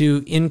is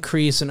to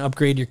increase and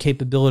upgrade your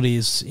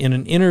capabilities. In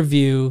an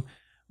interview,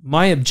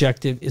 my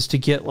objective is to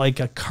get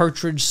like a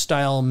cartridge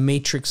style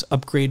matrix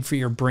upgrade for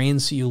your brain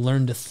so you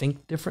learn to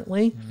think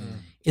differently.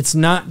 It's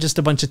not just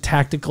a bunch of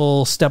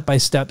tactical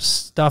step-by-step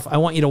stuff. I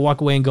want you to walk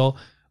away and go,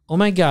 oh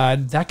my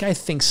God, that guy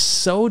thinks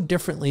so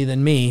differently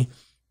than me.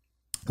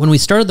 When we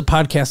started the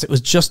podcast, it was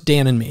just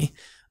Dan and me,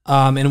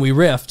 and we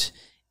riffed.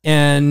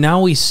 And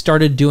now we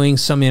started doing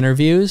some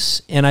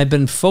interviews, and I've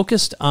been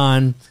focused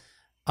on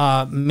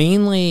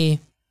mainly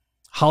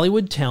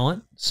Hollywood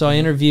talent. So I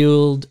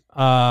interviewed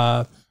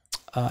Adam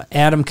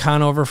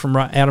Conover from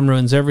Adam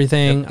Ruins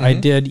Everything. I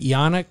did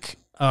Yakov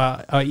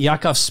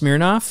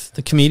Smirnoff,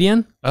 the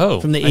comedian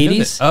from the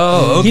 80s.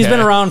 Oh, okay. He's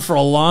been around for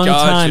a long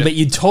time, but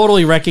you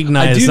totally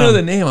recognize him. I do know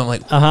the name. I'm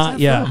like,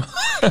 yeah.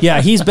 Yeah,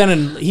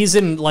 he's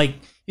in like,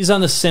 He's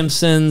on The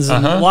Simpsons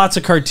and lots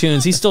of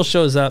cartoons. He still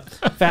shows up.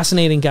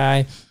 Fascinating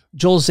guy.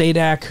 Joel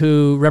Zadak,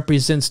 who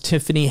represents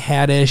Tiffany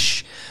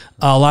Haddish,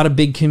 a lot of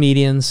big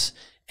comedians.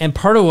 And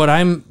part of what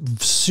I'm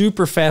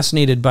super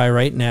fascinated by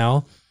right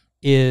now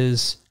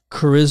is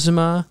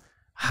charisma,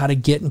 how to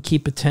get and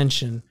keep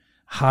attention,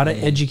 how to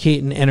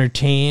educate and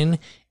entertain,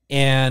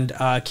 and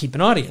keep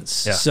an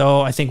audience. Yeah.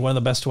 So I think one of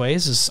the best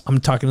ways is I'm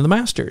talking to the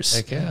masters.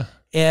 Heck yeah.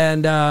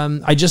 And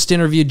I just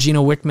interviewed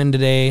Gino Wickman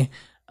today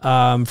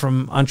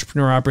from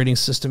Entrepreneur Operating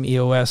System,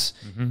 EOS.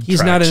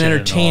 He's not an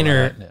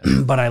entertainer,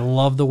 but I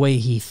love the way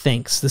he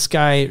thinks. This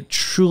guy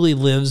truly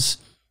lives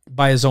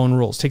by his own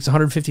rules. Takes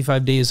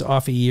 155 days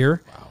off a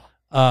year.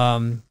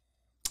 Wow.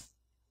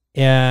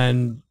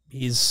 And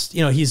he's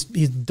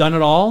done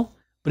it all,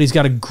 but he's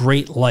got a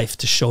great life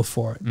to show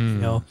for it, you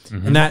know?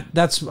 And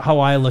that's how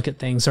I look at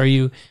things. Are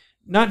you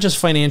not just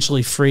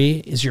financially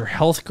free? Is your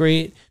health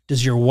great?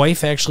 Does your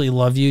wife actually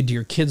love you? Do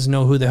your kids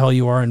know who the hell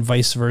you are, and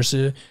vice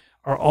versa?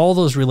 Are all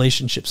those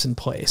relationships in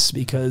place?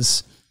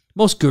 Because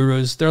most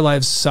gurus, their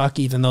lives suck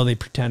even though they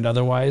pretend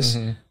otherwise.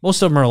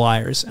 Most of them are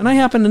liars. And I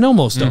happen to know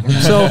most of them.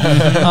 So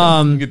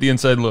get the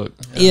inside look.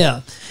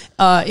 Yeah.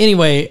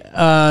 Anyway,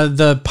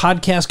 the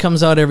podcast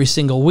comes out every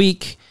single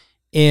week.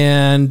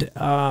 And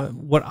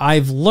what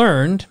I've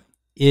learned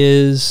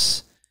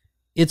is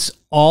it's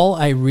all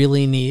I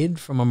really need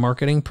from a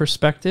marketing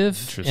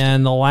perspective.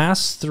 And the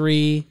last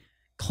 3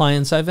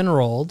 clients I've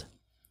enrolled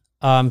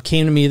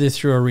came to me either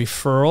through a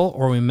referral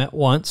or we met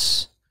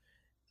once.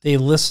 They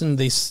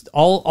listened.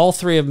 All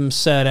 3 of them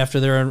said after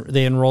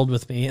they enrolled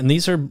with me, and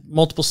these are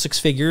multiple 6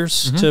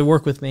 figures to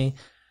work with me.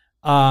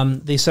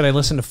 They said, I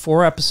listened to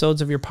 4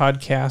 episodes of your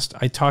podcast.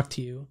 I talked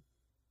to you,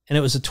 and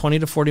it was a 20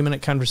 to 40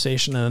 minute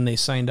conversation, and then they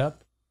signed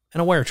up,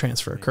 and a wire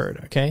transfer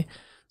occurred. Okay.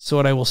 So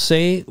what I will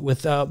say,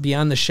 without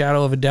beyond the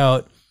shadow of a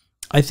doubt,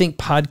 I think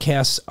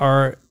podcasts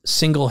are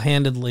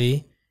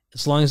single-handedly,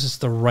 as long as it's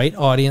the right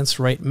audience,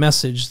 right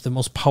message, the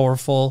most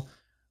powerful,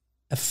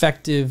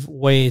 effective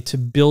way to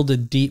build a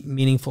deep,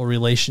 meaningful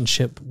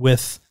relationship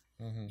with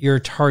your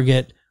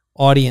target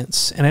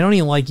audience. And I don't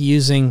even like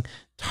using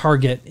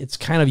target. It's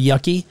kind of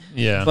yucky.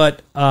 Yeah.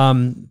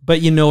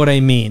 But you know what I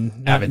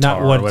mean.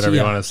 Avatar, or whatever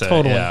you want to say.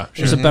 Totally. Yeah,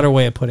 there's a better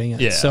way of putting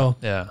it. Yeah. So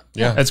yeah,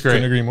 that's great.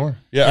 Couldn't agree more.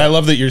 Yeah, I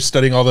love that you're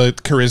studying all the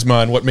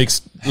charisma and what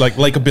makes like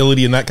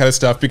likability and that kind of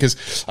stuff,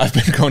 because I've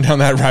been going down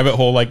that rabbit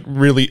hole like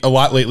really a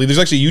lot lately. There's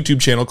actually a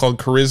YouTube channel called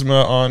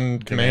Charisma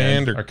on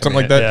Command or something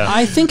like that. Yeah.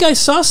 I think I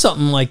saw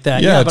something like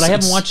that. Yeah, but I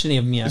haven't watched any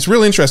of them yet. It's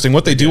really interesting.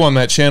 What they do on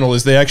that channel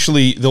is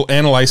they'll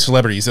analyze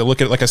celebrities. They'll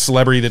look at like a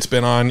celebrity that's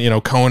been on,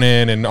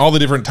 Conan and all the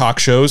different talk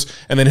shows,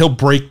 and then he'll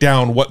break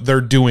down what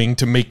they're doing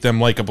to make them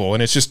likable.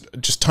 And it's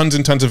just tons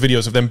and tons of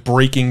videos of them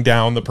breaking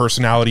down the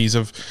personalities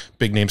of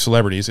big name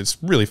celebrities. It's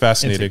really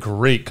fascinating. It's a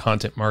great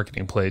content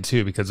marketing play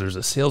too, because there's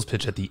a sales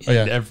pitch at the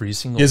end every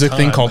single time. He has a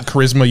thing called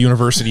Charisma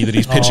University that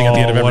he's pitching at the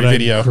end of every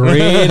video.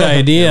 Great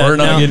idea. We're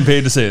not getting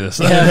paid to say this.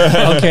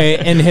 Okay.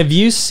 And have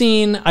you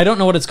seen, I don't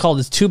know what it's called.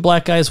 It's 2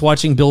 black guys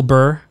watching Bill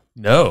Burr.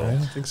 No, I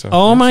don't think so.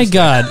 Oh my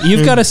God.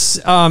 You've got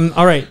to,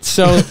 all right.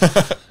 So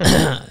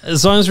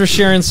as long as we're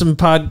sharing some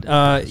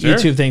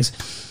YouTube things,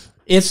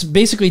 it's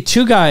basically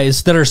 2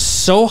 guys that are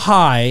so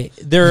high,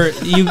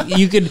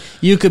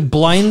 you could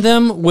blind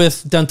them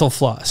with dental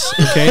floss.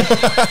 Okay.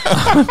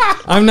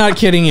 I'm not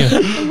kidding you.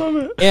 I love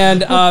it.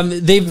 And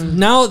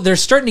they're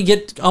starting to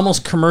get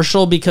almost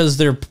commercial because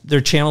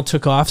their channel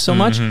took off so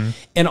much.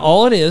 And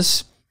all it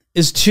is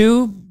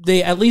 2,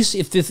 they, at least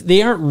if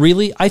they aren't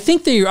really, I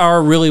think they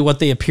are really what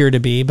they appear to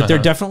be, but they're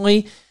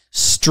definitely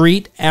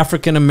street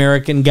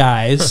African-American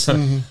guys.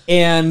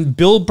 And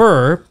Bill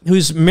Burr,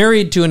 who's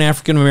married to an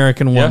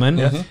African-American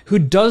woman, who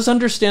does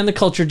understand the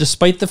culture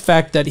despite the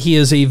fact that he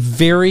is a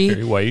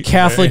very white,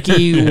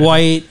 Catholic-y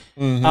white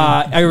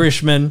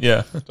Irishman.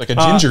 Yeah, like a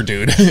ginger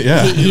dude.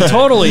 He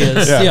totally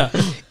is. Yeah.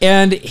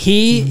 And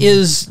he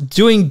is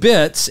doing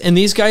bits, and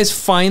these guys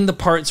find the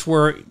parts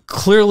where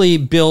clearly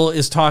Bill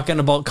is talking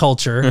about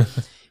culture,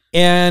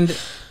 and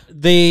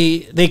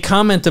they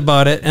comment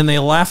about it and they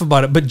laugh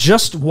about it. But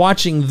just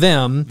watching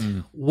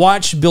them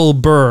watch Bill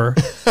Burr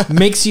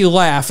makes you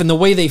laugh. And the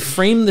way they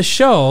frame the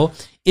show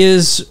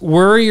is,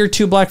 we're your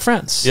 2 black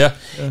friends. Yeah.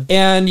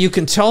 And you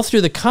can tell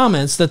through the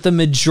comments that the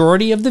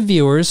majority of the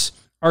viewers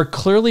are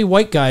clearly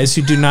white guys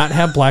who do not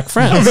have black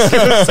friends.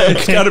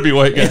 It's got to be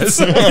white guys.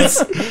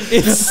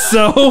 It's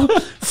so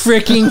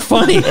freaking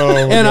funny.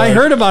 And I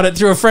heard about it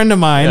through a friend of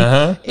mine,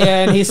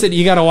 and he said,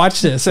 you got to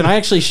watch this. And I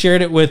actually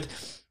shared it with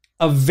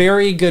a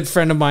very good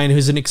friend of mine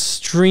who's an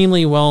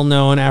extremely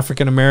well-known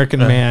African-American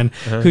man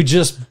who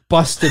just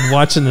busted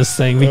watching this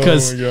thing,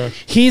 because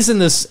he's in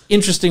this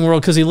interesting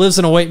world because he lives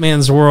in a white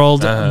man's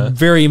world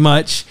very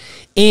much.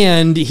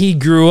 And he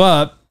grew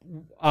up,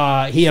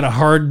 he had a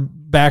hard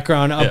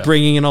background,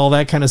 upbringing, and all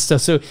that kind of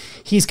stuff. So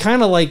he's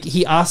kind of like,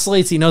 he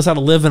oscillates. He knows how to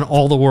live in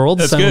all the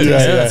worlds. That's good.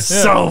 It's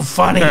so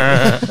funny.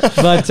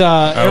 But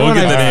we'll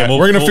get the name.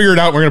 We're going to figure it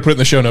out. We're going to put it in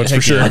the show notes for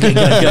sure.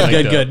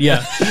 Okay, good.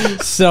 Yeah.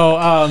 So,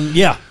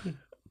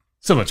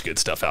 so much good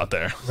stuff out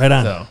there. Right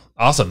on. So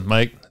awesome,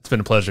 Mike. It's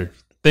been a pleasure.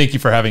 thank you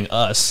for having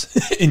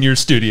us in your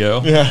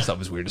studio. Yeah. It's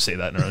always weird to say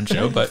that in our own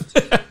show, but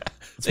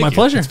It's my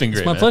pleasure. It's been great.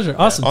 It's my man. pleasure.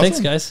 Awesome. Thanks,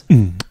 guys.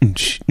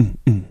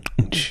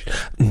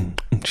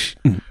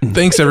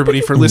 Thanks,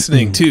 everybody, for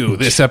listening to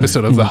this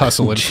episode of the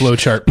Hustle and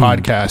Flowchart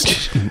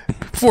podcast.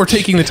 Before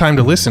taking the time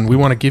to listen, we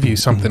want to give you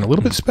something a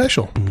little bit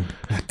special.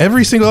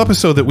 Every single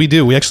episode that we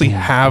do, we actually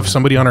have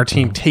somebody on our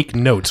team take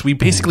notes. We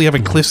basically have a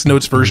Cliff's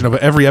Notes version of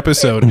every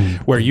episode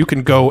where you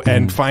can go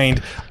and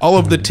find all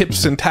of the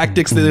tips and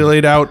tactics that they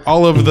laid out,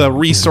 all of the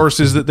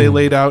resources that they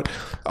laid out,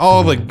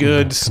 all the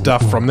good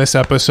stuff from this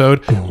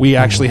episode. We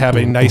actually have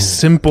a nice,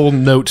 simple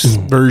notes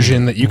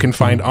version that you can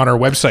find on our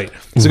website.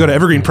 So go to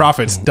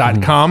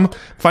evergreenprofits.com,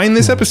 find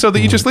this episode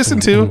that you just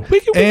listened to,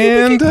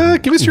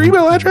 and give us your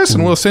email address,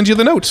 and we'll send you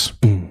the notes.